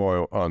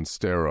FOMO on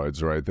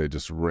steroids, right? They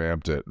just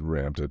ramped it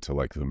to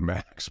like the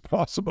max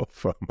possible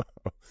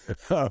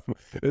FOMO.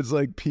 It's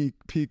like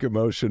peak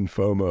emotion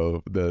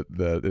FOMO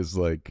that is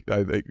like,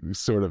 I think,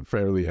 sort of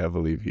fairly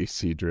heavily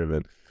VC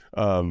driven.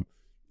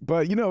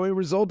 But you know, it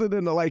resulted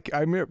in like,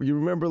 you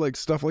remember like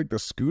stuff like the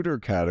scooter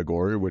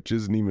category, which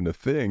isn't even a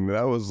thing.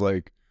 That was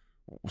like,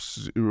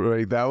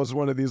 right, that was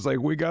one of these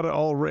like, we gotta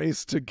all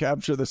race to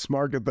capture this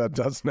market that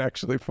doesn't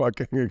actually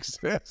fucking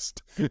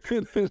exist.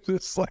 And it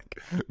just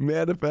like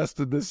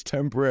manifested this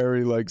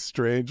temporary like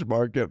strange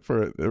market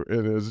for it.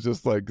 And it was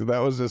just like, that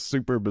was just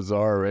super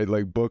bizarre, right?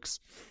 Like books,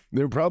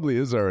 there probably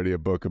is already a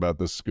book about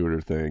the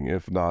scooter thing.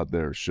 If not,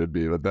 there should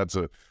be. But that's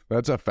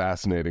a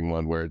fascinating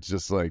one where it's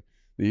just like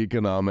the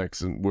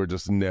economics were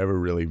just never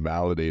really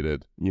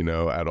validated, you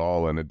know, at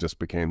all. And it just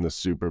became this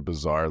super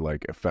bizarre,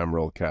 like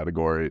ephemeral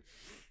category.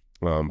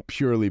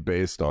 Purely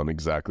based on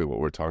exactly what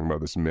we're talking about,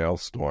 this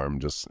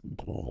maelstrom. Just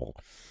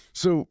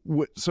so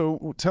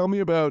tell me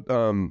about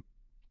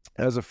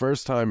as a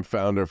first-time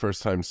founder,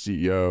 first-time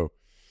CEO.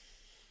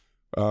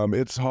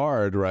 It's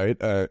hard, right?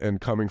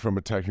 And coming from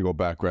a technical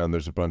background,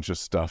 there's a bunch of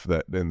stuff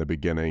that in the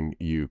beginning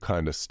you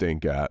kind of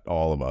stink at,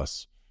 all of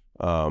us.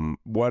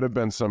 What have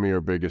been some of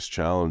your biggest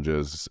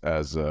challenges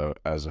as a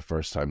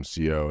first-time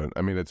CEO? And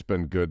I mean, it's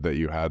been good that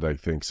you had, I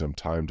think, some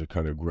time to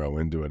kind of grow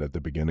into it at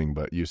the beginning,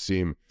 but you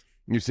seem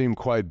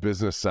quite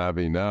business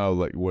savvy now.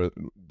 Like, what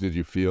did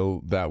you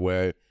feel that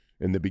way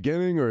in the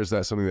beginning, or is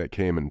that something that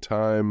came in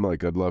time?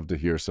 Like, I'd love to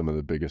hear some of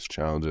the biggest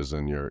challenges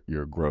in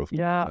your growth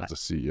as a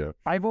CEO.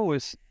 I've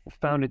always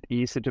found it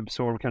easy to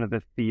absorb kind of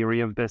the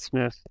theory of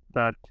business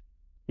that,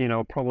 you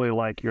know, probably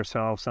like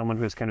yourself, someone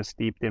who's kind of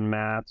steeped in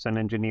maths and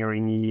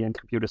engineering and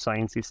computer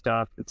sciencey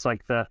stuff. It's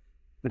like the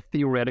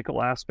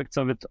theoretical aspects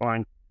of it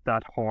aren't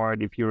that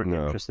hard if you're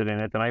interested in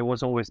it. And I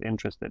was always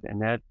interested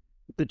in it.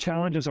 The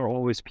challenges are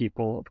always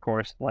people, of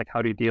course, like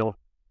how do you deal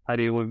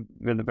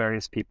with the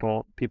various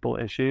people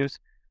issues.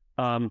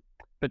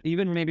 But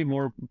even maybe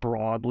more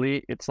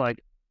broadly, it's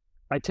like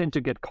I tend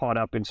to get caught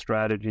up in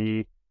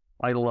strategy.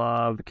 I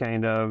love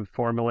kind of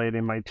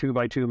formulating my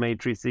 2x2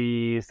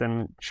 matrices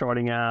and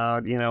charting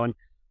out, you know, and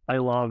I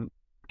love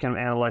kind of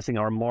analyzing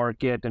our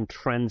market and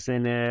trends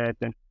in it,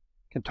 and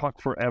can talk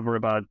forever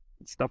about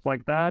stuff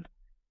like that.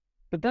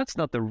 But that's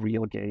not the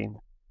real game.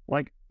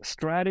 Like,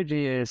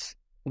 strategy is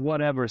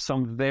whatever,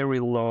 some very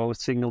low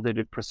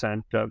single-digit %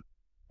 of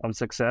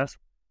success.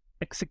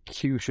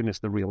 Execution is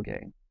the real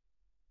game.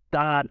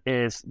 that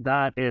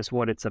is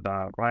what it's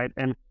about, right?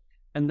 And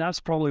that's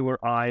probably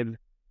where I've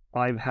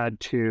had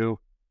to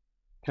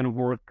kind of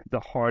work the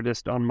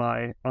hardest on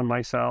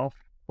myself,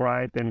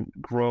 right? And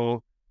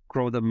grow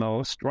the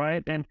most,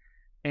 right?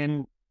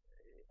 And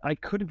I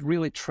couldn't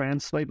really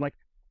translate, like,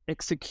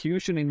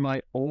 execution in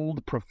my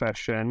old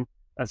profession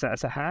as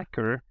a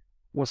hacker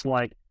was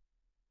like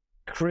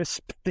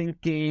crisp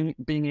thinking,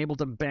 being able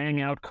to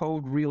bang out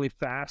code really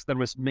fast that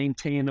was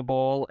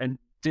maintainable and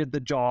did the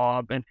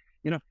job. And,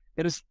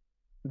 it is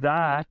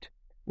that,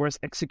 whereas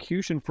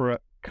execution for a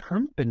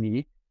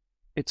company,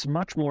 it's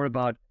much more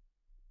about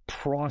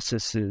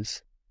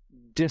processes,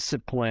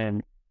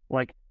 discipline,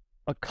 like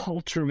a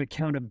culture of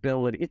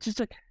accountability. It's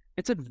just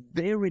it's a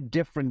very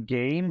different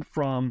game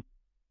from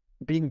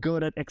being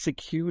good at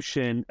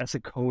execution as a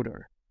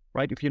coder,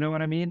 right? If you know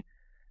what I mean.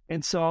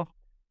 And so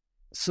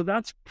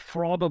that's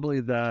probably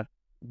the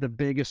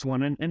biggest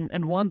one,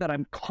 and one that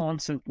I'm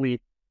constantly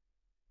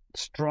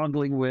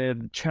struggling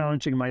with,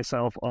 challenging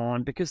myself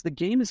on, because the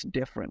game is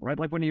different, right?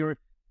 Like when you're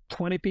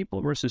 20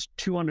 people versus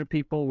 200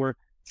 people, we're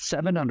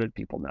 700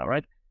 people now,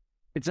 right?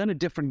 It's in a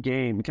different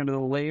game, kind of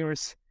the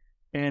layers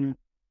and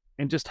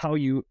just how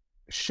you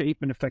shape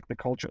and affect the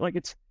culture. Like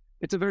it's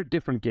a very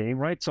different game,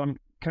 right? So I'm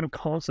kind of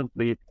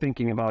constantly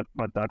thinking about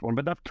that one,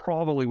 but that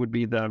probably would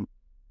be the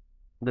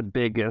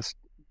biggest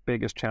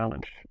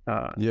challenge.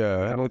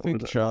 Yeah, and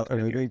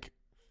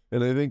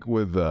I think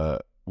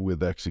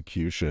with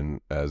execution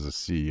as a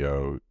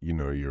CEO,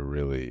 you're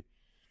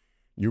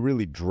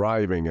really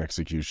driving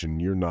execution.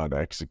 You're not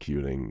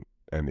executing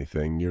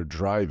anything. You're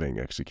driving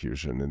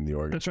execution in the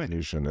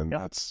organization.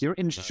 That's right. And you're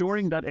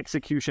ensuring that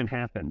execution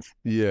happens.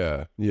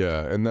 Yeah.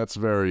 And that's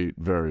very,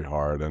 very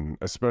hard. And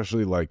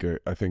especially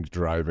I think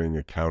driving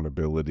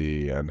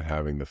accountability and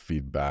having the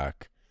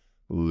feedback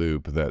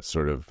loop that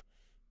sort of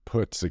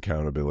puts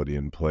accountability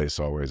in place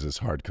always is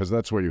hard, because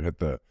that's where you hit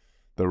the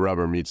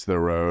rubber meets the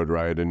road,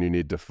 right? And you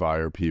need to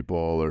fire people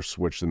or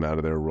switch them out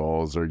of their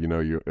roles, or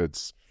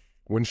it's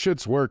when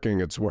shit's working,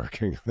 it's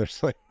working.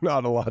 There's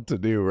not a lot to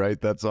do, right?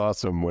 That's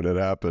awesome when it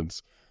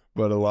happens,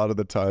 but a lot of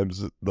the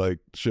times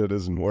shit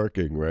isn't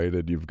working, right?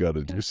 And you've got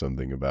to do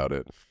something about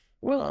it.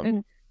 Well,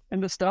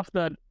 and the stuff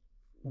that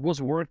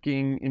was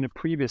working in a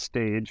previous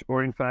stage,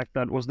 or in fact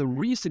that was the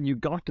reason you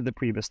got to the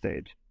previous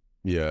stage,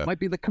 might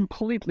be the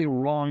completely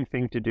wrong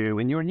thing to do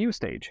in your new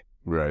stage.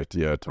 Right.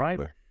 Yeah. Totally.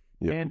 Right.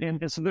 Yeah.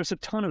 And so there's a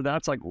ton of that.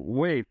 It's like,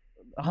 wait,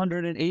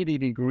 180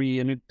 degree,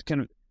 and it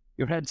kind of,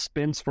 your head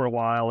spins for a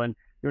while, and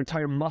your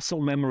entire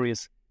muscle memory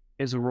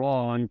is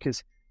wrong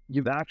because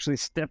you've actually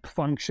step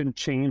function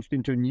changed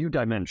into a new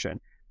dimension,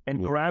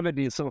 and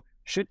gravity. So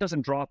shit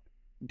doesn't drop.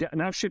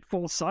 Now shit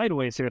falls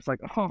sideways here. It's like,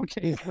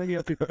 okay, you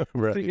have to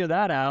figure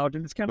that out.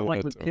 And it's kind of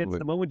like with kids,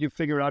 the moment you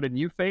figure out a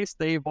new face,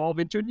 they evolve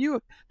into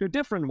a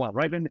different one,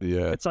 right? And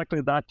it's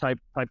actually that type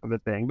of a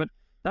thing. But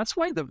that's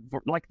why the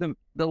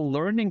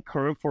learning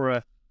curve for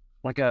a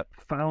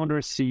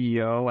founder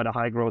CEO at a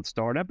high growth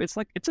startup, it's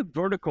a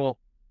vertical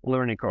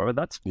learning curve.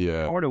 That's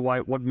part of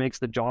what makes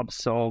the job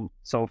so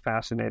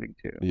fascinating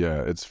too.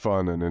 Yeah, it's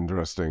fun and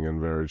interesting and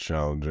very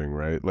challenging,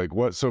 right?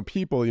 So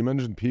you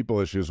mentioned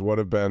people issues. What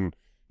have been,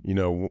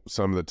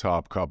 some of the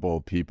top couple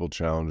people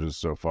challenges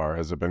so far?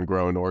 Has it been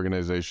growing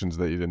organizations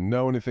that you didn't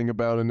know anything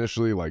about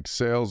initially, like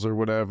sales or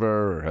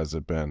whatever? Or has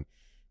it been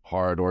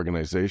hard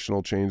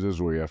organizational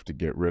changes where you have to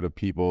get rid of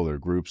people or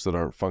groups that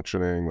aren't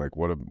functioning?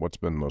 What's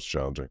been most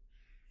challenging?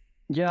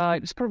 Yeah,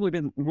 it's probably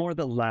been more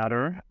the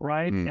latter,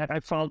 right?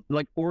 I felt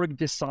like org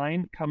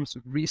design comes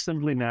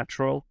reasonably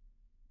natural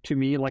to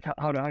me, like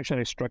how should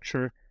I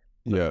structure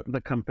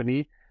the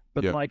company?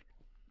 But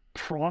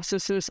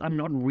processes, I'm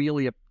not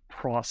really a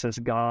process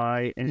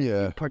guy, and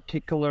in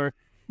particular,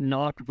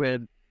 not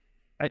with.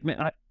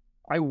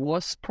 I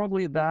was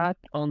probably that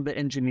on the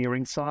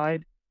engineering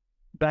side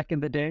back in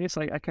the day.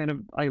 So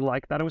I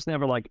like that. I was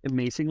never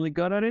amazingly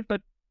good at it,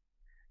 but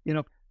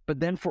but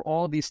then for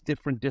all these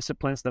different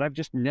disciplines that I've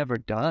just never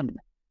done,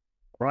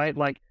 right?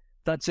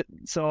 That's it.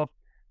 So,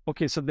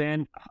 okay, so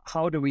then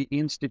how do we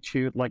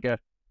institute a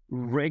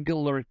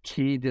regular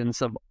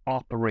cadence of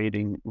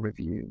operating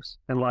reviews?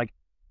 And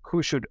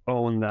who should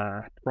own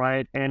that,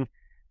 right? And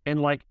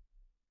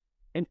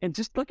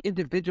just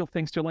individual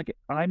things too.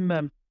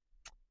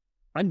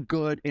 I'm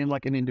good in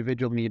an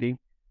individual meeting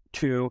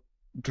to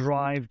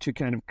drive to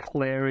kind of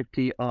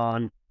clarity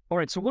on, all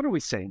right, so what are we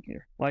saying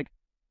here?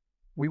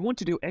 We want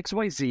to do X,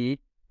 Y, Z,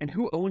 and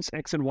who owns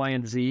X and Y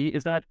and Z?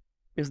 Is that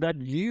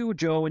you,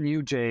 Joe, and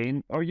you,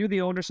 Jane? Are you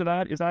the owners of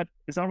that? Is that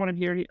what I'm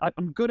hearing?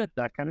 I'm good at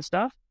that kind of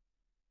stuff.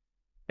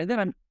 And then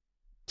I'm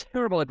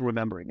terrible at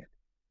remembering it.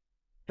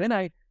 Then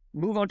I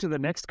move on to the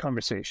next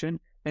conversation,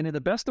 and in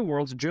the best of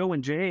worlds, Joe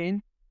and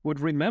Jane would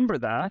remember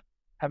that,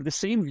 have the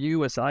same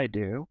view as I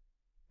do,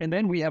 and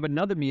then we have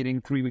another meeting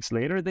 3 weeks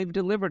later, they've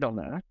delivered on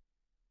that.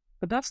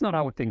 But that's not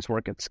how things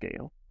work at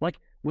scale.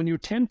 When you're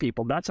 10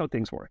 people, that's how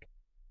things work.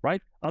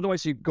 Right?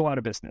 Otherwise, you go out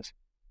of business,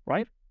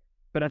 right?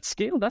 But at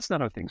scale, that's not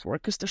how things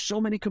work, because there's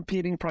so many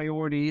competing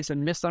priorities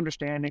and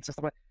misunderstandings and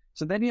stuff like that.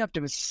 So then you have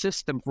to have a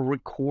system for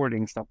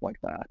recording stuff like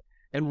that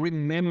and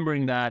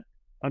remembering that,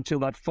 until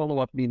that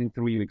follow-up meeting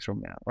 3 weeks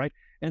from now, right?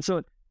 And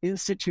so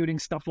instituting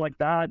stuff like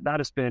that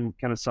has been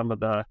kind of some of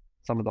the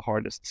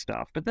hardest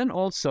stuff. But then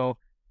also,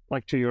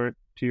 like to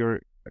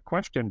your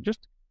question,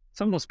 just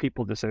some of those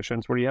people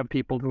decisions where you have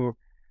people who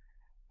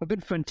have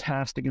been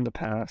fantastic in the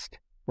past,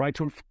 right?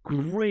 Who are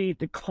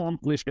great,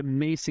 accomplished,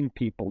 amazing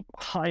people,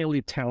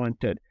 highly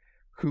talented,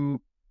 who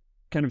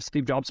kind of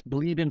Steve Jobs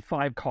bleed in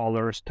 5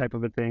 collars type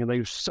of a thing.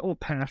 They're so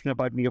passionate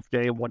about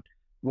NEO4J and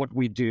what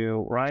we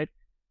do, right?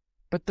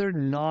 But they're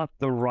not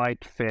the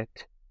right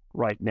fit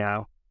right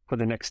now for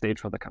the next stage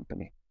for the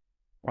company,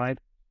 right?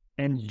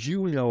 And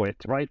you know it,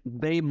 right?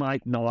 They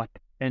might not,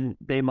 and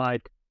they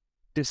might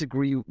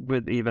disagree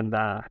with even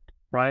that,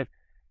 right?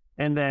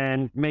 And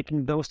then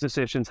making those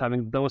decisions,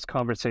 having those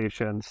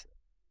conversations,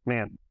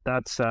 man,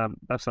 that's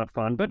not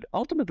fun. But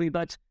ultimately,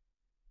 that's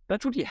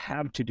what you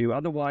have to do.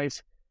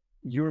 Otherwise,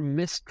 you're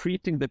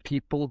mistreating the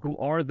people who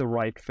are the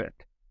right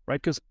fit,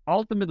 right? Because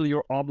ultimately,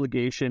 your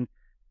obligation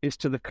is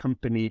to the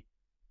company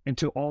and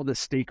to all the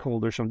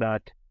stakeholders of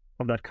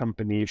that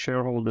company,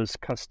 shareholders,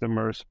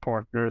 customers,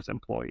 partners,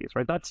 employees,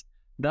 right?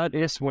 That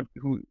is where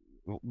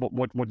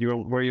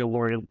your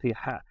loyalty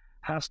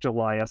has to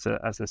lie as a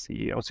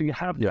CEO. So you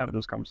have to have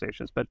those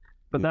conversations, but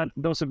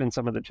those have been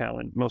some of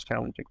the most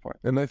challenging parts.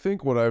 And I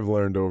think what I've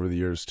learned over the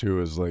years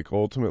too is like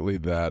ultimately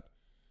that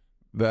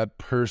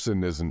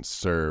person isn't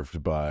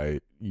served by,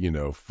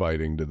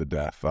 fighting to the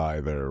death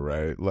either,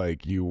 right?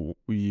 Like you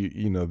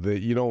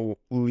don't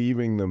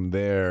leaving them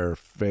there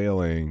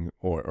failing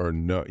or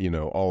no,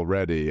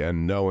 already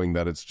and knowing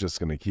that it's just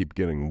going to keep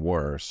getting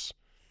worse,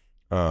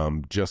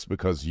 just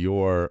because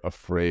you're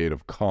afraid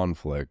of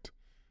conflict,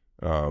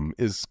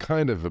 is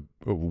kind of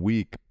a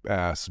weak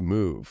ass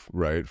move,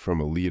 right?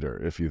 From a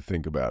leader, if you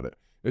think about it.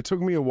 It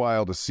took me a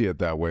while to see it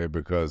that way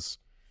because,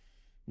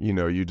 but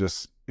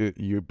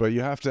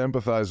you have to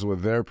empathize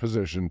with their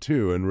position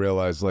too and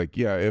realize like,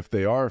 yeah, if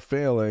they are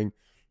failing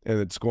and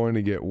it's going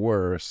to get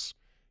worse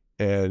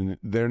and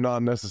they're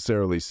not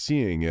necessarily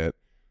seeing it,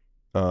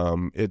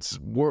 it's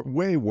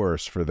way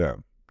worse for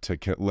them to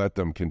let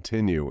them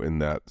continue in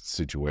that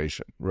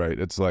situation, right?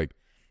 It's like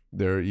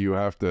you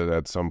have to,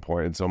 at some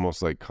point, it's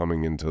almost like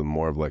coming into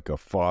more of like a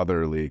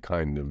fatherly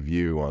kind of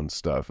view on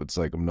stuff. It's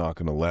like, I'm not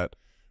going to let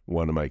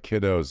one of my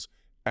kiddos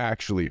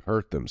actually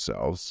hurt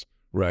themselves,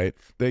 right?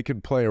 They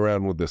could play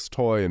around with this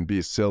toy and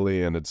be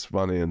silly and it's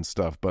funny and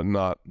stuff, but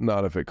not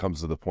if it comes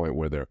to the point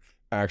where they're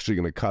actually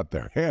going to cut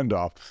their hand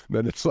off.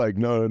 Then it's like,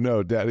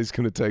 no, daddy's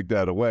going to take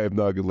that away. I'm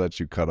not going to let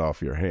you cut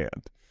off your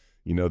hand.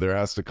 There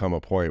has to come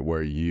a point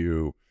where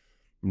you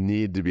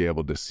need to be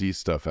able to see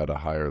stuff at a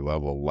higher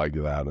level like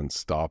that and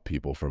stop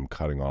people from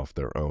cutting off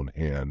their own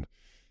hand.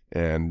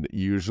 And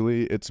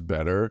usually it's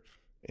better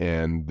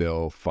and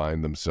they'll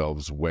find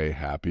themselves way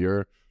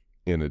happier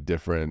in a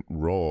different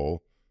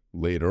role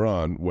later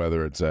on,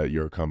 whether it's at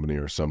your company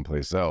or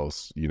someplace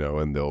else,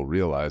 and they'll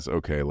realize,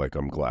 okay, like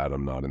I'm glad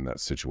I'm not in that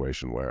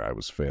situation where I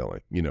was failing,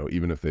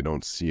 even if they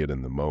don't see it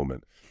in the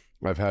moment.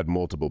 I've had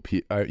multiple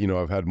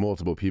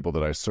people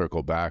that I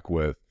circle back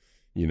with,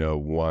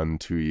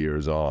 1-2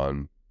 years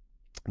on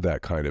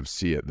that kind of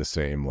see it the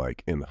same,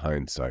 like in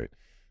hindsight.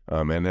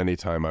 And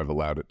anytime I've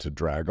allowed it to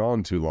drag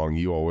on too long,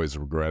 you always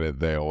regret it.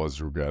 They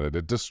always regret it.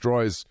 It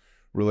destroys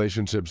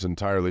relationships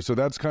entirely. So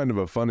that's kind of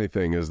a funny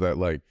thing is that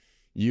like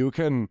you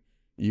can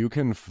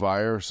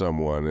fire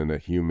someone in a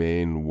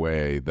humane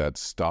way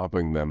that's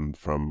stopping them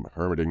from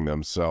hurting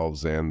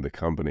themselves and the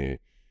company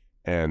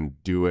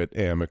and do it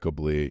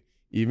amicably,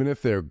 even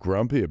if they're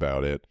grumpy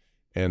about it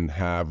and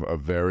have a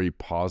very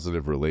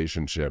positive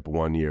relationship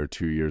 1 year,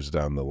 2 years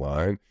down the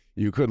line.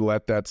 You could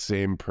let that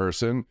same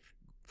person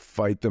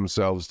fight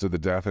themselves to the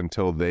death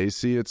until they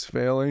see it's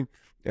failing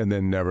and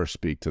then never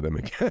speak to them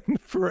again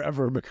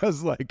forever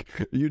because like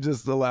you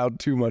just allowed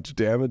too much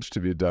damage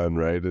to be done,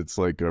 right? It's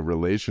like a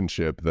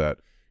relationship that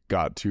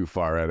got too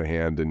far out of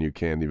hand and you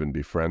can't even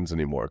be friends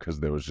anymore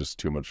because there was just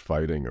too much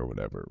fighting or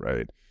whatever,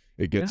 right?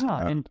 It gets...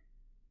 Yeah, and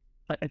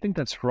I think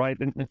that's right.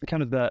 And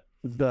kind of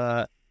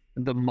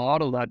the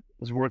model that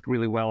has worked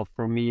really well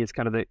for me is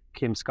kind of the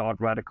Kim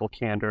Scott radical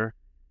candor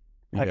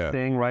type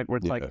thing, right? Where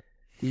it's like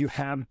you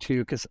have to,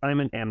 because I'm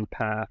an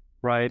empath,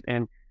 right?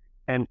 And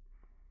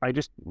I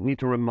just need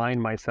to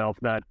remind myself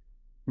that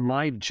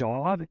my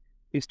job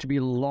is to be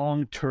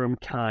long-term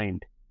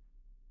kind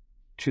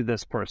to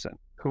this person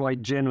who I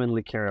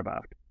genuinely care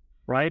about,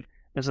 right?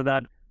 And so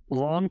that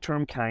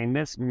long-term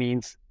kindness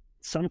means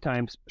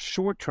sometimes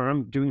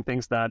short-term doing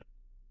things that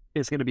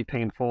is going to be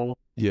painful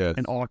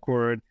and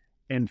awkward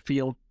and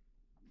feel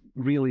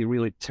really,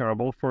 really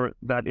terrible for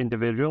that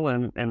individual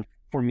and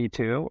for me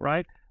too,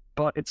 right?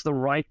 But it's the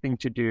right thing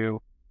to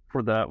do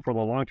for the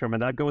long term,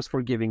 and that goes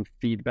for giving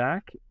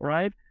feedback,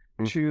 right?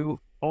 Mm-hmm. To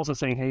also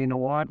saying, hey, you know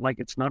what? Like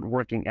it's not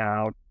working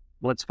out.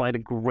 Let's find a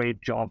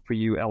great job for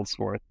you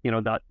elsewhere.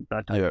 That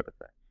type of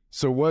thing.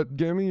 So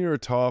give me your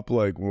top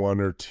like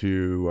 1 or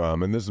 2,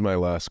 and this is my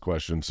last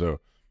question. So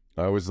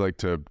I always like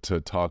to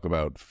talk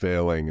about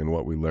failing and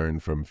what we learn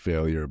from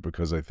failure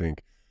because I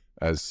think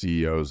as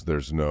CEOs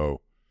there's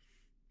no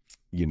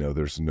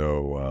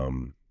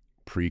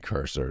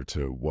precursor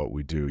to what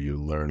we do. You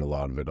learn a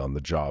lot of it on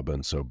the job,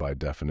 and so by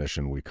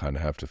definition we kind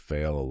of have to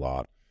fail a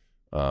lot,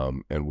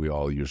 and we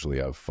all usually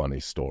have funny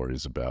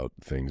stories about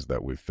things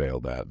that we've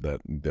failed at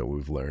that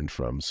we've learned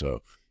from.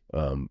 So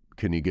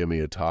can you give me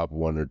a top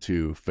 1 or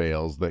 2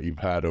 fails that you've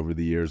had over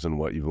the years and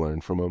what you've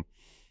learned from them?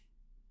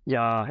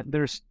 Yeah,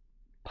 there's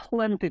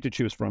plenty to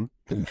choose from,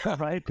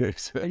 right?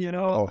 You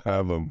know, I'll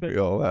have them. We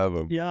all have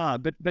them. Yeah,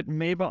 but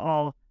maybe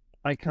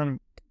I can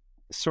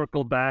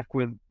circle back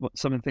with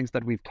some of the things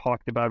that we've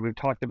talked about. We've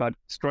talked about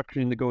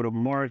structuring the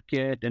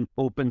go-to-market and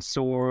open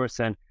source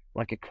and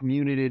like a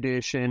community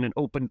edition and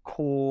open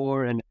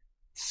core and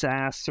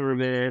SaaS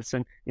service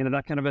and, you know,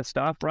 that kind of a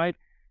stuff, right?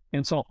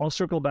 And so I'll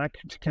circle back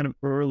to kind of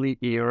early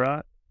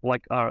era,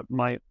 like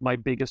my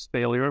biggest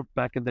failure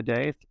back in the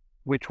day,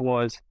 which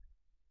was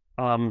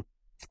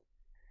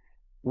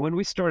when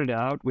we started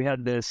out, we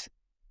had this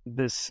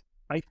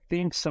I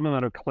think some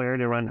amount of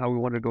clarity around how we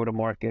wanted to go to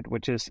market,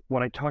 which is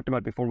what I talked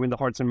about before, win the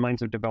hearts and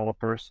minds of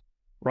developers,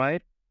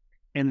 right?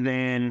 And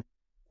then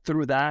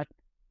through that,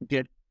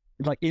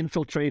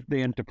 infiltrate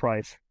the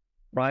enterprise,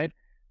 right?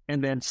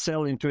 And then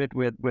sell into it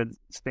with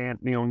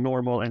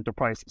normal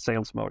enterprise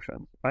sales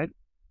motion, right?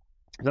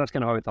 So that's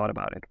kind of how we thought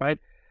about it, right?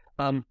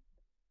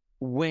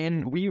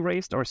 When we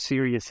raised our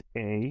Series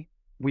A,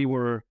 we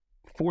were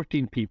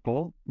 14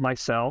 people,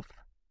 myself.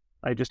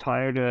 I just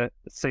hired a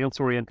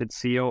sales-oriented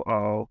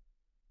COO,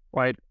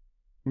 right?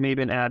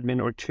 Maybe an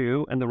admin or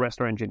 2, and the rest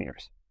are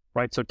engineers,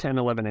 right? So 10,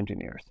 11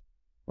 engineers,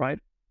 right?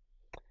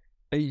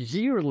 A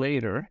year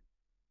later,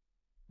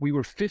 we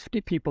were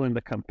 50 people in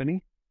the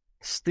company,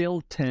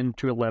 still 10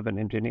 to 11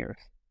 engineers.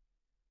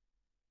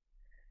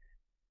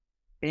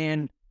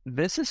 And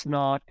this is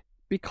not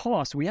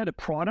because we had a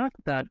product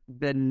that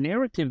the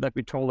narrative that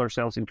we told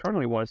ourselves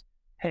internally was,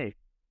 hey,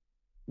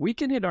 we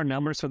can hit our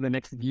numbers for the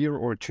next year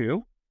or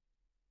 2,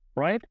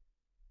 right?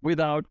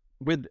 With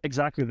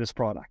exactly this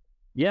product.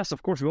 Yes,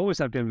 of course, we always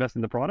have to invest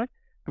in the product,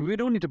 but we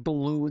don't need to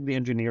balloon the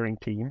engineering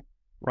team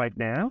right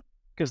now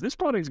because this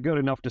product is good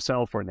enough to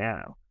sell for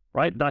now,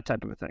 right? That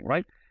type of a thing,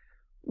 right?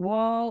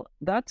 Well,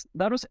 that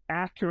was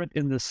accurate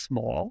in the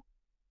small,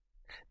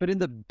 but in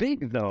the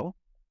big, though,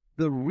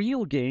 the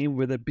real game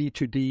with a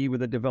B2D,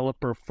 with a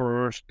developer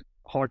first,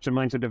 hearts and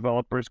minds of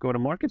developers,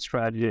 go-to-market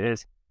strategy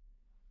is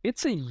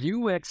it's a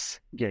UX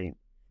game.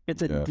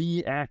 It's a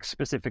DX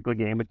specifically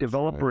game, a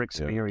developer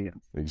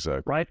experience. Yeah,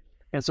 exactly. Right?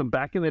 And so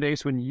back in the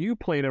days when you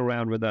played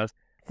around with us,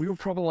 we were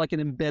probably like an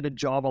embedded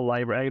Java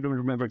library. I don't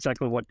remember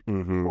exactly what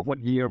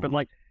year, but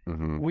like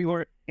we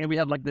were, and we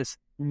had like this,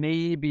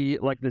 maybe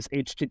like this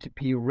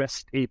HTTP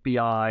REST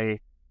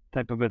API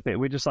type of a thing.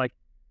 We just like,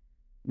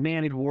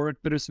 man, it worked,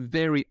 but it's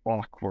very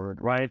awkward,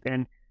 right?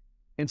 And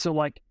so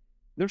like,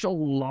 there's a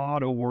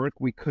lot of work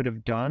we could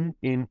have done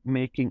in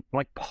making,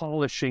 like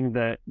polishing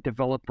the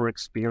developer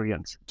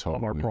experience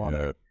of our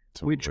product.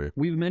 Yeah, totally.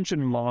 We've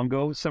mentioned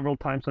Mongo several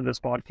times on this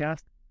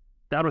podcast.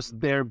 That was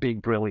their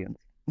big brilliance.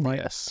 Right?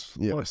 Yes.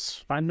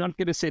 So I'm not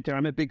going to sit there.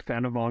 I'm a big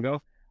fan of Mongo.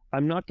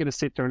 I'm not going to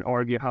sit there and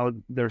argue how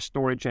their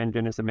storage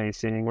engine is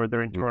amazing or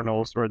their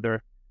internals or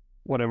their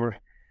whatever,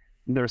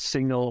 their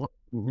signal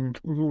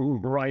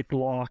write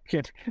lock.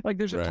 Like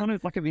there's a ton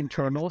of like of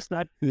internals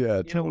that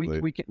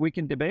we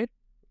can debate.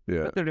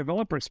 Yeah. But their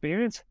developer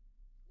experience,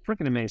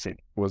 freaking amazing.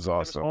 Was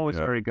awesome. It was always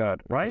very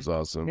good, right? It was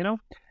awesome. You know?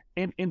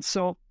 And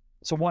so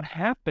what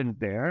happened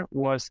there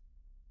was,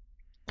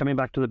 coming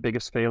back to the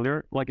biggest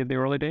failure, like in the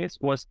early days,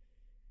 was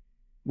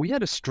we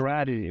had a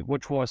strategy,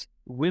 which was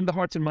win the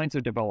hearts and minds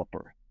of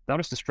developer. That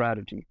was the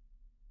strategy.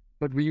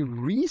 But we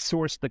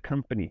resourced the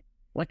company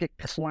like a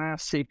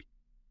classic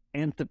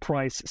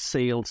enterprise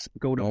sales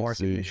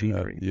go-to-market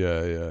machinery.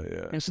 Yeah.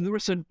 And so there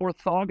was an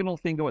orthogonal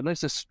thing going.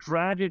 There's a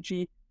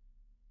strategy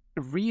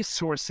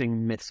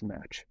resourcing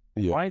mismatch.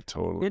 Yeah, right?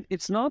 Totally.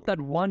 It's not that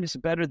one is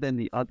better than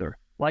the other.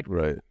 Like,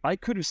 I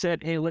could have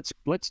said, hey, let's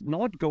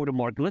not go to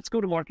market. Let's go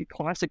to market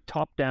classic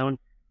top-down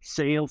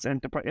sales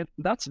enterprise.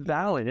 That's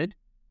valid,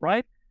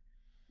 right?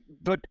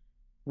 But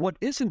what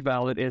isn't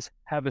valid is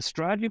have a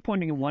strategy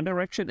pointing in one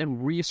direction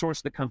and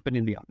resource the company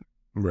in the other.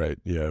 Right,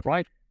 yeah.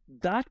 Right?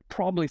 That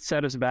probably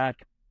set us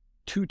back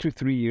 2 to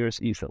 3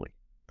 years easily.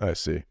 I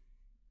see.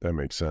 That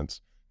makes sense.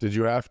 Did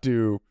you have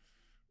to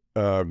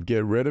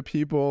get rid of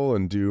people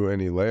and do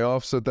any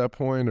layoffs at that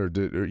point,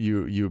 or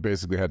you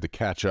basically had to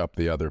catch up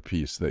the other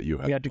piece that you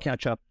had? We had to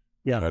catch up.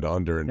 Yeah, had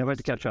under. We had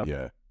to catch up.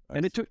 Yeah,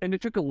 and it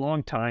took a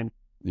long time.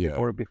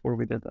 Before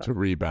we did that to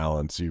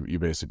rebalance. You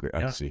basically.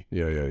 I see.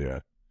 Yeah.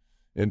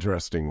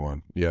 Interesting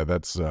one. Yeah,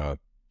 that's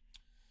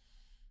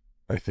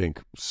I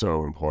think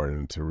so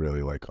important to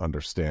really like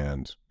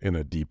understand in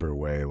a deeper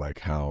way, like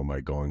how am I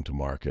going to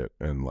market,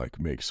 and like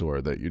make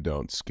sure that you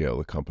don't scale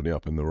the company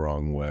up in the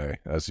wrong way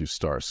as you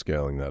start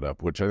scaling that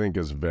up, which I think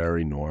is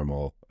very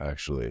normal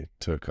actually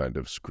to kind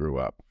of screw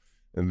up.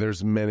 And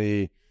there's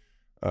many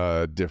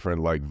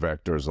different like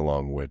vectors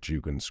along which you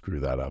can screw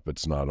that up.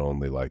 It's not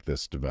only like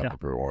this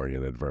developer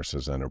oriented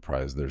versus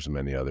enterprise. There's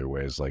many other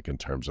ways, like in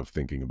terms of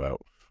thinking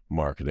about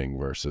marketing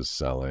versus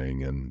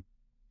selling and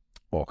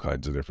all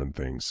kinds of different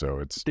things. So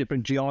it's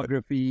different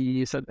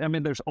geographies. I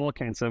mean, there's all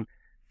kinds of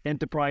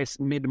enterprise,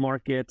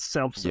 mid-market,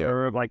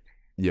 self-serve,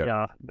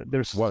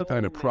 there's what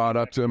kind of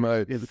product am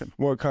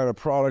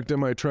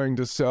I trying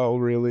to sell,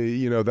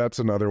 really? That's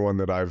another one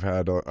that I've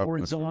had.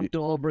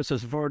 Horizontal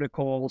versus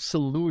vertical,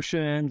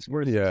 solutions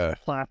versus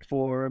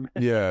platform.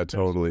 Yeah,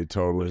 totally.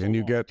 And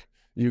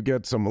you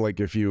get some, like,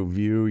 if you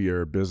view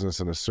your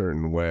business in a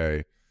certain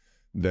way,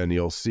 then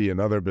you'll see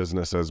another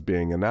business as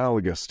being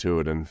analogous to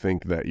it and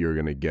think that you're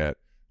going to get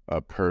a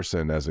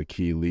person as a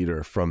key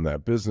leader from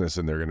that business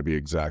and they're going to be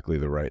exactly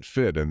the right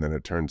fit. And then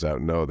it turns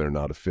out, no, they're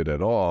not a fit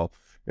at all.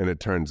 And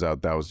it turns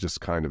out that was just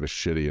kind of a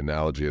shitty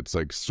analogy. It's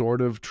like sort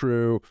of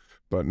true,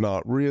 but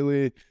not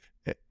really,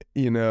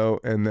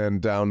 and then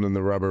down in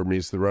the rubber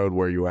meets the road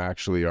where you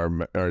actually are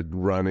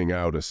running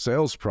out a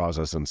sales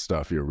process and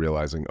stuff. You're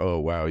realizing, oh,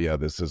 wow, yeah,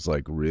 this is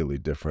like really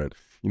different.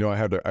 I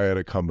had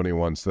a company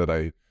once that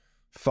I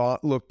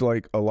thought looked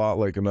like a lot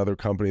like another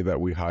company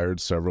that we hired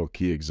several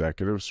key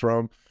executives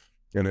from.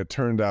 And it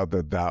turned out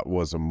that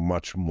was a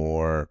much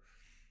more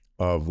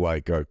of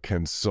like a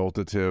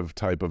consultative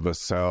type of a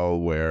sell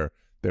where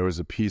there was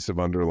a piece of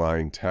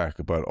underlying tech,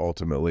 but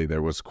ultimately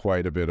there was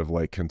quite a bit of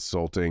like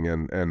consulting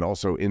and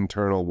also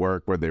internal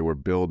work where they were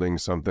building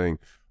something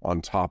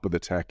on top of the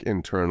tech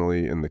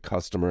internally in the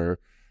customer.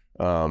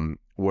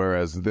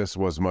 Whereas this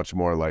was much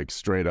more like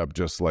straight up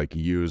just like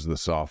use the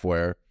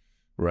software,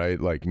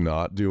 right? Like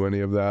not do any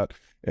of that.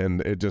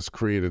 And it just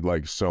created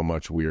like so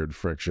much weird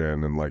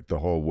friction, and like the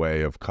whole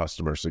way of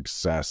customer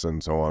success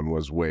and so on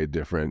was way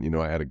different.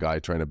 I had a guy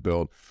trying to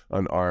build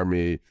an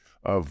army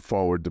of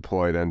forward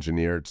deployed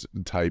engineer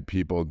type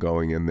people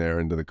going in there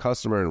into the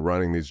customer and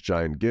running these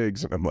giant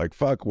gigs. And I'm like,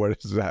 fuck, what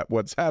is that?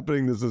 What's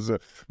happening? This is a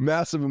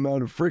massive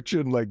amount of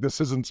friction. Like, this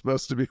isn't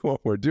supposed to be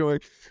what we're doing.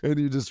 And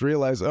you just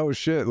realize, oh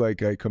shit,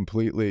 like I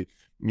completely,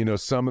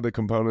 some of the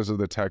components of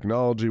the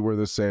technology were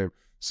the same.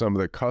 Some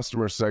of the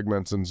customer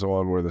segments and so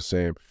on were the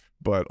same.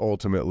 But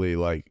ultimately,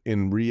 like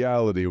in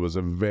reality, it was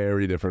a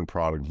very different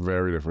product,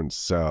 very different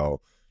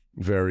sell,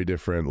 very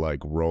different like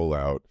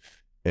rollout,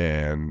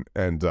 and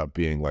end up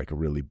being like a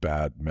really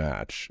bad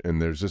match. And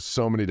there's just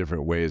so many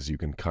different ways you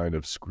can kind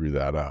of screw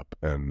that up.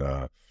 And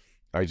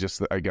I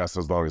guess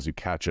as long as you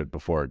catch it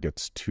before it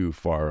gets too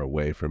far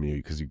away from you,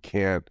 because you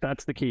can't.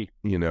 That's the key.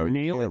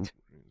 Nail it,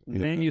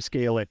 then you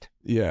scale it.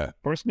 Yeah.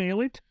 First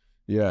nail it.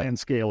 Yeah. And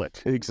scale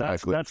it.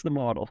 Exactly. That's the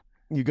model.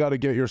 You got to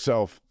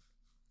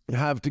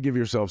have to give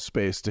yourself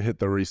space to hit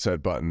the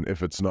reset button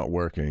if it's not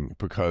working,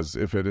 because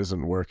if it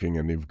isn't working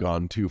and you've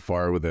gone too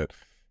far with it,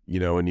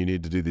 and you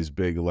need to do these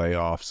big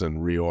layoffs and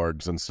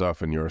reorgs and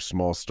stuff, and you're a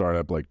small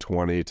startup, like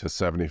 20 to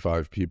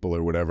 75 people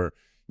or whatever,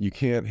 you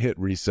can't hit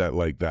reset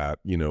like that,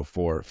 4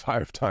 or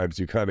 5 times.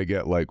 You kind of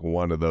get like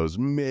one of those,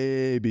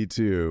 maybe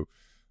 2.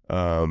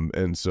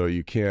 And so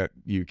you can't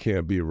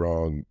be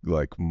wrong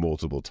like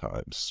multiple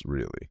times,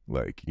 really.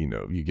 Like,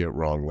 you get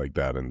wrong like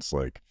that, and it's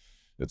like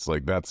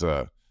that's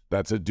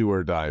a do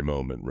or die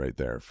moment right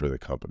there for the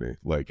company.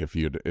 Like if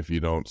you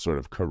don't sort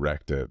of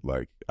correct it,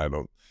 like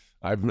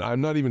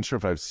I'm not even sure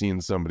if I've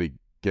seen somebody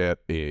get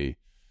a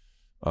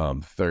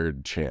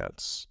third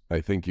chance.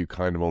 I think you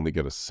kind of only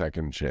get a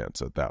second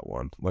chance at that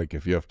one. Like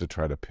if you have to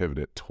try to pivot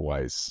it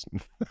twice,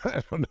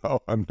 I don't know.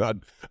 I'm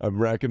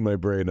racking my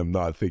brain. I'm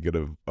not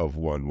thinking of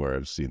one where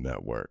I've seen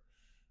that work.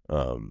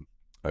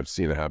 I've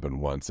seen it happen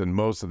once, and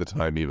most of the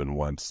time, even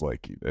once,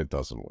 like it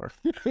doesn't work.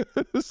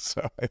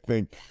 So I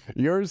think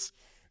yours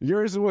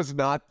was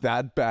not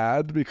that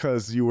bad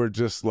because you were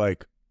just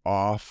like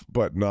off,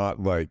 but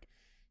not like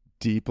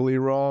deeply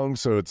wrong.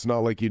 So it's not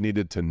like you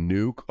needed to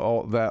nuke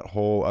all that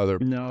whole other.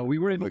 No, we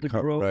were able to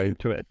grow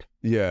into it.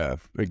 Yeah,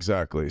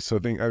 exactly. So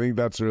I think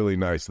that's really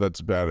nice. That's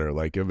better.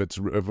 Like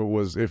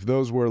if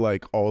those were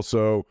like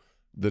also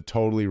the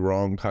totally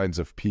wrong kinds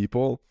of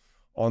people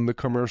on the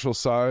commercial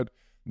side,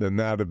 then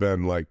that'd have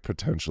been like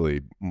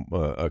potentially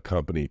a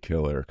company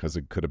killer, because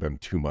it could have been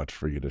too much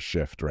for you to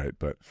shift, right?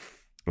 But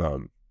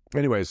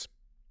anyways,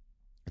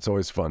 it's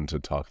always fun to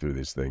talk through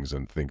these things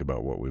and think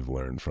about what we've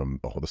learned from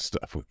all the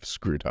stuff we've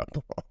screwed up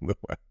along the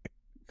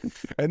way.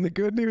 And the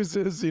good news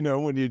is,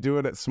 when you do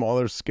it at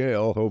smaller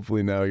scale,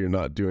 hopefully now you're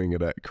not doing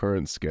it at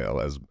current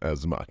scale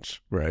as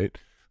much, right?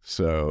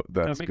 So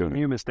that's good. Making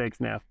new mistakes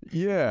now.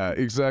 Yeah,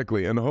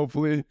 exactly. And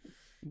hopefully,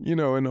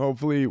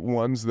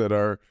 ones that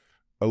are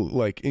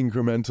like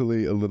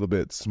incrementally a little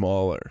bit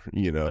smaller,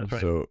 That's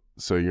right.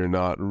 So you're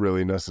not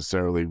really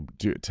necessarily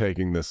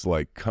taking this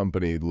like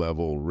company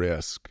level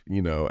risk,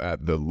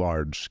 at the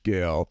large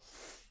scale.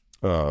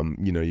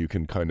 You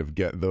can kind of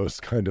get those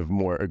kind of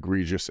more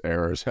egregious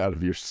errors out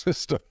of your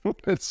system when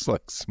it's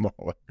like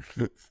smaller.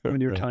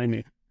 When you're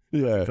tiny.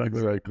 Yeah,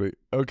 exactly.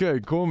 Okay,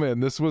 cool, man.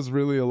 This was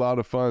really a lot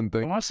of fun.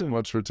 Thank you so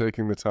much for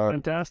taking the time.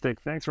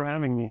 Fantastic. Thanks for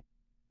having me.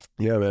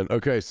 Yeah, man.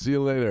 Okay, see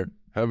you later.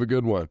 Have a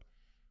good one.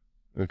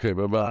 Okay,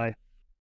 bye-bye. Bye.